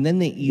 and then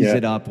they ease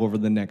it up over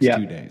the next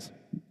 2 days.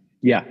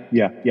 Yeah.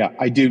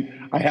 I do.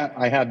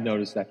 I have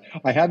noticed that.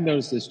 I have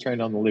noticed this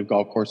trend on the live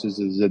golf courses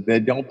is that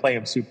they don't play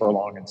them super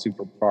long and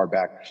super far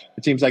back.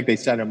 It seems like they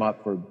set them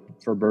up for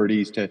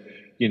birdies to,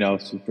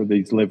 for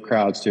these live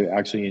crowds to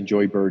actually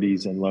enjoy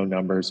birdies and low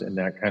numbers and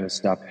that kind of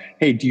stuff.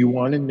 Hey, do you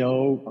want to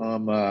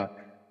know,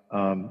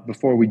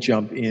 before we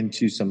jump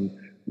into some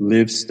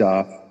live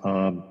stuff,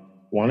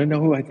 want to know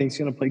who I think is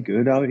going to play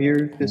good out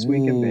here this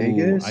week in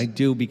Vegas? I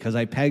do, because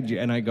I pegged you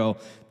and I go,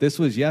 this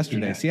was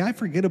yesterday. Yeah. See, I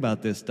forget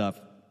about this stuff.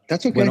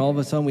 That's okay. When all of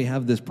a sudden we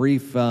have this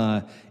brief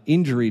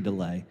injury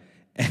delay.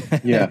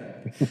 Yeah.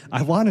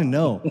 I want to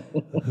know,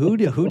 who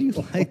do you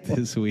like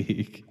this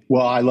week?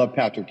 Well, I love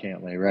Patrick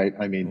Cantlay, right?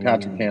 I mean,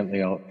 Patrick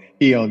Cantlay,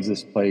 he owns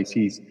this place.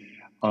 He's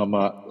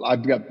won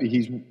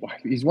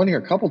here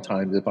a couple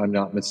times, if I'm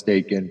not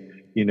mistaken.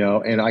 And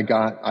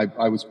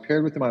I was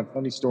paired with him. I have a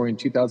funny story. In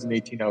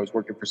 2018, I was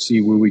working for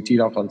Siwoo. We teed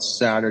off on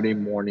Saturday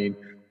morning.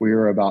 We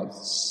were about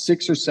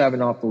 6 or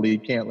 7 off the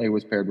lead. Cantlay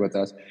was paired with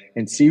us.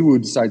 And Siwoo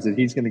decides that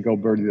he's going to go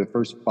birdie the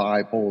first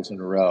 5 holes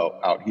in a row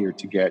out here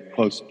to get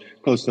close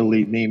to the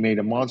lead. And he made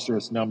a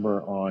monstrous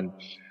number on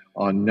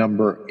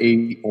number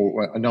 8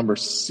 or on number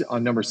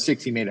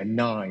 6. He made a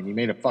 9. He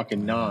made a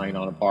fucking 9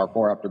 on a par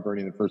 4 after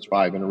birdieing the first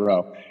 5 in a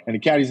row. And the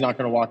caddy's not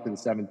going to walk to the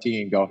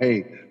 17 and go,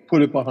 hey,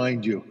 put it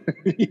behind you.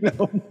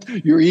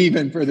 You're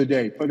even for the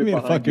day. Put it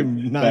behind fucking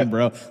you. 9,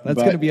 bro. That's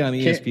going to be on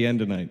ESPN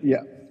tonight.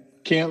 Yeah.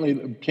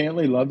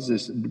 Cantlay loves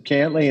this.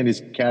 Cantlay and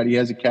his caddy, he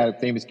has a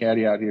famous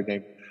caddy out here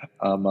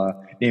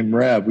named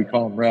Rev. We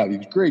call him Rev.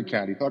 He's a great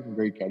caddy, fucking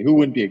great caddy. Who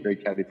wouldn't be a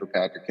great caddy for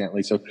Patrick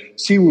Cantlay? So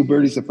Siwoo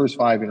birdies the first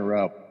 5 in a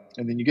row.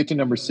 And then you get to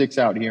number 6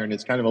 out here, and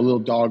it's kind of a little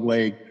dog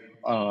leg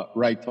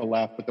right to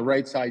left. But the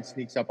right side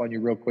sneaks up on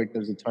you real quick.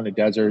 There's a ton of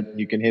desert.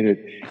 You can hit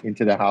it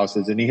into the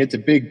houses. And he hits a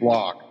big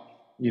block.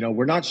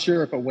 We're not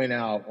sure if it went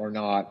out or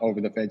not over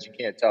the fence. You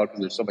can't tell because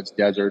there's so much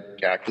desert and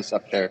cactus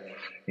up there.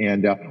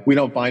 And we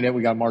don't find it.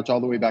 We got to march all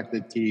the way back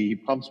to the tee. He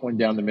pumps one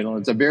down the middle.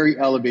 It's a very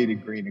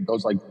elevated green. It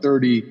goes like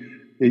 30.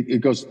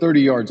 It goes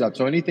 30 yards up.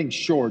 So anything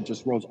short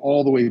just rolls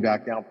all the way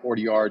back down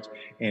 40 yards.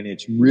 And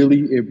it's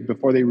really,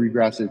 before they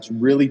regress, it's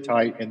really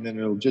tight. And then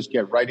it'll just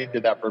get right into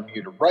that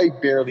Bermuda, right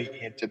barely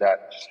into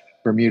that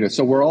Bermuda.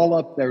 So we're all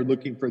up there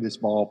looking for this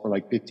ball for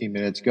like 15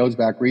 minutes. Goes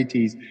back,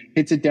 re-tees,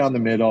 hits it down the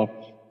middle.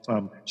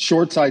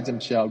 Short sides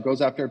himself,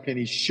 goes after a pin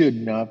he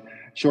shouldn't have.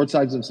 Short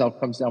sides himself,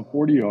 comes down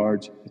 40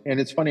 yards. And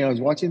it's funny, I was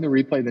watching the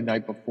replay the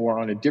night before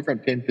on a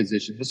different pin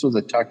position. This was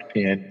a tucked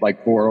pin,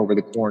 like 4 over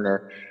the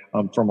corner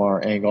from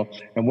our angle.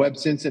 And Webb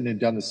Simpson had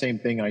done the same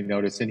thing, I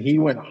noticed. And he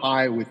went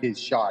high with his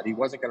shot. He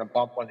wasn't going to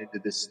bump one into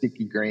this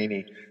sticky,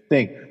 grainy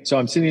thing. So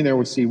I'm sitting there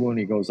with Siwoo, and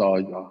he goes,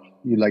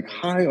 you like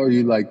high or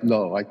you like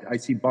low? I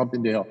see bump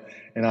into hill.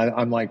 And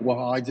I'm like, well,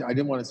 I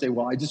didn't want to say,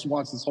 well, I just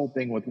watched this whole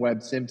thing with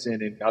Webb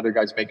Simpson and other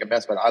guys make a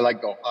mess, but I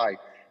like go high.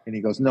 And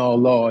he goes, no,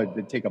 low,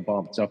 I'd take a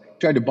bump. So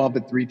tried to bump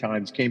it 3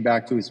 times, came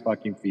back to his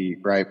fucking feet,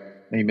 right?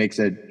 And he makes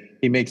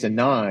a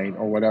 9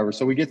 or whatever.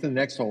 So we get to the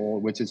next hole,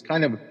 which is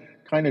kind of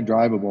kind of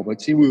drivable. But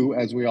Siwoo,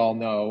 as we all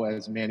know,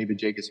 as Manny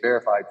Vajegas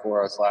verified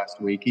for us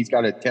last week, he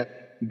got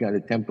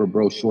a temper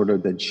bro shorter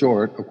than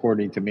short,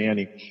 according to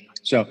Manny.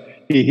 So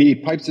he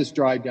pipes this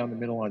drive down the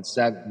middle on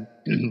 7.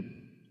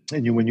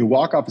 And when you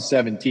walk off of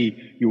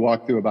 7T, you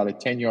walk through about a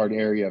 10-yard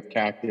area of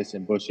cactus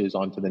and bushes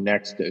onto the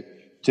next to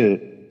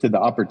the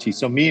upper tee.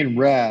 So me and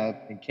Rev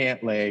and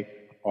Cantlay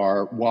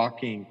are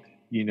walking,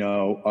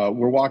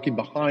 we're walking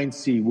behind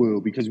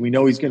Siwoo because we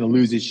know he's going to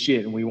lose his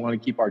shit and we want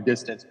to keep our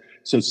distance.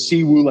 So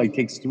Siwoo like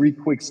takes 3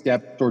 quick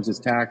steps towards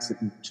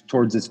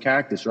his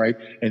cactus, right?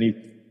 And he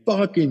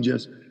fucking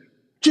just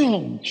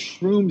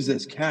shrooms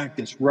this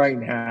cactus right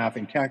in half,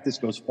 and cactus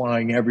goes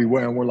flying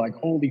everywhere. And we're like,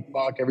 holy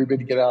fuck,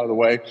 everybody get out of the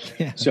way.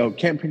 Yeah. So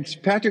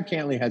Patrick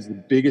Cantlay has the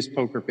biggest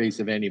poker face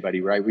of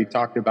anybody, right? We've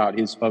talked about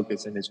his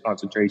focus and his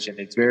concentration.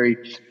 It's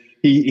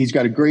he's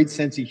got a great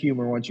sense of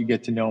humor once you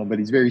get to know him, but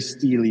he's very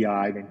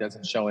steely-eyed and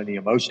doesn't show any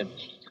emotion.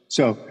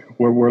 So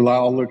we're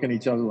all looking at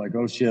each other like,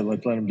 oh shit,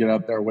 let's let him get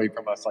up there away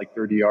from us like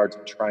 30 yards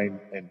and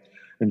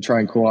try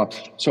and cool off.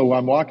 So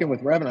I'm walking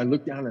with Rev, and I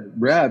look down at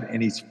Rev,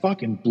 and he's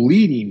fucking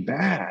bleeding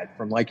bad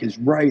from like his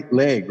right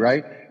leg,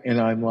 right? And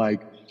I'm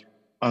like,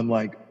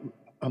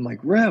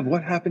 Rev,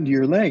 what happened to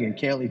your leg? And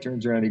Cantlay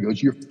turns around and he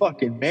goes, your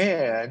fucking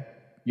man,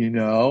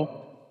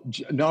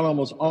 not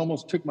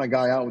almost took my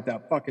guy out with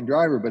that fucking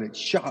driver, but it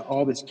shot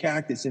all this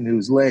cactus into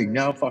his leg.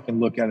 Now fucking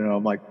look at it, and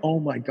I'm like, oh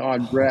my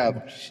God,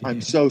 Rev, I'm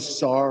so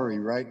sorry,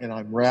 right? And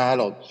I'm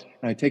rattled.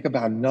 And I take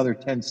about another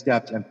 10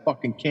 steps, and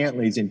fucking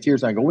Cantlay's in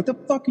tears. And I go, what the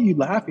fuck are you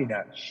laughing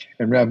at?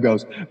 And Rev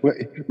goes,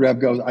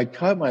 I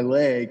cut my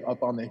leg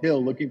up on the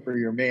hill looking for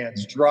your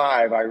man's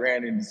drive. I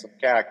ran into some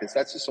cactus.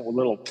 That's just a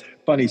little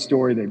funny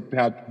story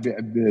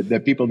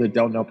that people that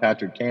don't know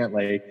Patrick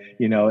Cantlay,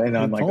 and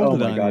I'm like, oh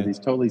my God, he's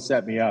totally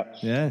set me up.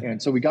 Yeah.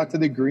 And so we got to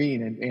the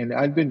green,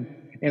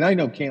 and I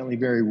know Cantlay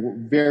very,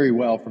 very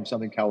well from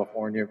Southern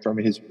California, from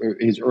his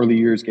early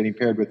years getting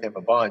paired with him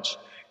a bunch,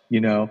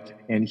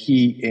 and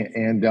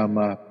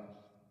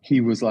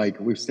he was like,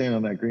 we were standing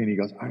on that green. He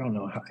goes, I don't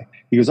know how.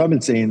 He goes, I've been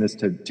saying this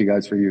to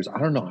guys for years. I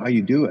don't know how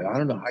you do it. I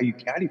don't know how you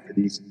caddy for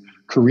these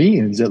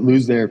Koreans that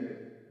lose their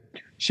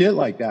shit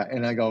like that.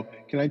 And I go,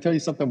 can I tell you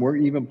something? We're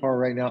even par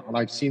right now. And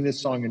I've seen this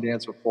song and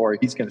dance before.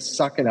 He's going to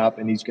suck it up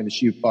and he's going to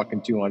shoot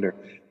fucking 2 under.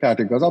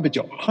 Patrick goes, I'll bet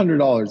you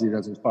 $100 he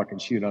doesn't fucking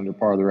shoot under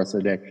par the rest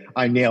of the day.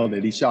 I nailed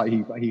it.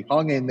 He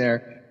hung in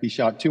there. He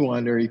shot 2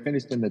 under. He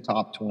finished in the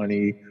top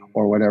 20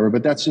 or whatever.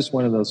 But that's just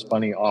one of those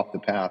funny off the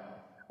path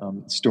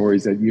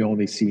stories that you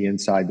only see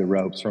inside the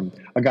ropes from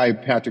a guy,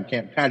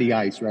 Patty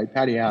Ice, right?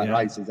 Patty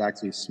Ice is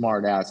actually a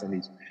smart ass,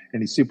 and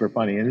he's super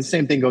funny. And the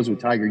same thing goes with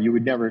Tiger. You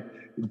would never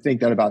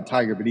think that about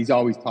Tiger, but he's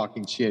always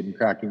talking shit and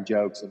cracking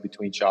jokes in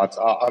between shots,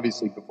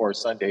 obviously before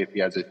Sunday if he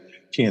has a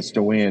chance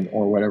to win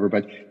or whatever.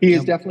 But he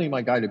is definitely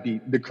my guy to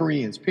beat. The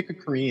Koreans, pick a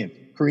Korean.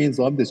 Koreans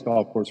love this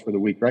golf course for the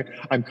week, right?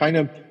 I'm kind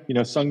of,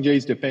 Sung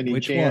Jae's defending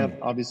champ,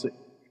 obviously.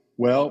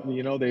 Well,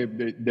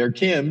 they're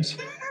Kim's.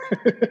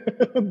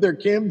 They're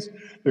Kim's.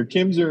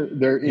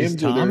 They're Is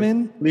Tom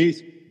in? At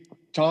least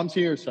Tom's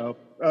here, so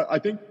I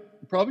think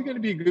probably going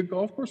to be a good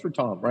golf course for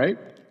Tom, right?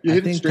 I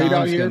think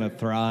Tom's going to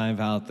thrive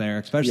out there,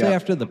 especially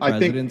after the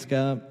President's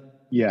Cup.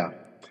 Yeah.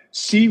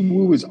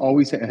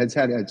 Siwoo has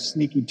had a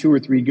sneaky 2 or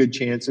 3 good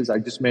chances. I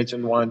just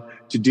mentioned one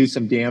to do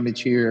some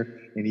damage here.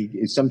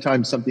 And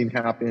sometimes something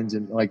happens.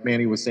 And like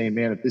Manny was saying,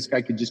 man, if this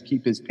guy could just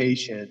keep his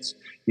patience,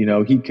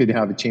 he could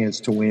have a chance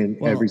to win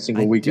every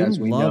single week, as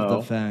we know. I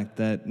love the fact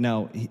that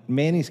now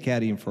Manny's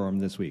caddying for him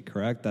this week,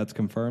 correct? That's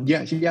confirmed?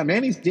 Yeah,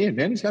 Manny's in.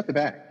 Manny's got the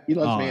bag. He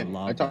loves Manny.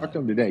 I talked to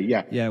him today.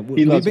 Yeah.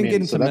 We've been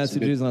getting some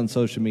messages on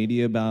social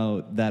media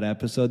about that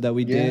episode that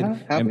we did.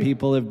 And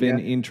people have been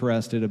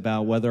interested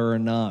about whether or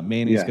not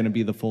Manny's going to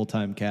be the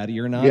full-time caddy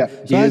or not. Yeah,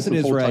 so as it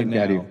is right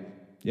now. Caddy.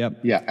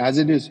 Yep. Yeah, as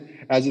it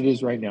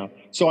is right now.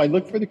 So I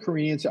look for the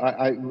Koreans.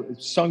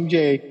 Sung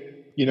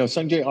Jae,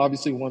 Sung Jae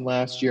obviously won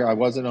last year. I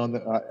wasn't on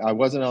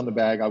the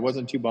bag. I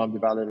wasn't too bummed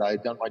about it. I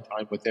had done my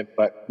time with him.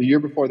 But the year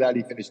before that,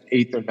 he finished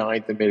 8th or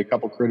 9th and made a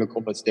couple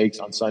critical mistakes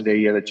on Sunday.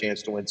 He had a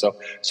chance to win. So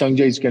Sung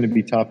Jae's going to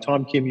be tough.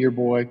 Tom Kim, your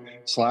boy,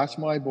 /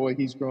 my boy,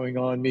 he's growing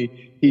on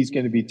me. He's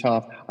going to be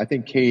tough. I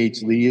think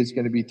KH Lee is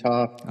going to be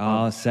tough.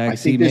 Oh,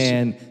 sexy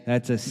man.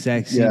 That's a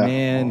sexy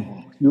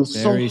man. You're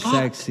very so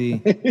hot. Sexy,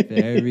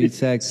 very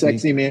sexy,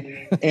 sexy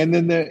man. And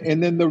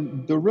then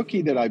the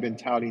rookie that I've been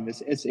touting, this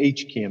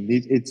SH Kim.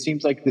 It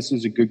seems like this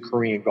is a good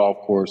Korean golf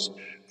course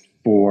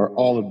for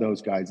all of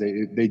those guys.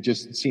 They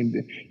just seem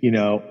to,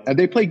 and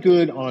they play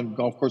good on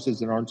golf courses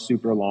that aren't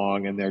super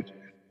long and they're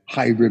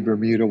hybrid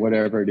Bermuda,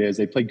 whatever it is.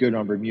 They play good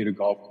on Bermuda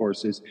golf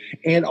courses.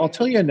 And I'll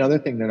tell you another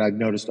thing that I've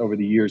noticed over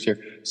the years here.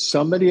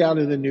 Somebody out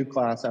of the new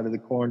class, out of the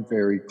Korn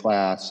Ferry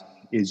class,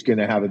 is going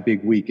to have a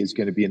big week, is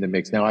going to be in the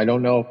mix. Now, I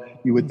don't know.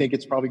 You would think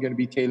it's probably going to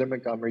be Taylor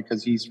Montgomery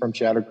because he's from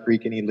Shadow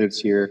Creek and he lives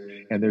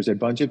here. And there's a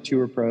bunch of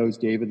tour pros,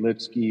 David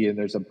Lipsky, and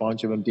there's a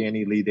bunch of them,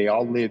 Danny Lee. They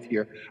all live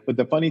here. But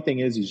the funny thing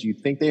is you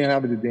think they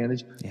have an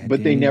advantage,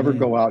 but they never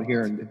go out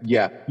here. And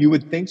you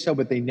would think so,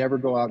 but they never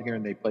go out here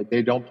and they play.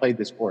 They don't play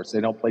this course. They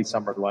don't play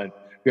Summerlin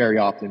very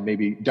often.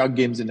 Maybe Doug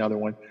Gim's another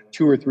one,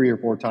 2 or 3 or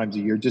 4 times a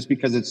year, just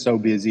because it's so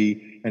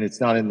busy and it's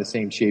not in the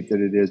same shape that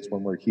it is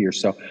when we're here.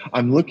 So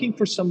I'm looking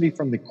for somebody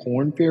from the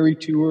Corn Ferry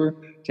Tour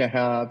to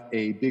have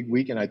a big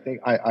week. And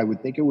I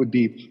would think it would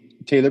be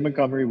Taylor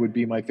Montgomery would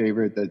be my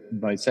favorite.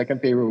 My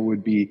second favorite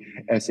would be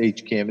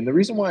S.H. Kim. And the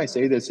reason why I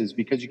say this is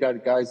because you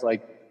got guys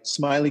like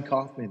Smiley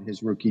Kaufman,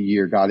 his rookie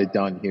year, got it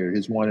done here,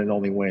 his one and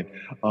only win.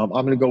 I'm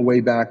going to go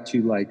way back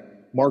to like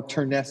Mark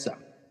Ternessa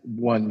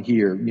won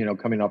here,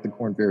 coming off the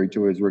Corn Ferry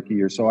Tour his rookie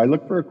year. So I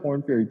look for a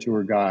Corn Ferry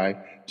Tour guy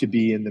to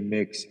be in the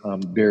mix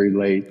very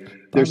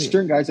late. There's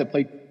certain guys that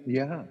play.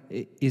 Yeah.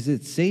 Is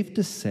it safe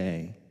to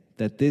say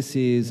that this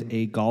is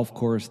a golf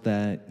course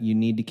that you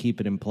need to keep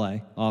it in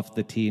play off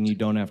the tee and you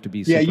don't have to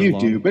be super long? Yeah, you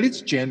do, but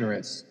it's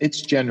generous.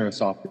 It's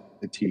generous off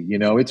the tee.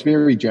 It's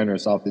very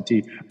generous off the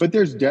tee. But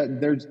there's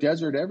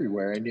desert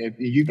everywhere, and if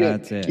you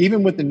get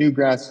even with the new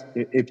grass,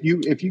 if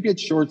you get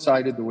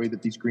short-sighted the way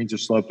that these greens are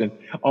sloped, and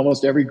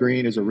almost every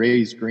green is a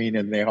raised green,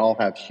 and they all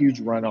have huge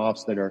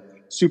runoffs that are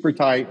super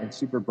tight and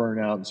super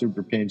burnout and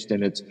super pinched,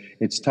 and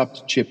it's tough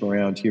to chip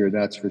around here,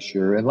 that's for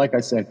sure. And like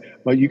I said,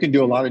 but you can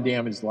do a lot of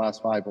damage the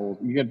last 5 holes.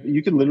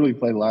 You can literally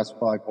play the last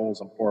 5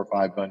 holes on 4 or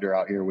 5 under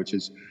out here, which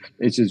is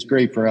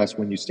great for us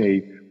when you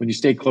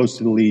stay close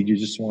to the lead. You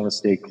just want to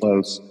stay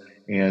close,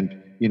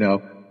 and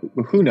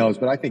who knows?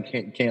 But I think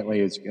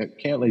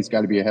Cantley's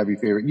got to be a heavy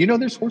favorite.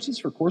 There's horses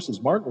for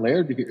courses. Martin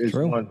Laird is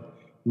one.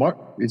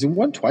 Is it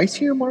won twice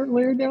here, Martin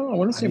Laird now? I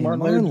want to say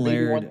Martin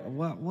Laird.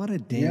 What a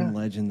damn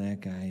legend that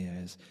guy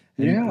is.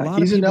 And yeah, a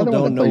lot of people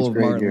don't know of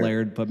Martin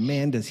Laird, but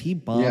man, does he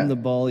bomb the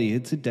ball. He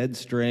hits it dead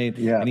straight,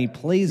 and he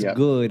plays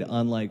good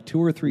on like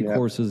 2 or 3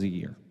 courses a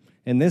year.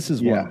 And this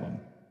is one of them.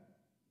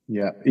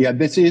 Yeah,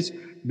 this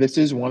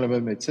is one of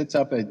them. It sits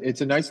up.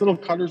 It's a nice little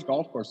cutter's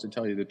golf course, to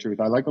tell you the truth.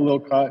 I like a little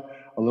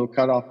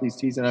cut off these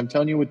tees. And I'm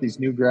telling you, with these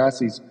new grass,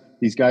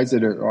 these guys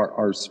that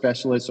are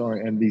specialists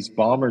and these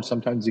bombers,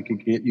 sometimes it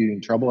could get you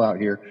in trouble out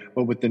here.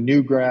 But with the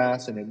new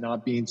grass and it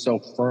not being so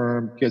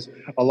firm, because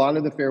a lot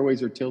of the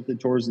fairways are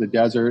tilted towards the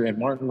desert, and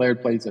Martin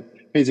Laird pays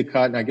a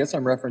cut. And I guess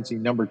I'm referencing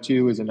number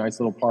 2 is a nice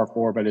little par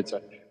 4, but it's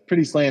a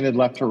pretty slanted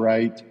left to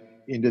right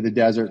into the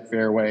desert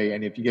fairway.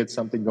 And if you get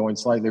something going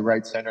slightly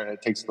right center and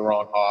it takes the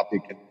wrong hop,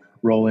 it can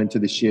roll into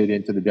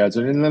the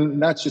desert. And then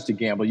that's just a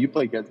gamble. You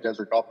play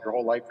desert golf your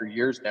whole life for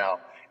years now,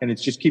 and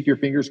it's just keep your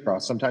fingers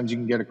crossed. Sometimes you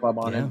can get a club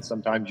on it, and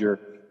sometimes you're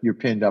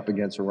pinned up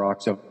against a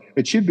rock. So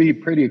it should be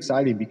pretty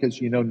exciting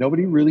because,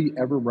 nobody really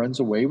ever runs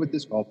away with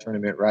this golf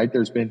tournament, right?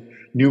 There's been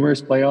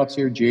numerous playoffs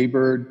here.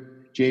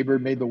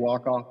 Jaybird made the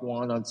walk-off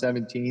one on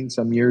 17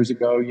 some years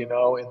ago,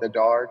 in the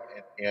dark.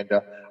 And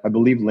I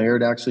believe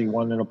Laird actually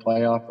won in a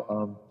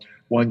playoff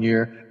one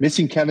year.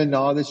 Missing Kevin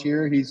Na this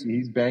year.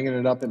 He's banging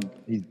it up, and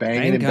he's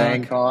banging in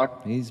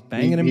Bangkok. He's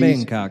banging in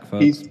Bangkok,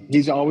 folks.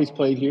 He's always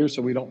played here,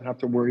 so we don't have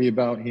to worry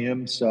about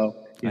him. So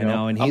I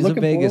know, and he's a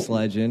Vegas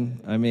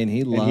legend. I mean,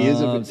 he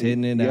loves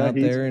hitting it out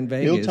there in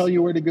Vegas. He'll tell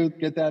you where to go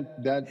get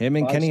that him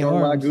and Kenny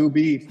Harms. Wagyu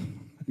beef.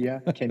 Yeah,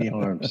 Kenny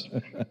Harms.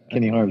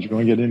 Kenny Harms. You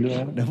want to get into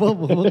that?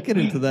 We'll get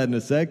into that in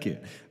a second.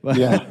 But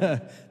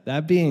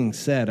that being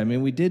said, I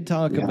mean, we did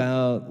talk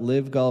about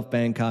Live Golf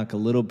Bangkok a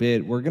little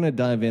bit. We're going to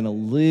dive in a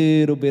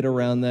little bit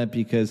around that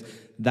because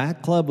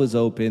that club was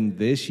open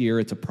this year.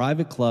 It's a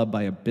private club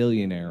by a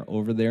billionaire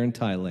over there in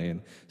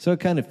Thailand. So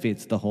it kind of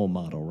fits the whole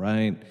model,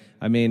 right?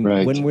 I mean,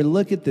 when we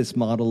look at this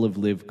model of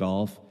Live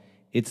Golf,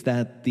 it's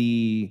that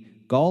the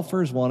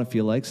golfers want to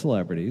feel like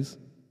celebrities,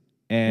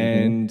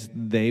 and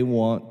they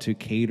want to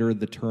cater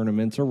the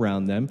tournaments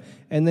around them.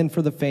 And then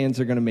for the fans,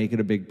 they're going to make it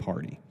a big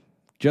party,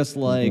 just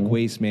like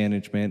Waste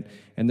Management.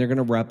 And they're going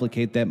to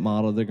replicate that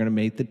model. They're going to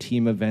make the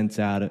team events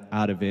out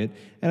of it.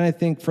 And I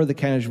think for the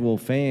casual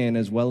fan,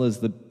 as well as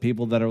the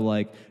people that are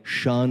like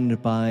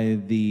shunned by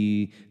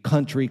the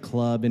country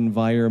club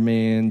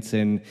environments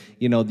and,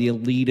 the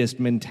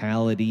elitist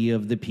mentality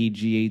of the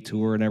PGA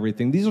Tour and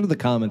everything, these are the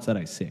comments that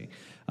I see.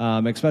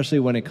 Especially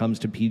when it comes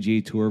to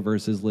PGA Tour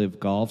versus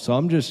Live Golf. So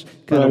I'm just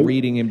kind of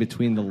reading in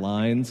between the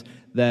lines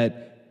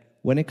that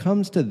when it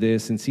comes to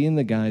this and seeing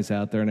the guys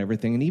out there and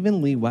everything, and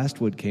even Lee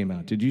Westwood came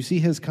out. Did you see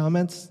his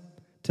comments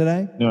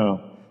today?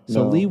 No.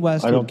 So Lee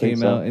Westwood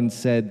came out and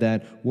said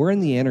that we're in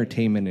the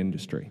entertainment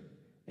industry,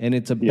 and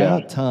it's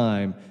about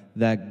time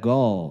that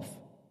golf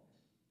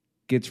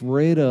gets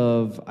rid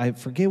of, I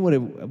forget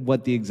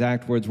what the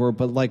exact words were,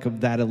 but like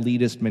of that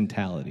elitist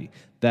mentality,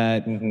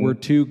 that we're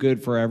too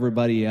good for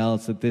everybody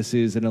else, that this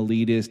is an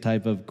elitist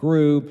type of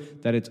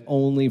group, that it's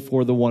only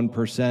for the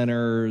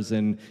 1%ers,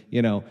 and,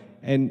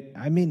 and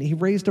I mean, he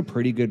raised a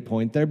pretty good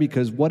point there,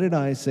 because what did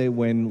I say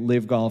when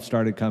Live Golf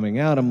started coming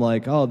out? I'm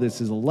like, oh,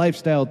 this is a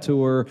lifestyle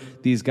tour.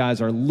 These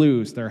guys are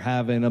loose. They're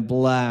having a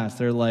blast.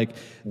 They're like,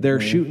 they're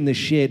shooting the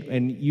shit.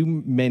 And you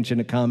mentioned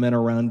a comment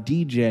around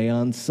DJ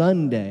on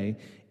Sunday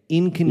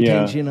in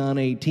contention on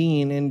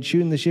 18 and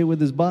shooting the shit with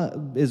his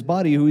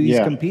body, who he's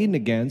competing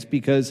against,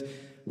 because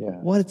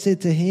what's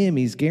it to him?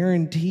 He's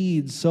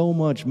guaranteed so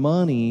much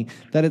money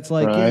that it's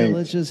like,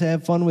 let's just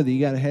have fun with it.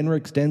 You got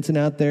Henrik Stenson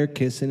out there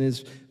kissing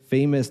his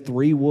famous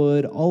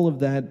 3-wood, all of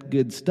that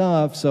good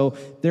stuff. So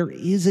there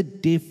is a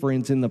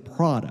difference in the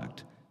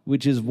product,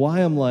 which is why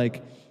I'm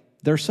like,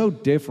 they're so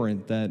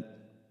different that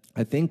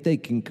I think they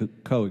can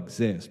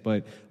coexist,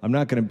 but I'm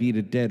not going to beat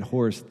a dead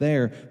horse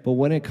there. But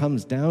when it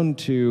comes down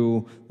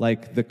to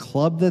like the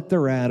club that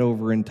they're at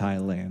over in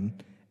Thailand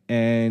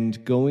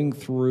and going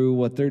through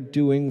what they're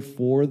doing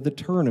for the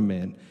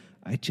tournament,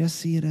 I just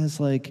see it as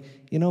like,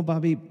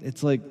 Bobby,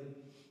 it's like,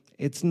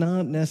 it's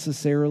not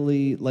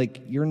necessarily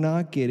like you're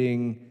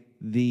getting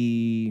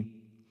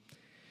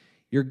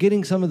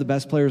some of the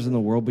best players in the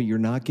world, but you're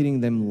not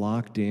getting them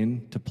locked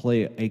in to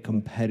play a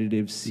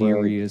competitive,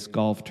 serious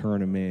golf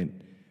tournament.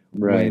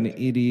 When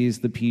it is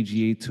the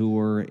PGA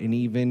Tour, and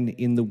even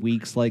in the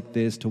weeks like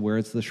this to where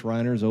it's the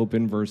Shriners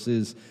Open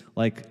versus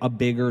like a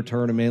bigger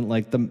tournament,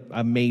 like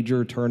a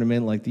major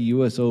tournament like the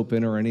US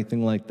Open or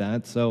anything like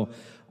that. So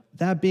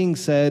that being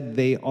said,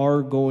 they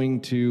are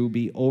going to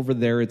be over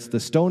there. It's the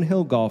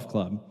Stonehill Golf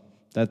Club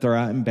that they're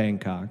at in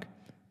Bangkok.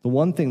 The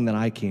one thing that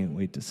I can't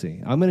wait to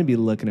see, I'm going to be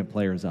looking at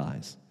players'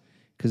 eyes.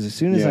 Because as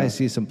soon as I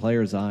see some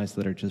players' eyes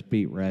that are just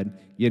beat red,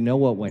 you know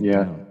what went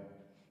down.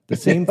 The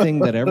same thing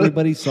that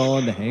everybody saw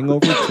in The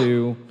Hangover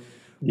 2,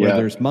 where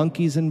there's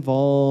monkeys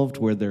involved,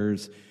 where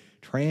there's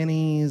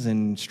trannies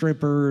and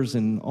strippers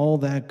and all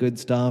that good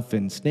stuff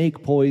and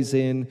snake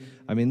poison.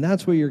 I mean,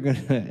 that's what you're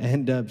going to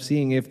end up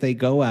seeing if they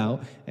go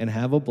out and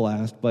have a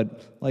blast.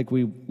 But like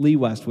Lee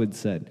Westwood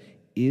said,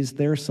 is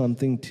there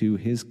something to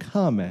his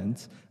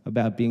comments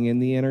about being in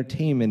the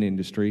entertainment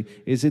industry?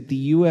 Is it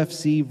the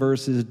UFC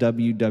versus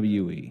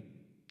WWE?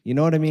 You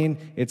know what I mean?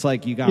 It's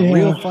like you got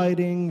real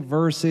fighting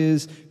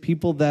versus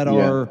people that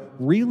are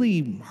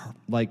really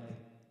like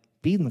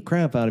beating the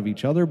crap out of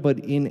each other, but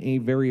in a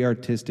very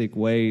artistic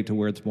way to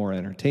where it's more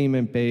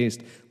entertainment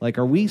based. Like,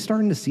 are we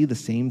starting to see the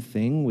same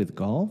thing with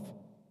golf?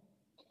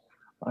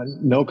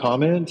 No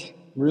comment,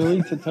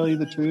 really, to tell you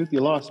the truth.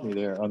 You lost me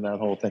there on that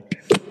whole thing.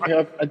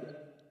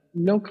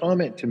 No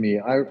comment to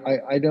me.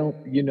 I don't,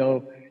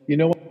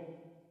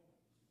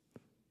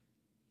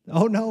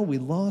 Oh no, we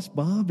lost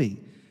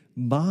Bobby.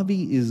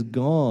 Bobby is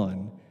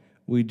gone.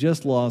 We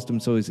just lost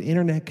him, so his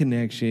internet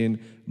connection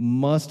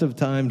must have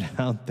timed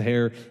out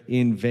there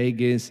in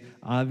Vegas.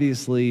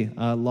 Obviously,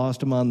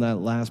 lost him on that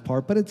last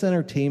part, but it's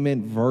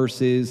entertainment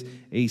versus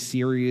a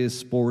serious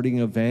sporting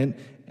event.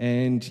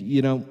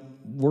 And,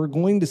 we're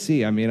going to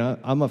see. I mean,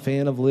 I'm a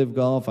fan of Live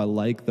Golf. I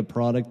like the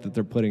product that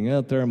they're putting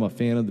out there. I'm a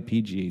fan of the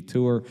PGA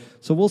Tour.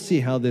 So we'll see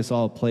how this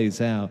all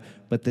plays out.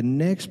 But the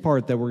next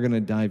part that we're going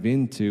to dive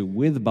into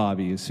with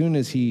Bobby, as soon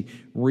as he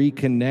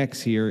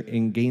reconnects here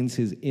and gains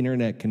his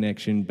internet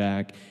connection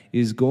back,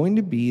 is going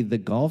to be the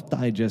Golf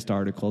Digest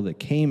article that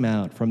came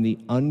out from the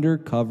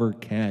Undercover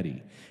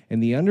Caddy.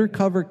 And the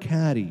Undercover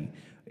Caddy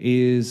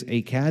is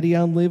a caddy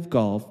on Live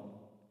Golf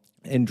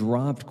and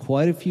dropped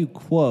quite a few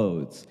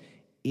quotes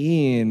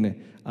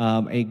in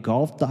a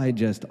Golf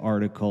Digest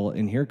article.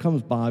 And here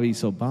comes Bobby.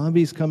 So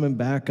Bobby's coming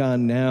back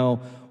on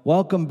now.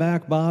 Welcome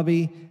back,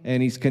 Bobby.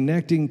 And he's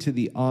connecting to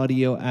the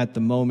audio at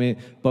the moment.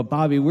 But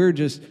Bobby,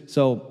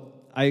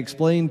 I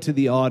explained to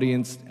the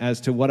audience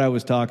as to what I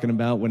was talking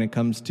about when it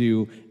comes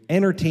to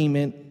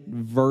entertainment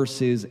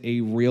versus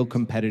a real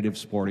competitive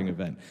sporting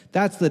event.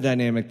 That's the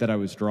dynamic that I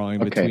was drawing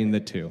between the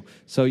two.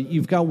 So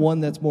you've got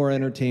one that's more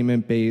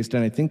entertainment based,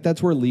 and I think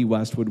that's where Lee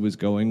Westwood was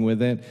going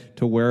with it,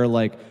 to where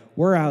like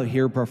we're out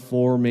here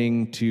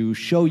performing to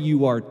show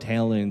you our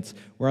talents.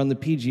 Where on the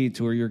PGA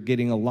Tour, you're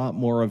getting a lot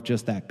more of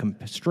just that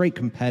straight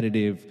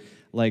competitive,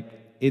 like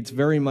it's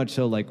very much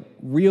so like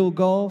real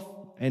golf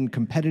and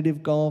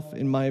competitive golf,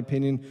 in my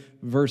opinion,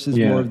 versus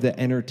more of the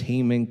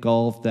entertainment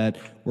golf that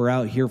we're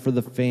out here for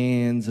the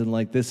fans, and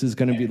like this is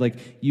going to be like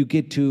you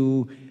get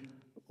to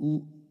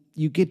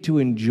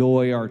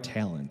enjoy our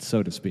talent,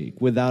 so to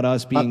speak, without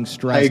us being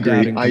stressed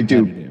out and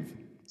competitive.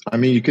 I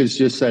mean, you could have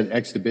just said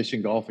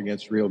exhibition golf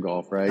against real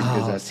golf, right?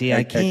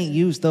 I can't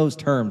use those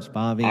terms,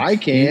 Bobby. I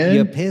can.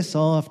 You piss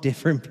off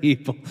different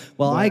people.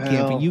 Well, I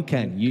can't, but you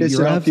can.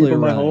 You're off absolutely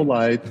people right. My whole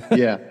life,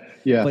 yeah.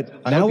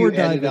 But now we're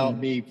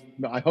diving.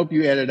 I hope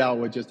you edit out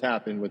what just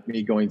happened with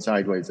me going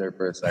sideways there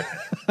for a second.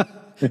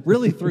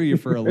 Really threw you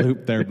for a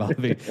loop there,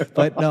 Bobby.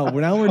 But no,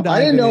 now we're diving.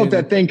 I didn't know if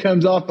that thing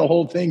comes off, the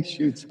whole thing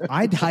shoots.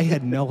 I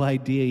had no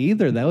idea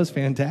either. That was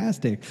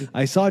fantastic.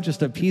 I saw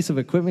just a piece of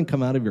equipment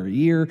come out of your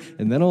ear,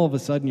 and then all of a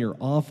sudden you're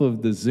off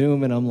of the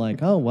Zoom, and I'm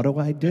like, oh, what do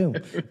I do?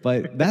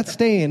 But that's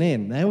staying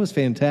in. That was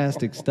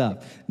fantastic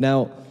stuff.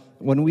 Now,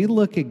 when we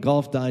look at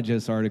Golf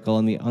Digest article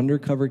on the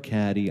Undercover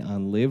Caddy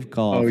on Live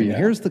Golf, and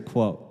here's the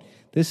quote.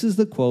 This is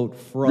the quote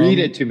from Read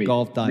it to me.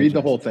 Golf Digest. Read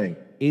the whole thing.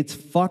 It's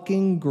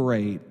fucking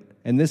great.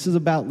 And this is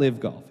about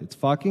Live Golf. It's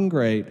fucking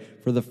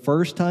great. For the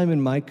first time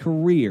in my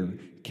career,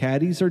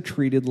 caddies are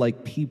treated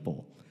like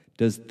people.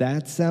 Does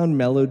that sound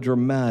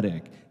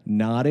melodramatic?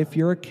 Not if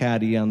you're a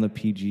caddy on the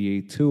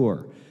PGA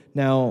Tour.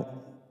 Now,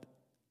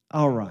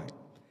 all right.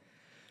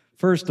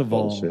 First of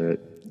all,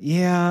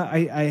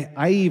 yeah,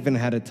 I even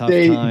had a tough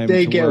time.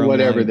 They get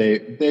whatever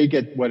they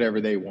get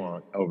whatever they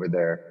want over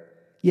there.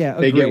 Yeah,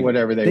 They get agreed.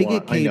 whatever they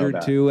want. Get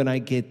catered to, and I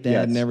get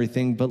that and Yes.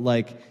 everything. But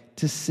like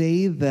to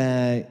say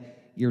that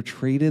you're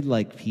treated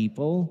like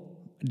people,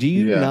 do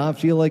you not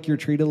feel like you're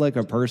treated like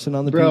a person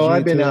on the Bro, PGA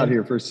I've been Tour? out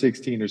here for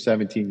 16 or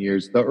 17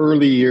 years. The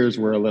early years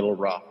were a little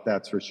rough,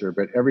 that's for sure.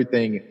 But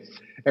everything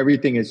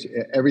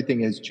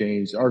has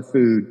changed. Our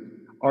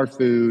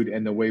food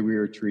and the way we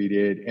were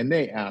treated. And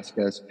they ask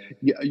us,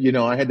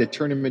 I had the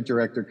tournament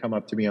director come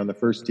up to me on the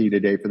first tee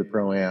today for the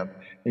Pro-Am.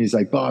 And he's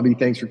like, Bobby,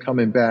 thanks for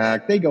coming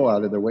back. They go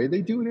out of their way.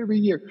 They do it every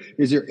year.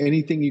 Is there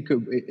anything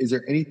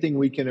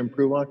we can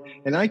improve on?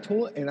 And I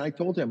told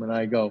him, and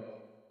I go,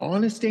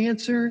 honest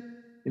answer.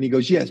 And he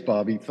goes, yes,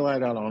 Bobby,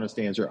 flat out honest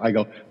answer. I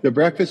go, the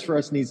breakfast for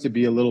us needs to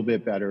be a little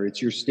bit better.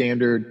 It's your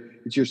standard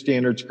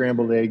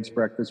scrambled eggs,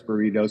 breakfast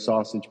burrito,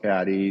 sausage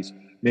patties,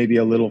 maybe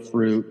a little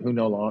fruit. Who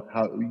knows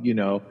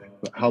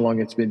how long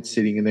it's been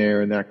sitting in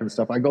there and that kind of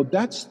stuff. I go,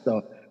 that's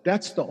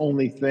the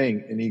only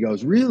thing. And he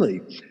goes,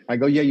 really? I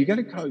go, yeah, you got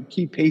to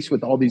keep pace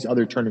with all these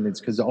other tournaments,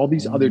 because all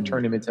these other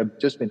tournaments have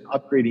just been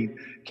upgrading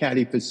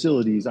caddy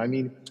facilities. I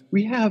mean,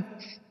 we have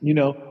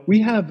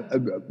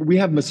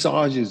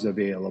massages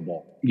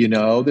available.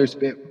 There's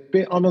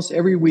been almost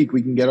every week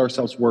we can get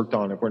ourselves worked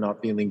on if we're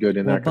not feeling good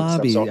and that kind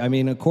Bobby, of stuff. So, I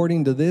mean,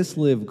 according to this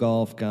live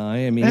golf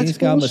guy, I mean, that's he's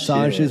got bullshit.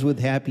 massages with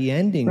happy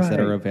endings that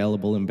are Right.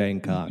 available in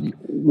Bangkok.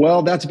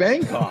 Well, that's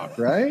Bangkok,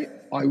 right?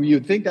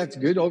 You'd think that's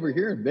good over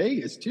here in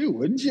Vegas too,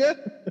 wouldn't you?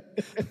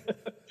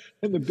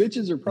 And the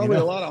bitches are probably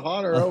a lot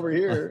hotter over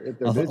here if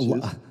they're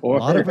bitches.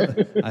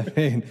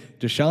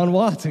 Deshaun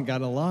Watson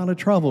got a lot of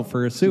trouble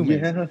for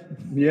assuming.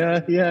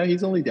 Yeah.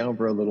 He's only down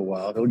for a little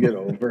while. He'll get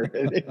over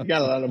it. He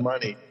got a lot of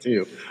money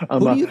too. Who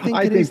do you think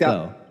it is,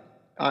 though?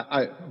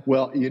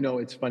 Well,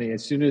 it's funny.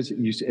 As soon as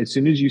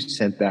you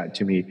sent that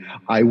to me,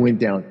 I went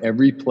down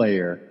every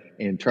player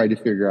and tried to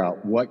figure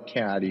out what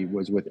caddy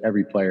was with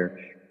every player.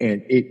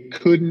 And it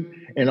couldn't.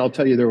 And I'll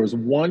tell you, there was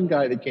one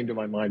guy that came to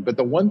my mind. But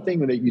the one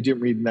thing that you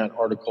didn't read in that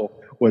article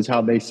was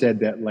how they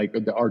said that, like,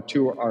 our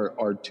tour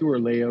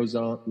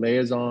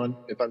liaison,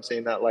 if I'm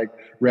saying that, like,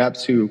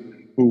 reps who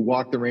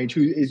walk the range,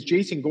 who is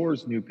Jason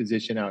Gore's new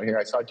position out here.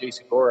 I saw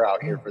Jason Gore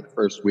out here for the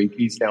first week.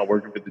 He's now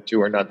working for the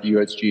tour, not the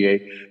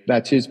USGA.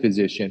 That's his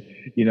position,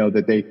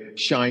 that they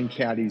shine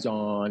caddies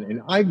on.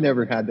 And I've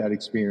never had that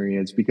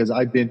experience because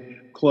I've been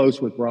close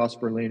with Ross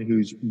Berlin,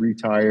 who's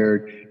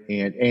retired,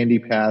 and Andy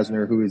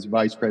Pasner, who is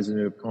vice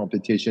president of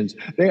competitions.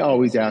 They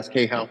always ask,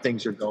 hey, how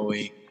things are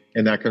going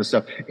and that kind of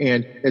stuff.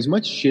 And as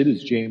much shit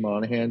as Jay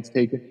Monahan's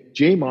taken,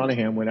 Jay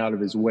Monahan went out of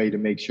his way to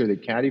make sure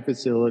that caddy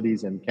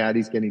facilities and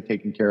caddies getting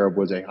taken care of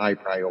was a high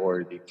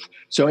priority.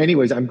 So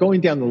anyways, I'm going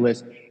down the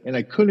list and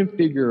I couldn't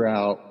figure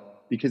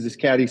out, because this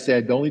caddy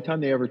said the only time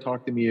they ever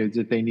talked to me is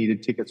if they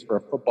needed tickets for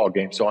a football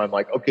game. So I'm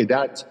like, okay,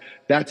 that's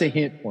a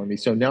hint for me.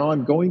 So now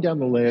I'm going down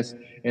the list,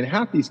 and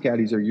half these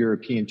caddies are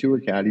European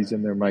tour caddies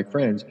and they're my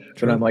friends. True.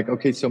 But I'm like,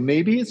 okay, so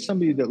maybe it's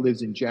somebody that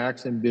lives in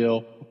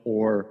Jacksonville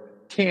or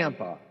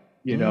Tampa,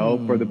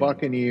 for the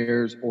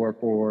Buccaneers or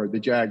for the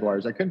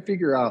Jaguars. I couldn't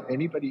figure out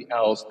anybody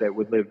else that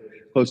would live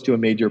close to a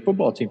major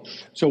football team.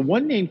 So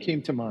one name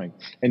came to mind,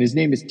 and his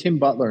name is Tim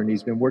Butler, and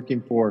he's been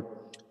working for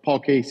Paul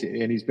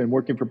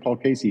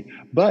Casey.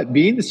 But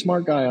being the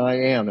smart guy I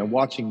am and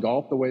watching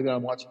golf the way that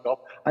I'm watching golf,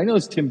 I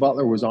noticed Tim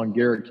Butler was on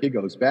Garrett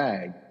Kigo's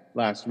bag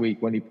last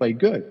week when he played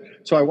good.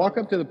 So I walk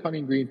up to the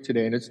putting green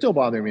today, and it's still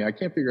bothering me. I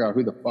can't figure out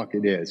who the fuck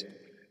it is,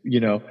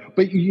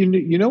 But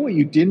you know what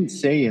you didn't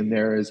say in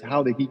there is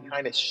how that he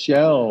kind of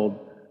shelled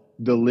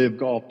the Live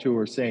Golf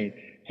Tour, saying,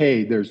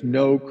 hey, there's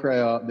no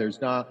crowd, there's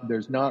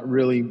not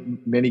really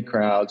many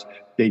crowds.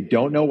 They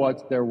don't know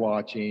what they're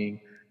watching.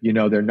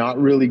 They're not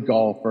really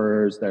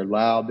golfers. They're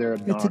loud. They're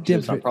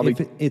obnoxious.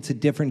 It's a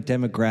different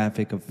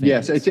demographic of fans.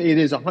 Yes, it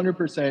is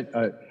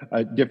 100%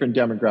 a different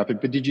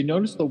demographic. But did you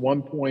notice the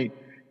one point,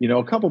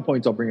 a couple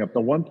points I'll bring up. The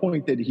one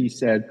point that he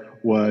said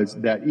was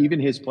that even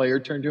his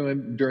player turned to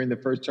him during the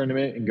first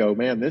tournament and go,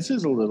 man, this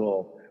is a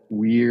little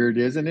weird,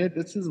 isn't it?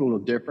 This is a little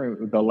different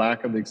with the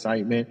lack of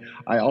excitement.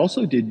 I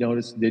also did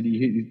notice, did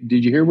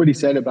you hear what he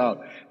said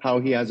about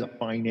how he has a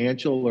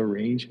financial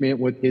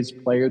arrangement with his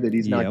player, that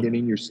he's not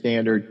getting your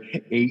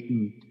standard 8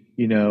 and,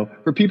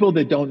 for people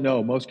that don't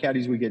know, most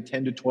caddies, we get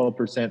 10 to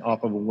 12%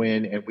 off of a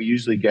win. And we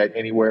usually get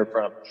anywhere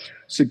from,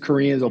 so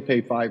Koreans will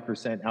pay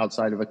 5%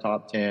 outside of a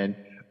top 10.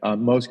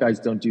 Most guys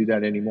don't do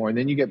that anymore. And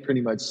then you get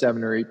pretty much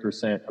 7 or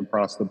 8%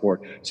 across the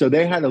board. So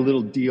they had a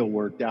little deal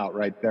worked out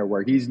right there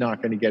where he's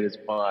not going to get as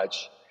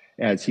much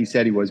as he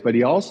said he was. But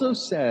he also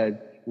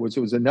said, which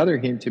was another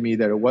hint to me,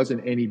 that it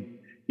wasn't it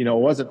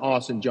wasn't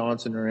Austin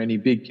Johnson or any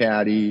big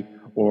caddy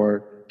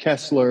or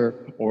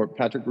Kessler or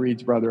Patrick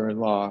Reed's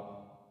brother-in-law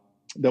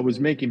that was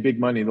making big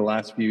money the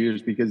last few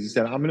years, because he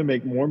said, I'm going to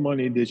make more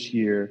money this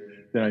year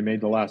than I made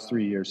the last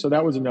 3 years. So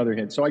that was another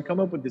hint. So I come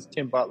up with this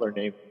Tim Butler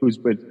name,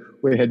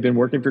 had been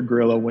working for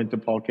Grillo, went to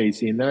Paul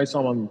Casey, and then I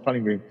saw him on the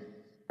putting green.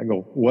 I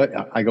go, what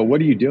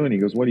are you doing? He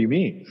goes, what do you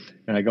mean?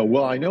 And I go,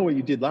 well, I know what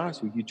you did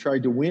last week. You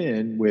tried to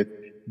win with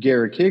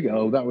Garrett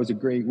Kigo. That was a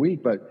great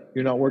week, but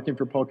you're not working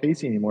for Paul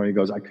Casey anymore. And he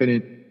goes, I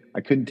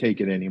couldn't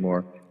take it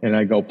anymore. And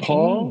I go,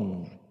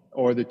 Paul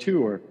or the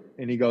tour?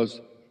 And he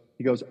goes,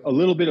 a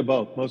little bit of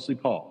both, mostly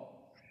Paul.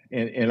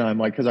 And I'm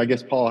like, because I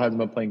guess Paul hasn't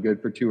been playing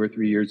good for 2 or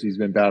 3 years. He's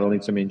been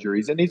battling some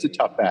injuries, and he's a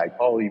tough bag.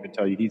 Paul will even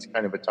tell you he's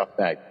kind of a tough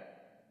bag.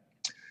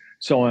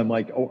 So I'm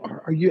like, oh,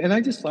 are you? And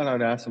I just flat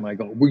out asked him, I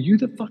go, were you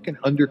the fucking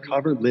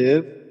undercover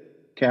live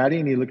caddy?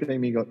 And he looked at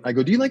me and I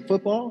go, do you like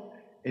football?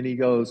 And he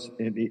goes,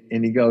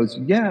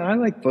 yeah, I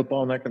like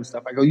football and that kind of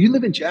stuff. I go, you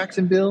live in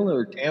Jacksonville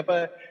or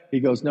Tampa? He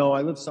goes, no,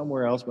 I live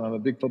somewhere else, but I'm a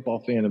big football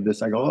fan of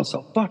this. I go, oh,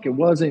 so fuck, it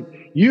wasn't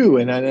you.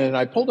 And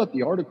I pulled up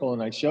the article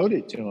and I showed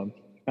it to him.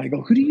 I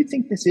go, who do you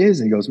think this is?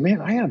 And he goes, man,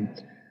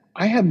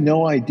 I have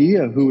no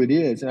idea who it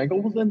is. And I go,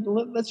 well, then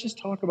let's just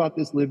talk about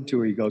this live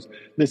tour. He goes,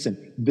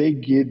 listen, they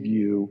give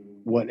you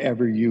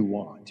whatever you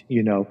want.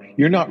 You know,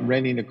 you're not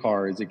renting a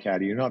car as a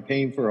caddy. You're not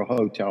paying for a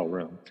hotel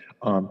room.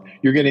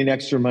 You're getting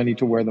extra money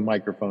to wear the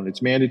microphone.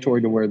 It's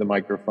mandatory to wear the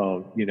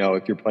microphone, you know,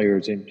 if your player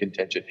is in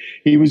contention.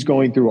 He was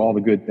going through all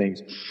the good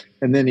things.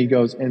 And then he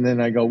goes, and then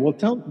I go, well,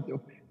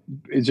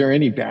 is there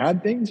any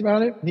bad things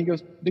about it? And he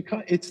goes,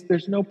 because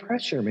there's no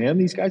pressure, man.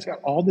 These guys got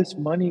all this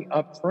money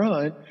up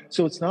front.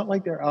 So it's not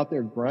like they're out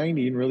there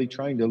grinding, really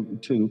trying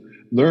to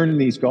learn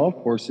these golf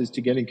courses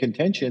to get in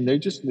contention.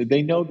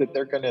 They know that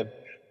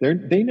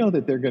they know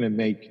that they're going to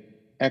make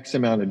X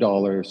amount of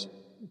dollars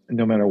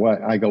no matter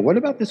what. I go, what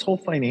about this whole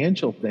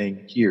financial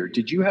thing here?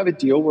 Did you have a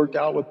deal worked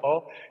out with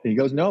Paul? And he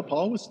goes, no,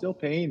 Paul was still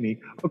paying me.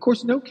 Of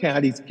course, none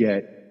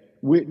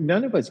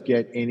of us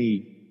get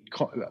any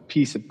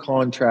piece of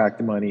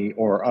contract money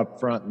or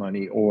upfront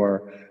money,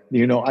 or,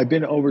 you know, I've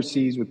been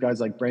overseas with guys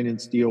like Brendan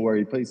Steele where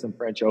he plays some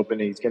French Open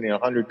and he's getting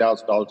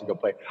 $100,000 to go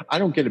play. I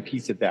don't get a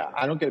piece of that.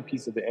 I don't get a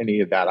piece of any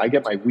of that. I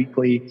get my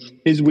weekly.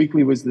 His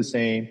weekly was the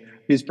same.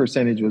 His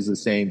percentage was the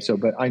same. So,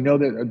 but I know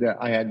that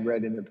I had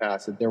read in the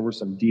past that there were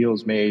some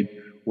deals made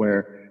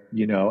where,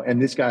 you know,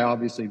 and this guy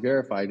obviously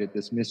verified it,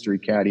 this mystery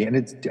caddy, and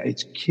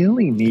it's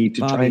killing me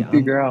to try and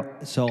figure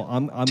out. So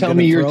I'm tell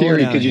me your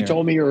theory, because you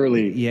told me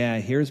early. Yeah,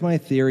 here's my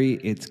theory.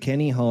 It's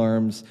Kenny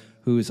Harms,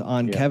 who's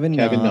on Kevin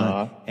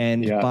Na.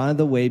 And by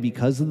the way,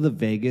 because of the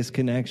Vegas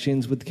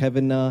connections with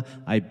Kevin Na,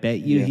 I bet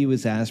you he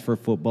was asked for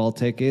football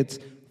tickets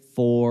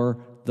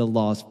for the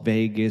Las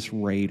Vegas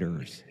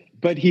Raiders.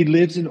 But he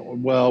lives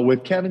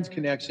with Kevin's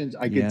connections,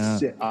 I could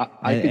see.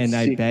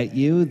 I bet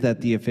you that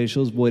the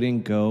officials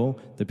wouldn't go,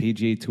 the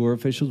PGA Tour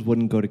officials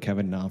wouldn't go to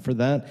Kevin Na for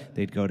that.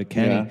 They'd go to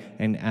Kenny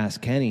and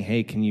ask Kenny,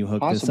 hey, can you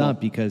hook this up?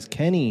 Because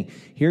Kenny,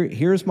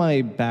 here's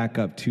my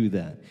backup to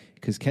that.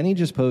 Because Kenny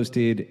just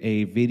posted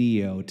a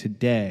video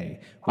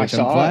today, which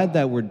I'm glad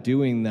that we're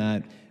doing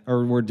that.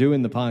 Or we're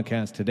doing the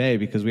podcast today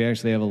because we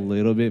actually have a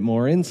little bit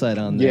more insight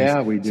on this.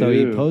 Yeah, we do. So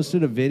he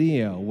posted a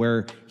video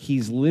where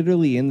he's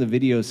literally in the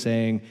video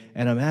saying,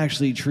 and I'm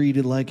actually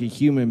treated like a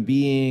human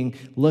being.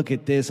 Look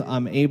at this.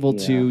 I'm able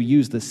to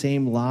use the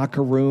same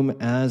locker room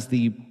as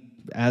the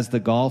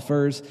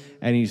golfers.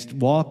 And he's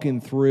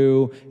walking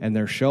through and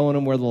they're showing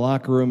him where the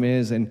locker room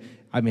is. And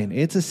I mean,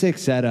 it's a sick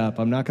setup.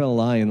 I'm not going to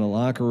lie. In the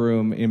locker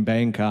room in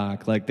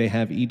Bangkok, like they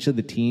have each of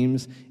the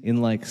teams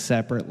in like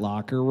separate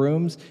locker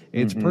rooms.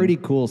 It's pretty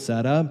cool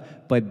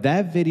setup. But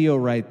that video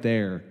right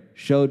there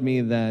showed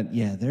me that,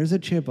 there's a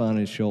chip on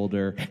his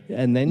shoulder.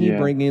 And then you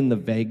bring in the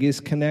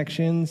Vegas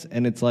connections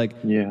and it's like,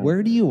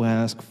 where do you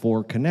ask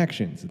for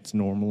connections? It's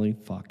normally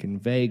fucking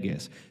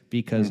Vegas.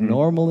 Because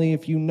normally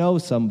if you know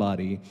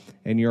somebody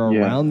and you're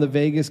around the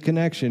Vegas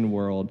connection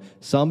world,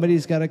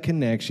 somebody's got a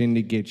connection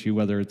to get you,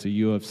 whether it's a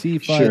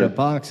UFC fight, a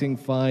boxing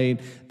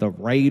fight, the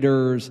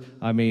Raiders.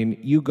 I mean,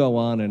 you go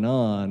on.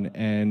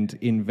 And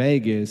in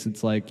Vegas,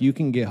 it's like you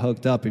can get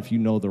hooked up if you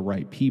know the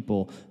right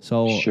people.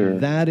 So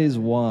that is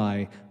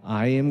why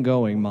I am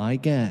going, my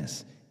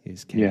guess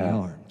is Kenny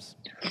Harms.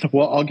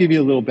 Well, I'll give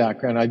you a little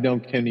background. I've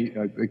known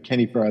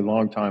Kenny for a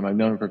long time. I've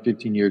known him for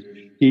 15 years.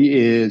 He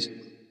is...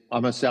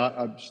 I'm going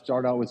to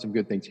start out with some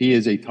good things. He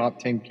is a top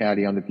 10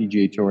 caddy on the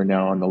PGA Tour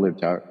now on the Live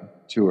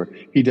Tour.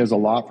 He does a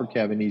lot for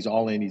Kevin. He's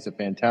all in. He's a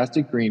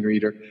fantastic green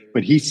reader,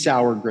 but he's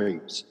sour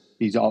grapes.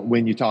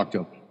 When you talk to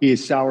him, he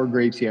is sour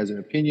grapes. He has an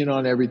opinion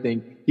on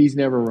everything. He's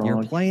never wrong.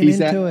 You're playing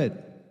into it.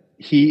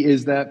 He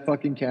is that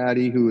fucking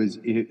caddy who is,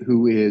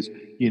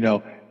 you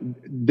know,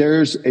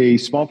 there's a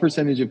small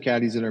percentage of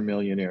caddies that are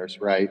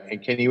millionaires, right?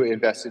 And Kenny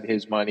invested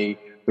his money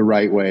the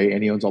right way,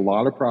 and he owns a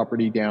lot of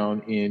property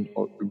down in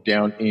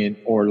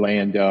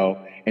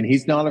Orlando, and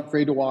he's not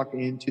afraid to walk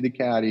into the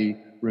caddy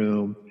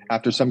room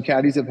after some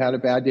caddies have had a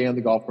bad day on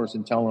the golf course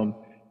and tell him,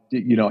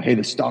 you know, hey,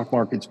 the stock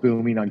market's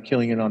booming, I'm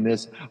killing it on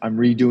this, I'm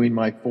redoing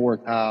my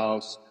fourth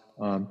house,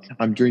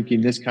 I'm drinking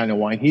this kind of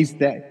wine. He's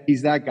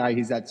that guy.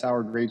 He's that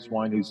sour grapes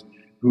wine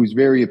who's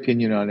very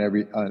opinion on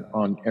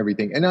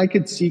everything. And I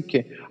could see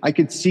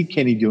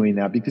Kenny doing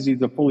that because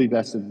he's a fully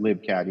vested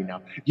Live caddy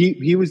now.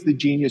 He was the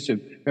genius of,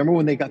 remember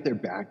when they got their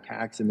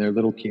backpacks and their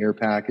little care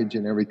package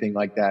and everything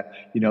like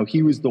that? You know,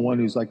 he was the one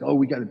who's like, oh,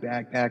 we got a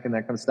backpack and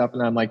that kind of stuff.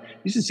 And I'm like,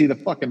 you should see the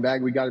fucking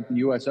bag we got at the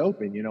US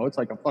Open. You know, it's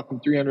like a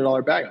fucking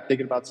 $300 bag. I'm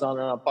thinking about selling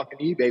it on fucking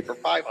eBay for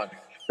 $500.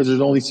 because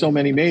there's only so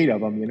many made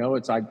of them.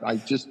 It's I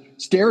just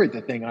stare at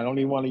the thing. I don't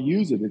even want to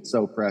use it. It's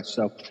so fresh.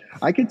 So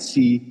I could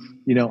see,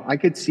 I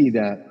could see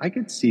that. I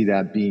could see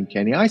that being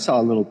Kenny. I saw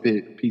a little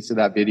piece of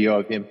that video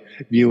of him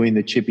viewing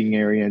the chipping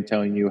area and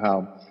telling you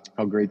how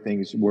great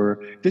things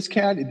were. This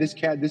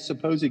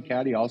supposed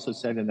caddy also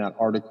said in that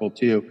article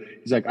too,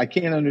 he's like, I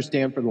can't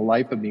understand for the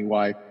life of me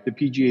why the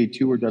PGA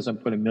Tour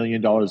doesn't put $1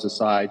 million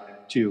aside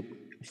to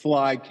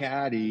fly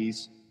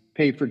caddies,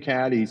 pay for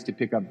caddies to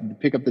pick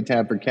up the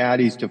tab for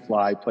caddies to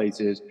fly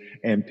places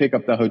and pick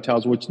up the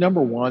hotels, which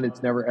number one,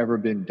 it's never ever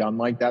been done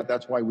like that.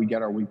 That's why we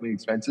get our weekly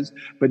expenses.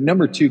 But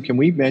number two, can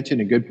we mention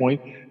a good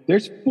point?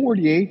 There's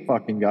 48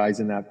 fucking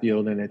guys in that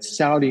field, and it's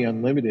Saudi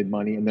unlimited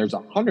money, and there's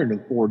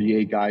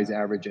 148 guys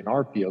average in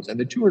our fields, and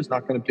the tour is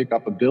not going to pick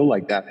up a bill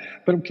like that.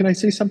 But can I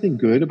say something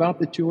good about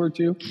the tour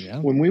too? Yeah.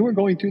 When we were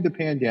going through the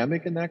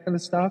pandemic and that kind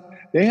of stuff,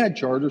 they had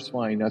charters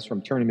flying us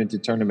from tournament to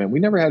tournament. We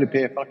never had to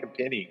pay a fucking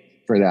penny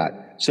for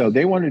that. So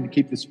they wanted to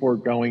keep the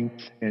sport going.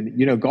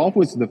 And, golf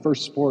was the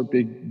first sport,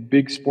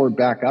 big sport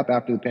back up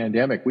after the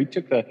pandemic. We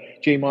took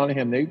Jay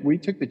Monahan, we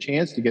took the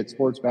chance to get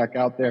sports back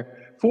out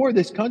there for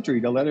this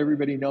country to let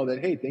everybody know that,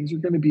 hey, things are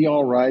going to be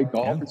all right.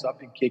 Golf is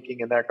up and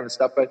kicking and that kind of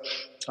stuff. But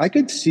I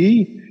could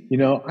see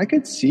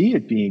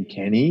it being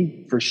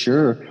Kenny for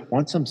sure.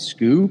 Want some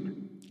scoop?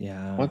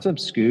 Yeah. Want some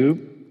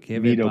scoop?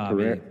 Give it,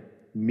 Bobby.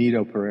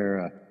 Mito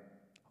Pereira.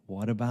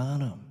 What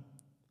about him?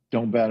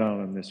 Don't bet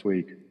on him this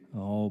week.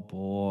 Oh,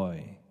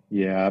 boy.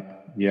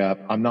 Yep.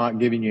 I'm not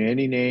giving you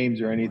any names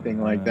or anything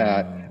like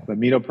that. But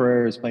Mito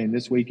Pereira is playing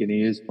this week, and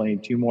he is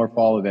playing 2 more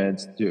fall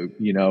events,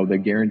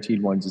 the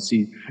guaranteed ones, to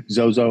see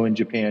Zozo in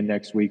Japan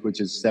next week, which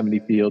is 70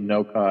 field,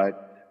 no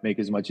cut, make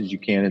as much as you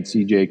can in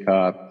CJ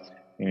Cup.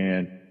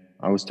 And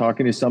I was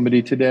talking to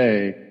somebody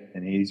today,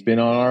 and he's been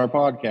on our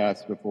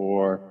podcast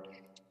before,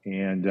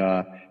 and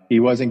he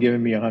wasn't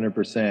giving me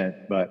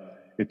 100%.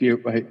 But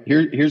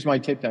here's my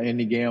tip to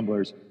any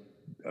gamblers.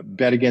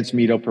 Bet against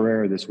Mito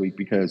Pereira this week,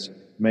 because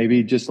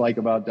maybe just like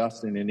about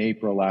Dustin in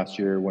April last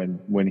year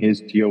when his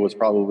deal was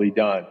probably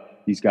done,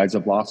 these guys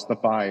have lost the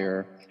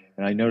fire.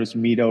 And I noticed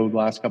Mito the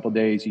last couple of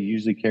days, he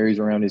usually carries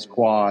around his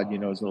quad,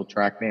 his little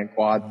TrackMan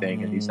quad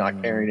thing, and he's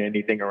not carrying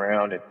anything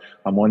around. And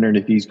I'm wondering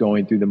if he's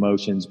going through the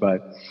motions.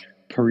 But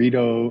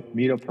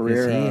Mito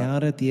Pereira. Is he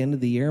out at the end of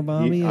the year,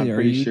 Bobby? I'm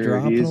pretty sure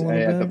he is at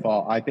bit? the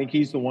fall. I think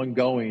he's the one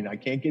going. I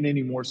can't get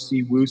any more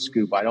Siwoo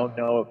scoop. I don't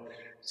know if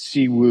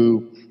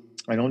Siwoo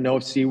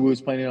is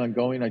planning on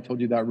going. I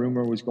told you that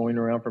rumor was going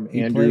around from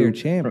Andrew. Player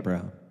champ,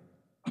 bro.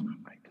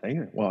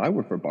 Well, I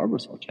work for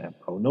Barbasol champ,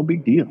 bro. No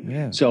big deal.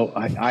 Yeah. So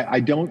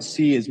I don't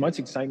see as much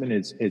excitement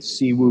as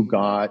Siwoo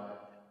got,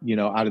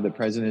 out of the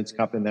President's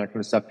Cup and that kind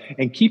of stuff.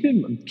 And keep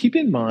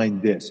in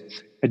mind this.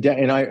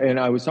 And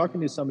I was talking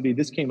to somebody.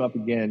 This came up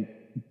again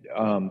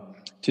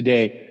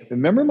today.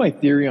 Remember my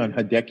theory on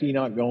Hideki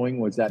not going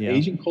was that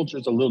Asian culture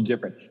is a little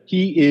different.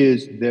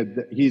 He's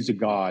a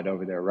god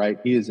over there, right?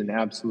 He is an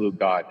absolute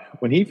god.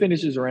 When he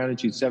finishes around and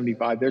shoots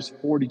 75, there's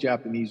 40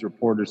 Japanese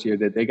reporters here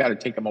that they got to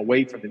take him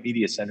away from the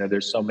media center.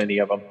 There's so many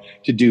of them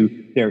to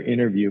do their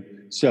interview.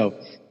 So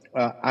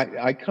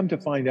I come to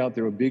find out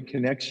there was a big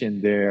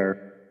connection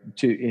there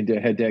into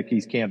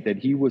Hideki's camp, that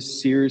he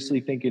was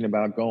seriously thinking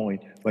about going,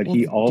 but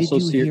he also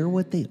did you hear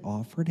what they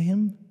offered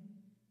him?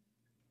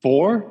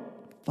 $5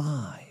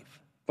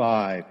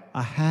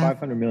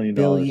 $500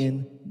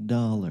 million,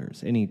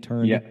 and he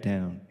turned it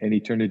down. And he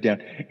turned it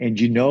down. And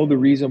the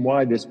reason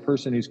why this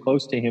person who's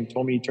close to him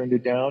told me he turned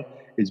it down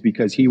is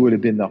because he would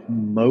have been the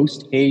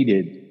most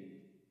hated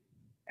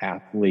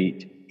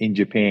athlete in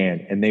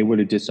Japan, and they would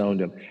have disowned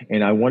him.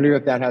 And I wonder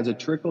if that has a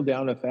trickle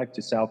down effect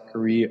to South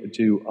Korea,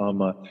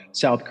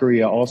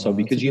 also,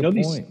 because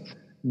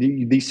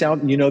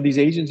these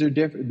Asians are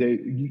different.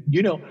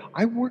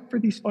 I work for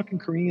these fucking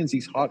Koreans,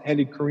 these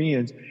hot-headed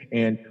Koreans,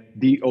 and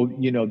the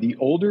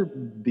older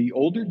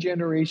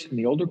generation,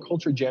 the older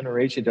culture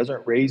generation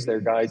doesn't raise their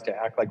guys to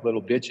act like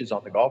little bitches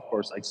on the golf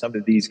course like some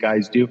of these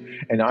guys do.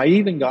 And I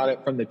even got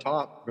it from the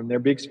top, from their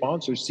big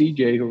sponsor,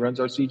 CJ, who runs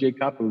our CJ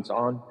Cup, who's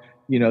on.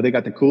 They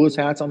got the coolest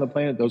hats on the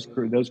planet. Those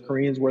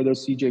Koreans wear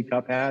those CJ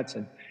Cup hats.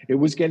 And it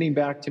was getting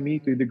back to me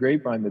through the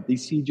grapevine that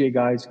these CJ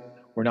guys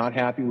were not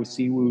happy with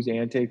Siwoo's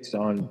antics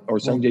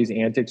Sungjae's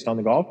antics on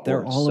the golf course.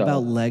 They're all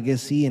about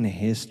legacy and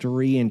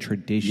history and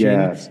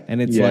tradition.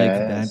 And it's like,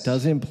 that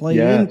doesn't play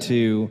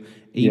into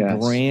a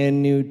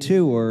brand new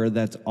tour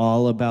that's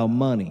all about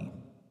money.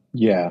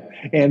 Yeah.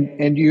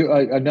 And you,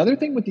 another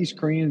thing with these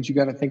Koreans you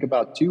got to think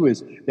about too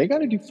is they got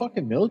to do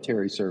fucking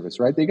military service,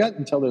 right? They got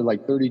until they're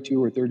like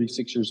 32 or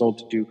 36 years old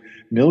to do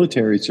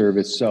military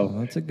service. So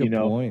that's a good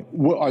point.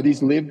 Are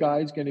these live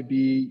guys going to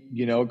be,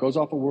 it goes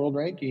off of world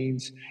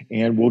rankings,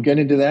 and we'll get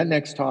into that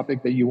next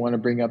topic that you want to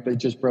bring up that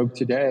just broke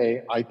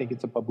today. I think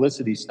it's a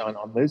publicity stunt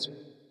on Liv's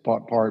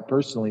part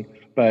personally,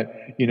 but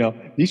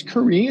these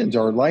Koreans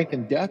are life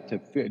and death to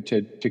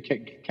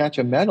catch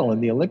a medal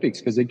in the Olympics,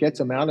 because it gets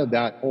them out of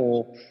that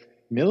whole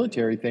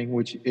military thing,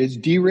 which is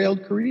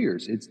derailed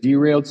careers. It's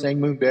derailed Sang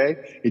Moon Bae.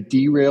 It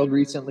derailed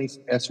recently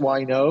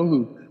SY No,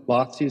 who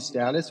lost his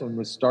status and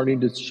was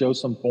starting to show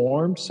some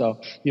form. So,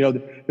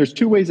 there's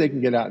two ways they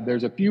can get out.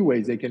 There's a few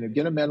ways they can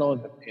get a medal,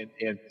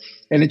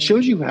 and it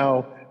shows you how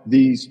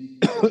these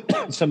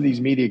some of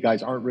these media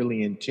guys aren't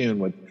really in tune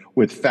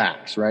with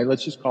facts, right?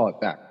 Let's just call it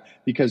fact.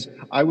 Because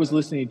I was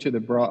listening to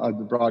the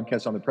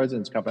broadcast on the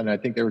President's Cup, and I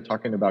think they were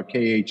talking about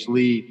K.H.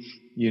 Lee.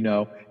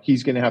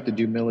 He's going to have to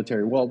do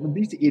military. Well,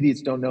 these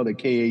idiots don't know that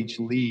K.H.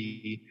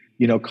 Lee,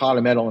 caught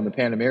a medal in the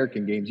Pan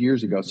American Games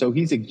years ago. So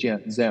he's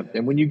exempt.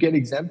 And when you get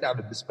exempt out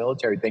of this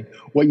military thing,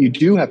 what you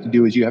do have to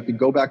do is you have to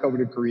go back over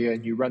to Korea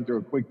and you run through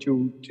a quick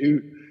 2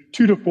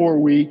 to 4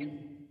 week,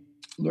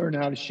 learn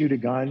how to shoot a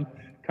gun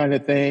kind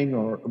of thing,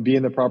 or be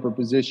in the proper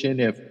position.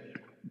 If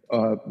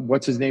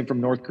what's his name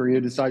from North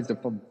Korea decides to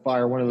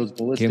fire one of those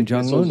ballistic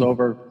missiles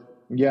over.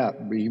 Yeah,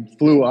 he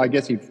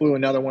flew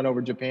another one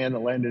over Japan that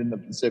landed in the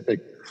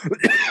Pacific.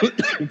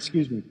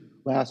 Excuse me,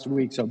 last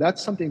week. So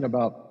that's something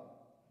about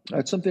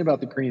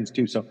the Koreans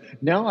too. So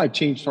now I've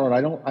changed heart.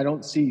 I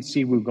don't see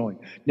Siwoo going.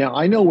 Now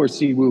I know where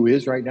Siwoo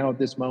is right now at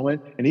this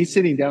moment, and he's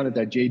sitting down at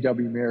that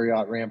JW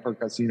Marriott Rampart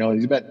Casino.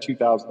 He's betting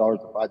 $2,000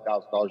 to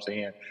 $5,000 a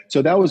hand.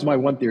 So that was my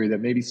one theory,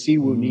 that maybe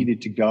Siwoo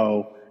needed to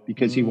go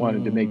because he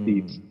wanted to make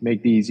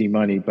the easy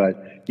money.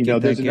 But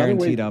there's another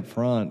way up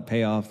front,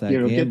 pay off that.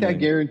 Get that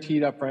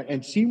guaranteed up front.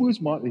 And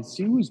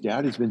Siwoo's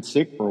dad has been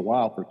sick for a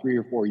while, for 3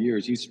 or 4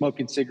 years. He's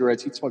smoking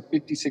cigarettes. He'd smoke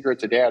 50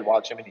 cigarettes a day. I'd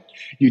watch him, and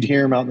you'd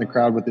hear him out in the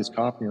crowd with his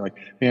cough, and you're like,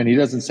 man, he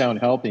doesn't sound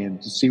healthy. And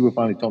Siwoo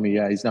finally told me,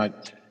 yeah, he's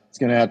not. He's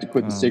going to have to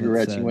quit the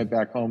cigarettes. He went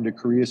back home to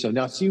Korea. So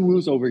now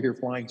Siwoo's over here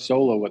flying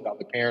solo without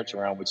the parents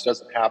around, which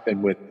doesn't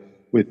happen with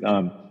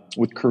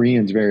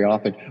Koreans very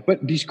often.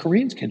 But these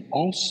Koreans can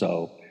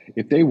also,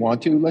 if they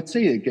want to, let's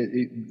say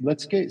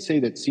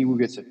that Siwoo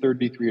gets to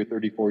 33 or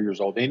 34 years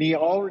old, and he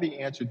already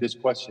answered this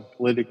question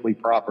politically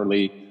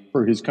properly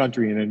for his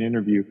country in an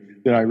interview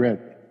that I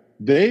read.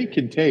 They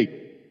can take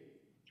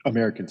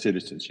American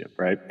citizenship,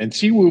 right? And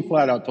Siwoo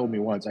flat out told me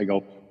once, I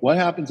go, what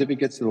happens if it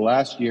gets to the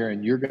last year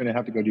and you're going to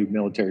have to go do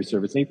military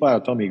service? And he flat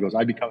out told me, he goes,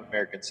 I become an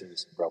American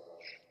citizen, bro.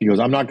 He goes,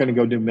 I'm not going to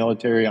go do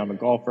military. I'm a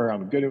golfer.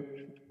 I'm good at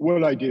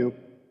what I do.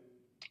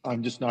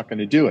 I'm just not going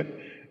to do it.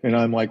 And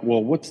I'm like,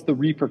 well, what's the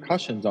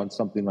repercussions on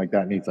something like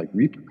that? And he's like,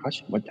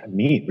 repercussion? What does that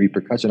mean?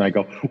 Repercussion? I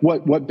go,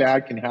 what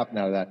bad can happen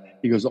out of that?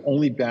 He goes, the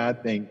only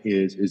bad thing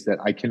is that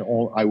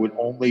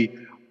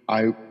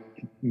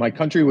my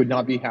country would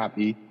not be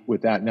happy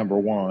with that, number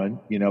one,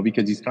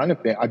 because he's kind of,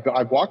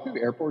 I've walked through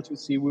airports with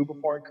Siwoo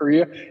before in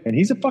Korea, and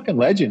he's a fucking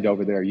legend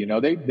over there.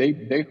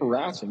 They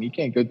harass him. He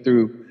can't go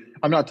through.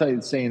 I'm not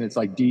saying it's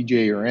like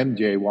DJ or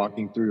MJ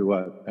walking through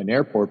an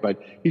airport,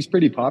 but he's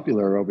pretty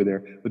popular over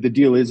there. But the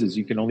deal is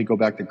you can only go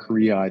back to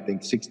Korea, I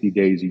think, 60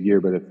 days a year.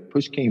 But if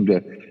push came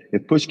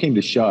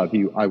to shove,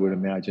 I would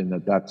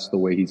imagine that's the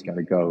way he's going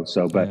to go.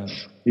 So, but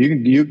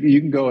you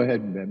can go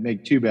ahead and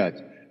make 2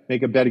 bets.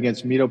 Make a bet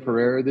against Mito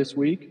Pereira this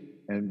week,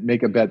 and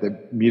make a bet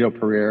that Mito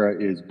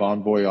Pereira is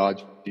bon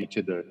voyage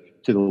to the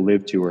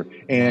Live Tour.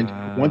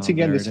 And once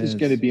again, this is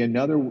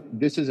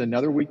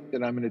another week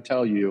that I'm going to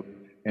tell you,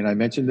 and I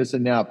mentioned this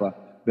in Napa,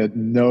 that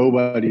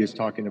nobody is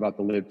talking about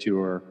the Live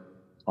Tour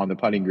on the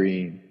putting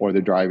green or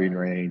the driving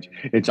range.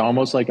 It's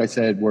almost like I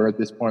said, we're at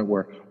this point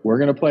where we're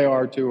going to play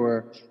our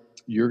tour,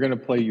 you're going to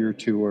play your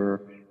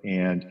tour,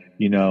 and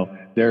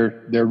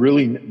they're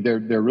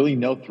really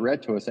no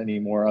threat to us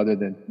anymore, other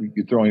than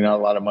throwing out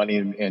a lot of money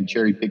and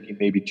cherry picking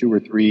maybe 2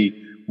 or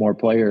 3 more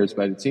players.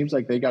 But it seems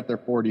like they got their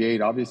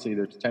 48. Obviously,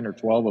 there's 10 or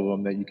 12 of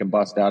them that you can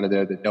bust out of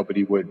there that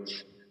nobody would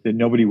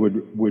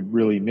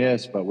really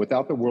miss. But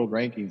without the world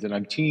rankings, and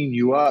I'm teeing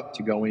you up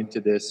to go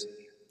into this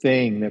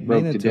thing that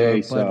broke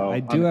today. So I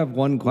do have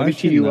one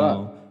question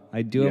though.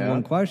 I do have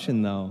one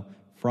question though,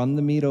 from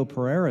the Mito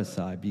Pereira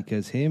side,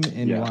 because him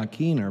and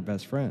Joaquin are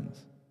best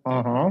friends.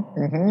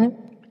 And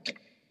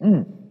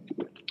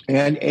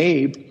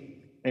Abe,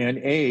 and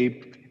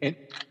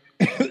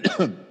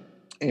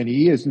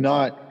he is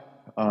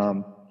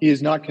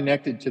not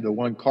connected to the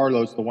one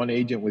Carlos, the one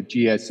agent with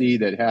GSE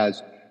that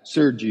has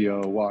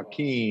Sergio,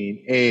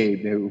 Joaquin,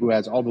 Abe, who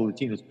has all the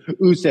Latinos.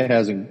 Usa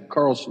has, and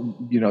Carl,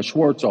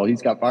 Schwartzel.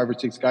 He's got 5 or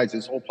 6 guys.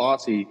 His whole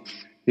posse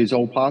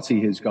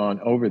has gone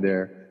over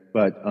there.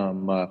 But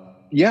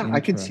I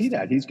can see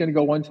that he's going to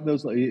go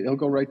he'll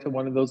go right to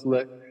one of those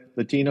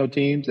Latino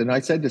teams. And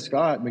I said to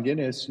Scott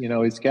McGinnis,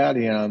 his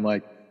caddy, and I'm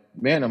like,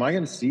 man, am I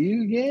going to see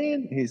you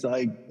again? He's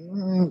like,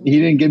 he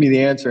didn't give me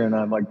the answer. And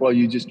I'm like, well,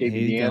 you just gave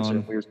me the answer.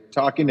 And we were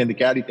talking in the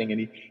caddy thing,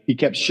 and he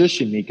kept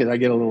shushing me because I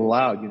get a little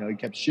loud. He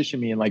kept shushing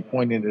me and like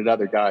pointing at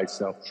other guys.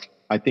 So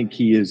I think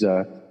he's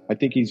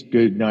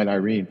good night,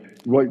 Irene.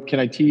 What, can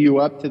I tee you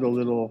up to the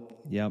little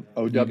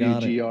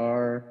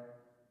OWGR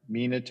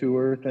Mina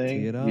Tour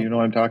thing? You know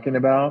what I'm talking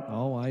about?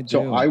 Oh, I do.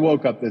 So I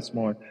woke up this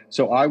morning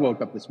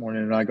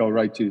and I go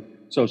right to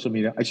social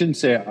media. I shouldn't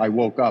say I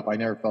woke up. I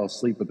never fell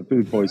asleep with the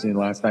food poisoning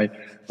last night,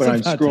 but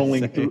I'm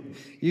scrolling through.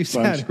 You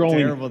sound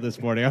terrible this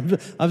morning.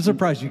 I'm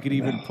surprised you could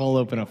even pull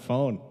open a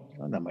phone.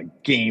 I'm a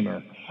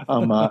gamer.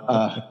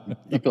 I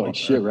feel like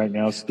shit right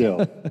now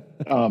still.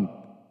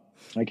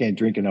 I can't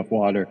drink enough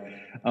water.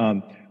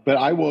 But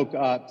I woke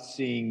up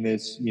seeing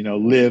this,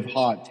 live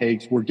hot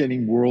takes. We're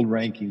getting world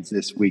rankings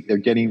this week. They're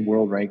getting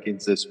world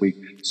rankings this week.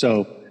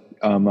 So,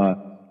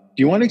 do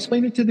you want to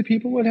explain it to the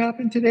people what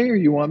happened today, or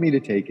you want me to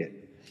take it?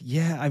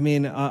 Yeah, I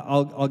mean,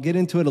 I'll get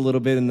into it a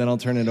little bit, and then I'll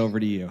turn it over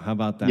to you. How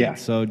about that? Yeah.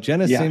 So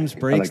Jenna Sims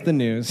breaks the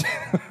news.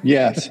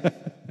 Yes.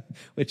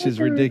 Which is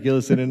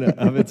ridiculous in and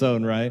of its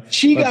own right.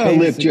 She got a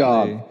lip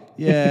job.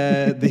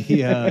 Yeah,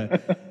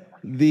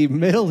 the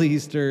Middle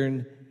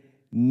Eastern,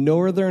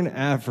 Northern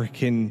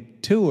African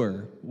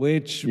tour,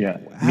 which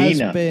has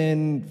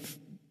been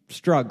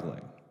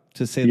struggling,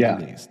 to say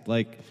the least.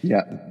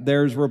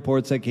 There's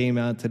reports that came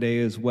out today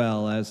as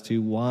well as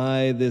to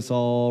why this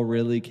all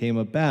really came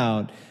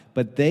about.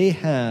 But they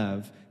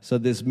have, so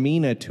this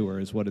MENA tour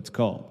is what it's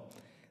called.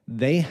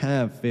 They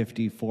have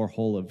 54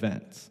 whole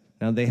events.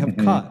 Now, they have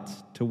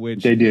cuts, to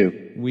which they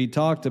do. We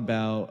talked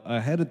about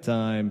ahead of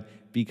time,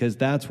 because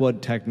that's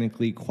what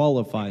technically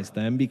qualifies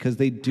them, because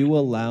they do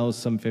allow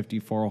some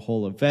 54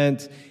 whole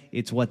events.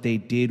 It's what they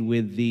did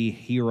with the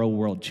Hero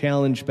World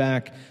Challenge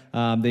back.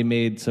 They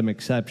made some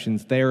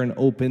exceptions there and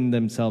opened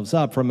themselves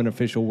up from an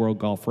official World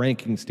Golf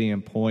Ranking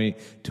standpoint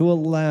to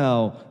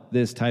allow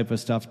this type of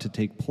stuff to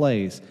take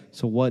place.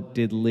 So what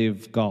did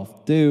Live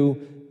Golf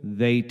do?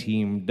 They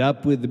teamed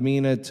up with the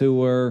MENA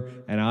Tour,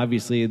 and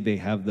obviously they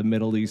have the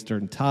Middle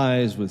Eastern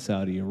ties with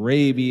Saudi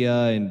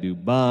Arabia and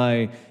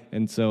Dubai.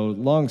 And so,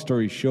 long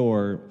story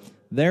short,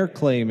 they're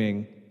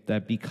claiming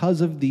that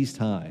because of these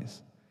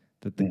ties,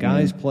 that the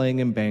guys playing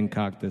in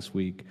Bangkok this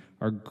week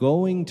are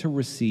going to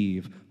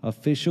receive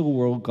official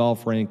World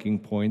Golf Ranking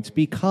points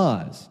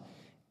because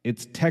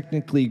it's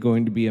technically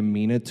going to be a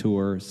MENA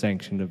Tour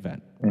sanctioned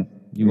event.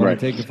 You want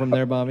to take it from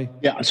there, Bobby?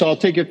 Yeah, so I'll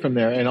take it from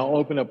there, and I'll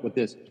open up with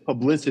this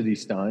publicity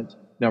stunt.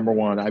 Number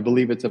one, I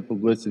believe it's a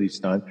publicity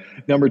stunt.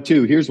 Number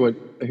two, here's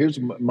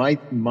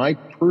my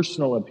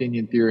personal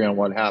opinion theory on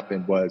what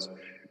happened was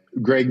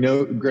Greg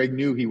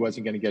knew he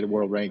wasn't going to get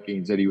world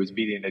rankings, that he was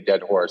beating a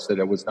dead horse, that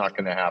it was not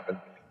going to happen,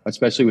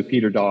 especially with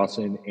Peter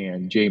Dawson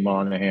and Jay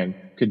Monahan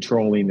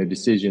controlling the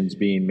decisions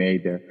being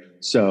made there.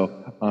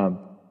 So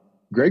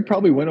Greg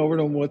probably went over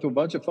to him with a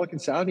bunch of fucking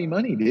Saudi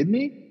money, didn't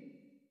he?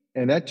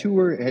 And that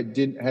tour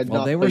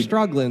well, they were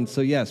struggling,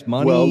 so yes,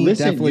 money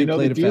definitely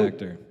played a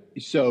factor.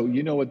 So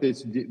you know what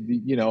this,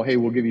 hey,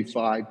 we'll give you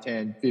 5,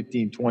 10,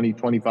 15, 20,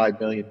 25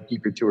 million to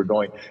keep your tour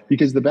going.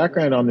 Because the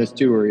background on this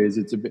tour is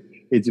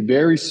it's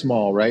very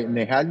small, right? And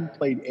they hadn't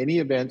played any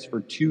events for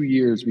 2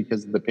 years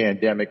because of the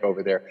pandemic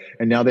over there.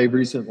 And now they've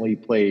recently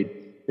played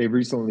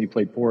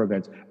 4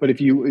 events. But if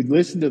you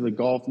listen to the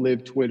Golf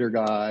Live Twitter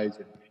guys,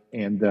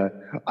 and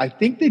I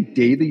think the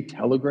Daily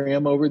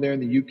Telegram over there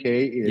in the UK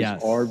is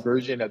our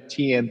version of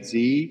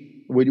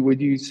TMZ. Would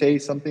you say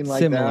something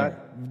like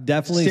that?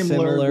 Definitely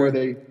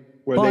similar.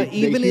 But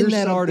even in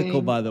that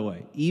article, by the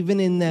way,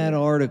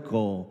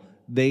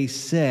 they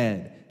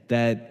said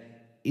that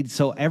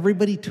so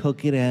everybody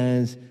took it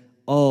as,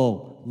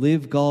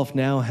 Live Golf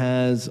now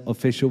has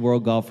official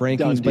World Golf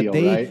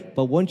Rankings.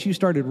 But once you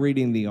started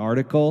reading the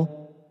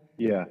article,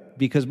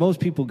 because most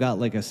people got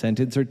like a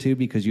sentence or two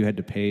because you had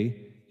to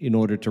pay in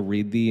order to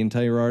read the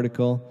entire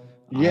article.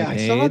 I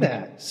saw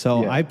that.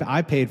 So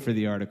I paid for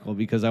the article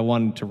because I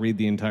wanted to read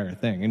the entire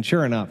thing. And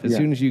sure enough, as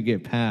soon as you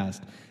get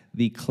past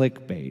the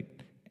clickbait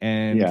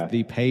and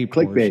the pay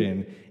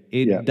portion,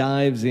 it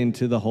dives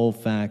into the whole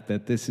fact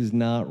that this is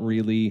not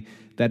really,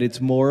 that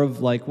it's more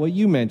of like what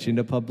you mentioned,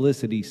 a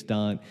publicity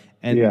stunt.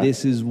 And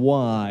this is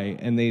why.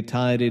 And they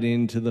tied it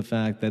into the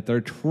fact that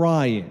they're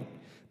trying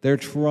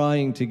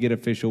to get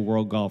official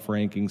World Golf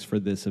Rankings for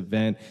this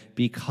event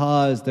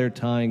because they're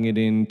tying it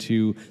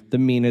into the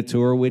MENA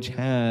Tour, which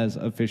has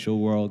official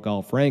World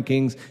Golf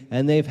Rankings,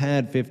 and they've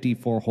had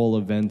 54 whole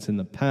events in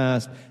the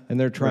past, and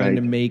they're trying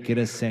to make it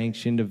a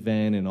sanctioned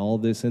event and all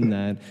this and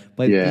that.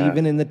 But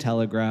even in the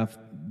Telegraph,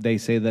 they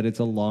say that it's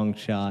a long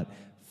shot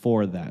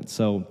for that.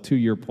 So to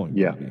your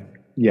point, Bobby.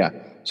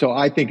 So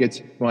I think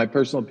it's my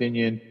personal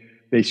opinion.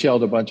 They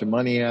shelled a bunch of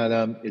money at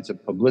him. It's a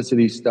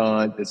publicity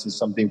stunt. This is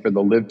something for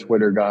the Live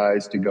Twitter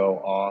guys to go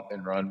off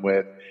and run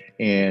with.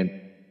 And,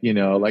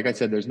 like I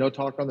said, there's no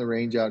talk on the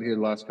range out here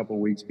the last couple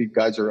of weeks.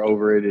 Guys are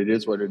over it. It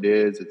is what it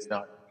is.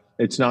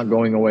 It's not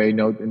going away.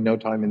 No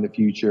time in the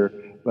future.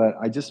 But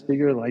I just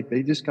figure like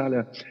they just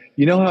gotta,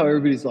 how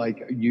everybody's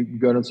like, you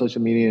go on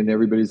social media and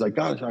everybody's like,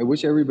 gosh, I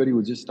wish everybody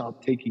would just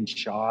stop taking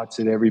shots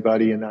at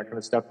everybody and that kind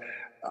of stuff.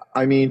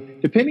 I mean,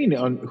 depending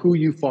on who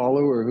you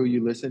follow or who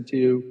you listen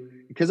to,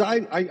 because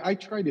I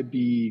try to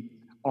be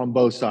on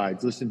both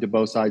sides, listen to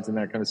both sides and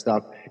that kind of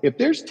stuff. If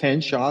there's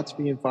 10 shots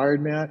being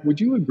fired, Matt, would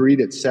you agree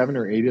that 7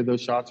 or 8 of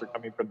those shots are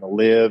coming from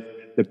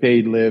the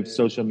paid Live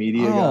social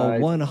media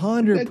guys?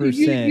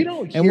 100%. You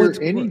don't hear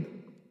any.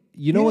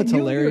 What's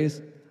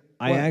hilarious?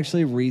 I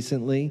actually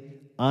recently,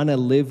 on a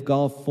Live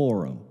Golf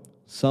forum,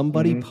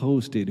 somebody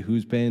posted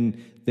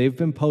they've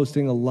been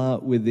posting a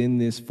lot within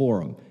this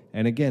forum.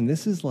 And again,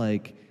 this is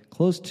like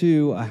close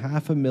to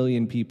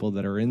 500,000 people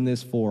that are in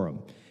this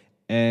forum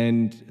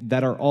and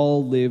that are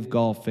all Live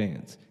Golf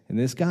fans. And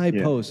this guy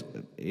posts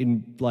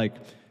in like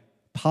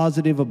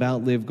positive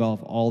about Live Golf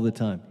all the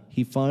time.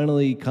 he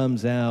finally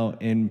comes out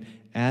and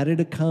added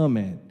a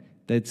comment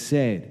that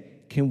said,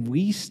 can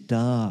we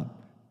stop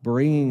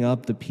bringing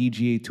up the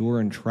PGA Tour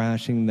and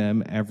trashing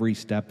them every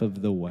step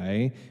of the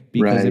way?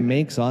 Because it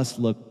makes us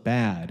look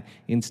bad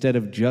instead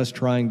of just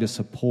trying to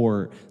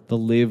support the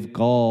Live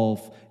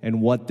Golf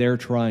and what they're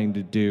trying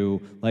to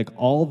do. Like,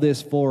 all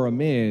this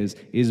forum is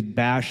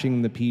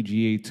bashing the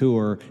PGA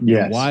Tour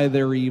and why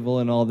they're evil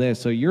and all this.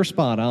 So you're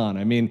spot on.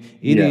 I mean,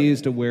 it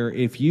is to where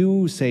if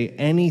you say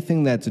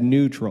anything that's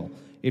neutral,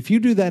 if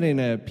you do that in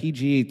a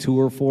PGA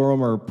Tour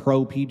forum or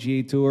pro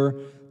PGA Tour,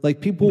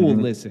 like, people will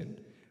listen.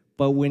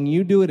 But when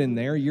you do it in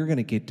there, you're going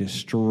to get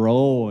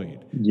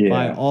destroyed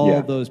by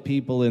all those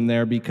people in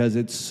there because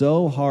it's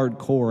so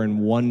hardcore in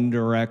one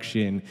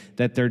direction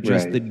that they're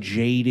just the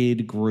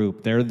jaded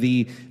group. They're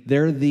the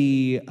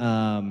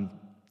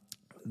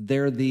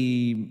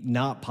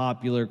not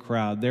popular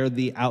crowd. They're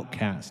the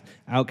outcast.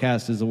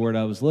 Outcast is the word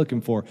I was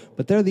looking for,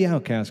 but they're the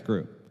outcast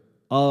group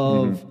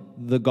of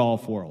the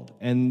golf world.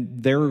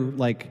 And they're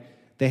like,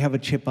 they have a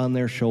chip on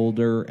their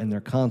shoulder and they're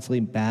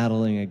constantly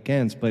battling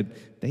against, but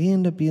they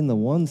end up being the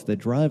ones that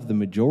drive the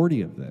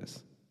majority of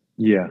this.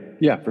 Yeah,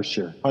 for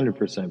sure.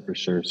 100% for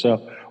sure.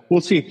 So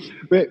we'll see.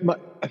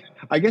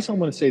 I guess I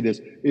want to say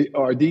this.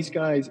 Are these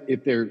guys,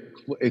 if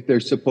they're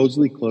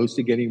supposedly close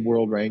to getting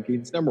world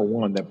rankings, number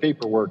one, that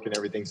paperwork and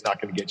everything's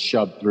not going to get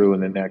shoved through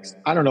in the next,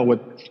 I don't know,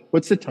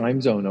 what's the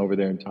time zone over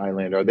there in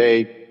Thailand? Are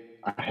they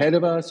ahead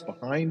of us,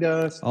 behind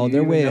us? Oh,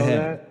 they're way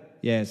ahead.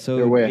 Yeah,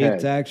 so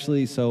it's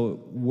actually, so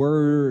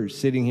we're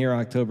sitting here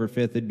October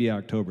 5th. It'd be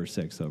October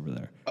 6th over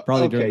there,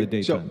 probably during the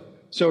daytime.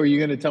 So are you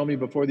going to tell me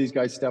before these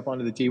guys step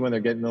onto the tee when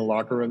they're getting in the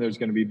locker room, there's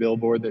going to be a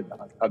billboard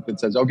that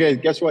says, okay,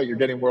 guess what? You're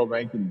getting world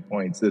ranking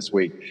points this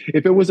week.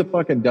 If it was a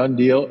fucking done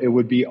deal, it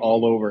would be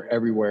all over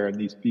everywhere, and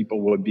these people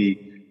would be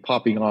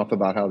popping off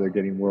about how they're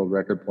getting world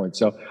record points.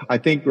 So I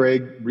think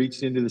Greg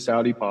reached into the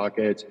Saudi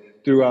pockets,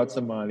 threw out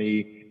some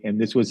money,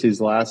 and this was his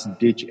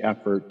last-ditch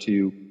effort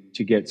to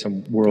get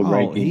some world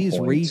ranking he's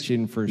points.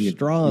 Reaching for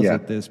straws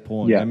at this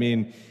point. I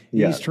mean,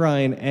 he's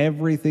trying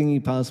everything he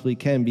possibly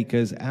can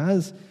because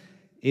as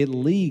it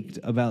leaked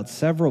about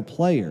several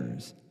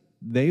players,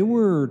 they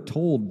were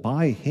told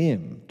by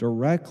him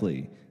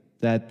directly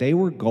that they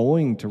were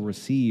going to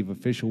receive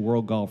official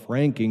World Golf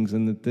Rankings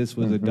and that this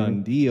was a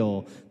done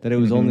deal, that it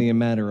was only a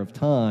matter of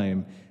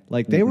time.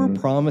 Like, they were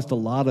promised a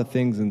lot of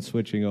things in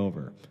switching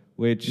over,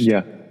 which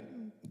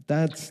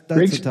that's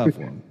a tough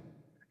one.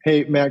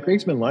 Hey, Matt,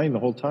 Greg's been lying the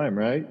whole time,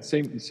 right?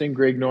 Same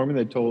Greg Norman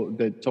that told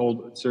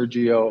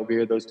Sergio over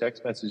here those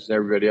text messages to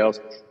everybody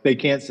else. They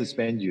can't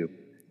suspend you.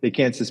 They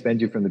can't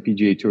suspend you from the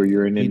PGA Tour.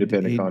 You're an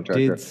independent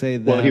contractor. He did say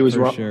that. Well, he was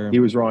wrong. Sure. He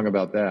was wrong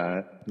about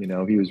that.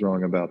 He was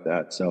wrong about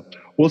that. So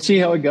we'll see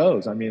how it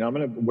goes. I mean, I'm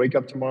going to wake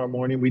up tomorrow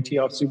morning. We tee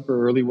off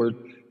super early. We're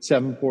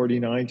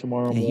 7:49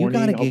 tomorrow morning. You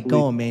got to get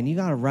going, man. You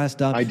got to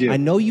rest up. I do. I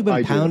know you've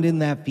been pounding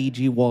that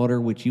Fiji water,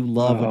 which you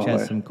love, which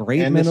has some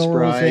great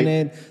minerals in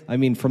it. I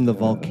mean, from the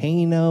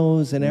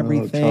volcanoes and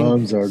everything.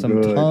 Tums are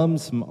good.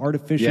 Tums, some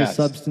artificial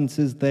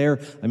substances there.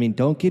 I mean,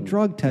 don't get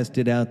drug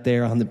tested out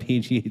there on the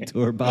PGA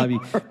Tour, Bobby,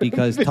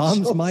 because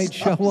Tums might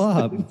show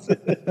up.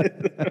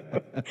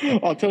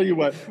 I'll tell you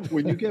what,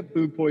 when you get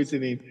food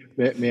poisoning,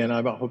 man,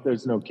 I hope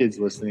there's no kids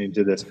listening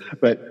to this,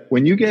 but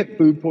when you get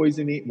food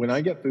poisoning, when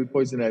I get food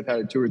poisoning, I've had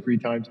it 2 or 3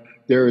 times,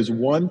 there is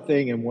one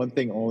thing and one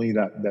thing only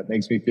that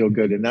makes me feel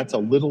good, and that's a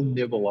little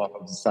nibble off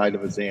of the side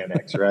of a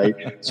Xanax,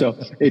 right? So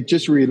it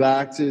just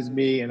relaxes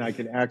me, and I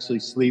can actually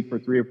sleep for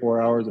 3 or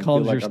 4 hours. And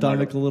calms your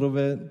stomach a little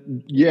bit?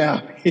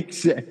 Yeah,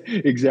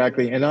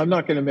 exactly. And I'm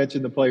not going to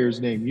mention the player's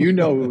name. You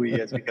know who he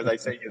is because I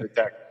sent you the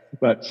text.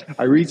 But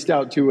I reached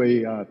out to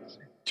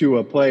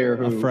a player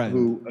a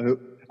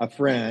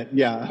friend.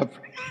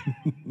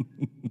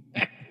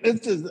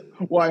 This is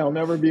why I'll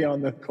never be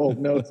on the cold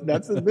notes.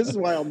 This is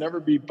why I'll never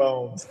be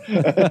Bones,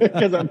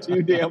 because I'm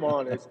too damn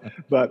honest.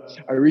 But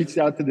I reached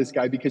out to this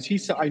guy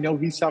because I know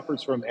he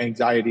suffers from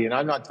anxiety, and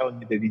I'm not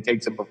telling you that he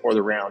takes it before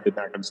the round and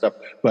that kind of stuff.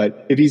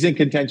 But if he's in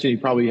contention, he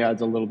probably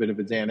has a little bit of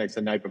a Xanax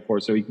the night before,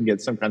 so he can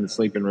get some kind of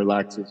sleep and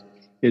relax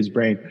his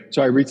brain.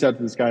 So I reached out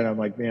to this guy, and I'm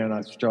like, man,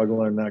 I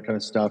struggle and that kind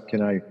of stuff.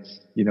 Can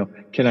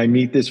I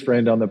meet this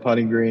friend on the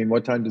putting green?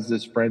 What time does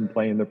this friend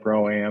play in the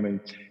Pro-Am? And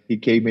he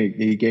gave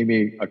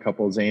me a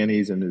couple of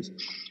Xannies, and as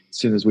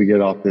soon as we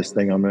get off this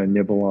thing, I'm going to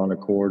nibble on a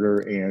quarter.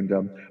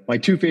 And my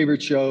two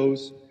favorite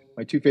shows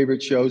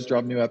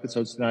drop new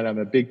episodes tonight. I'm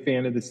a big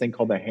fan of this thing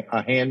called A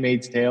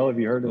Handmaid's Tale. Have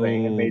you heard of A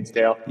Handmaid's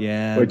Tale?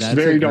 Yeah, which that's is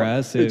very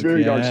aggressive. Dark. It's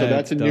very dark. So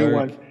that's a dark. new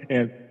one.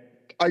 And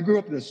I grew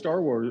up in the Star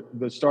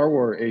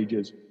Wars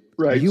ages.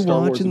 Right. Are you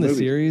watching the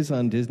series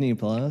on Disney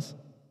Plus?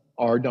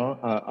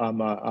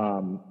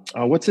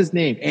 What's his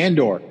name?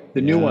 Andor,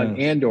 the new one,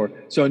 Andor.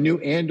 So a new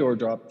Andor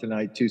dropped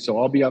tonight too. So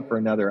I'll be up for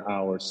another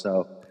hour.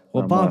 So.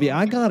 Well, Bobby,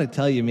 I got to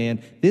tell you,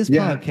 man, this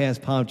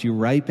podcast pumped you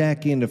right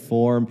back into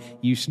form.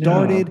 You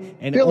started,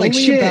 and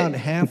only about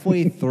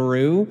halfway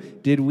through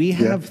did we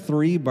have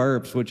 3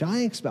 burps, which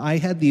I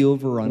had the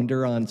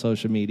over-under on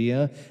social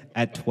media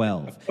at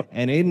 12.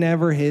 And it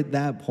never hit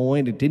that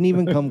point. It didn't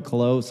even come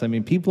close. I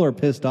mean, people are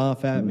pissed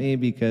off at me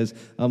because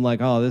I'm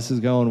like, oh, this is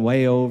going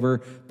way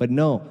over. But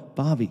no,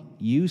 Bobby,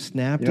 you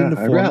snapped into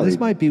form. This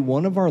might be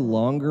one of our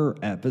longer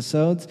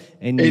episodes.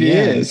 And it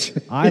is.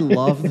 I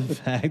love the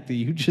fact that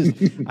you just,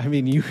 I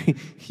mean, you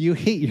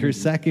hit your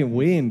second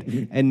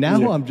wind. And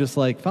now I'm just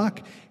like,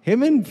 fuck,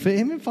 him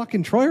and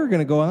fucking Troy are going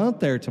to go out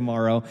there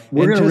tomorrow.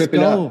 We're going to rip it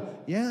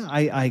up. Yeah,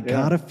 I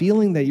got a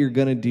feeling that you're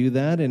going to do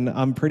that. And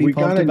I'm pretty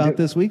pumped about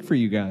this week for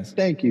you guys.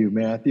 Thank you,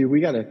 Matthew. We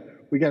got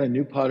a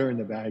new putter in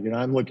the bag, and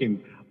I'm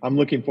looking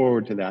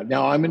forward to that.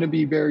 Now, I'm going to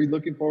be very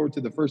looking forward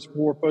to the first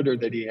 4-footer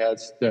that he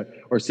has,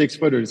 or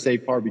 6-footer to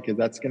save par, because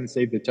that's going to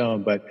save the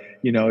tone. But,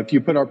 you know, if you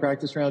put our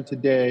practice round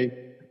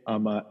today,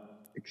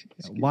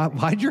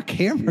 why'd your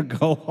camera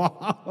go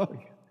off?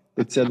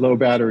 It said low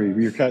battery.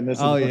 You're cutting this.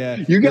 Oh, yeah.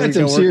 You got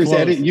some serious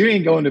editing. You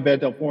ain't going to bed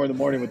till 4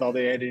 a.m. with all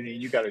the editing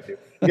you got to do.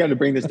 You got to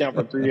bring this down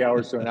from 3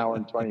 hours to an hour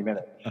and 20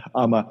 minutes.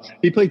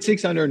 He played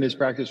 6 under in his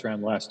practice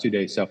round the last 2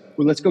 days. So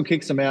let's go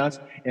kick some ass,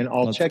 and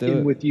I'll check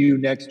in with you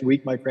next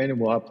week, my friend,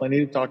 and we'll have plenty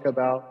to talk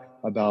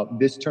about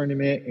this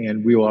tournament,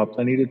 and we will have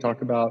plenty to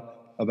talk about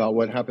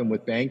what happened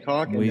with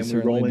Bangkok, and then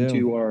we roll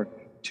into our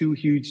 2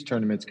 huge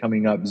tournaments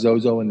coming up,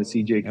 Zozo and the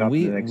CJ Cup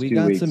in the next 2 weeks.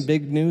 We got some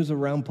big news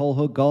around pole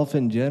hook golf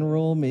in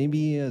general,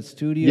 maybe a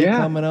studio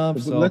coming up.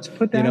 So let's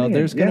put that in.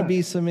 There's going to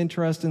be some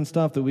interesting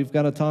stuff that we've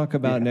got to talk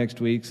about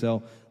next week.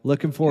 So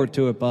looking forward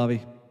to it,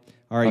 Bobby.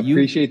 All right,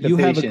 you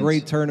have a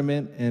great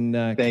tournament, and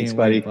thanks, can't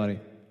buddy. Wait, buddy.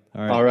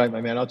 All right,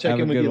 my man. I'll check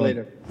in with you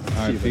later.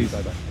 All right, peace.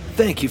 Bye-bye.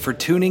 Thank you for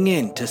tuning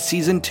in to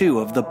Season 2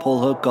 of the Pole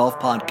Hook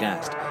Golf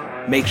Podcast.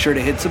 Make sure to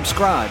hit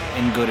subscribe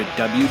and go to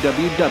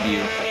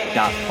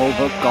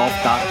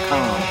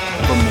www.polehookgolf.com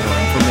for more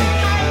information.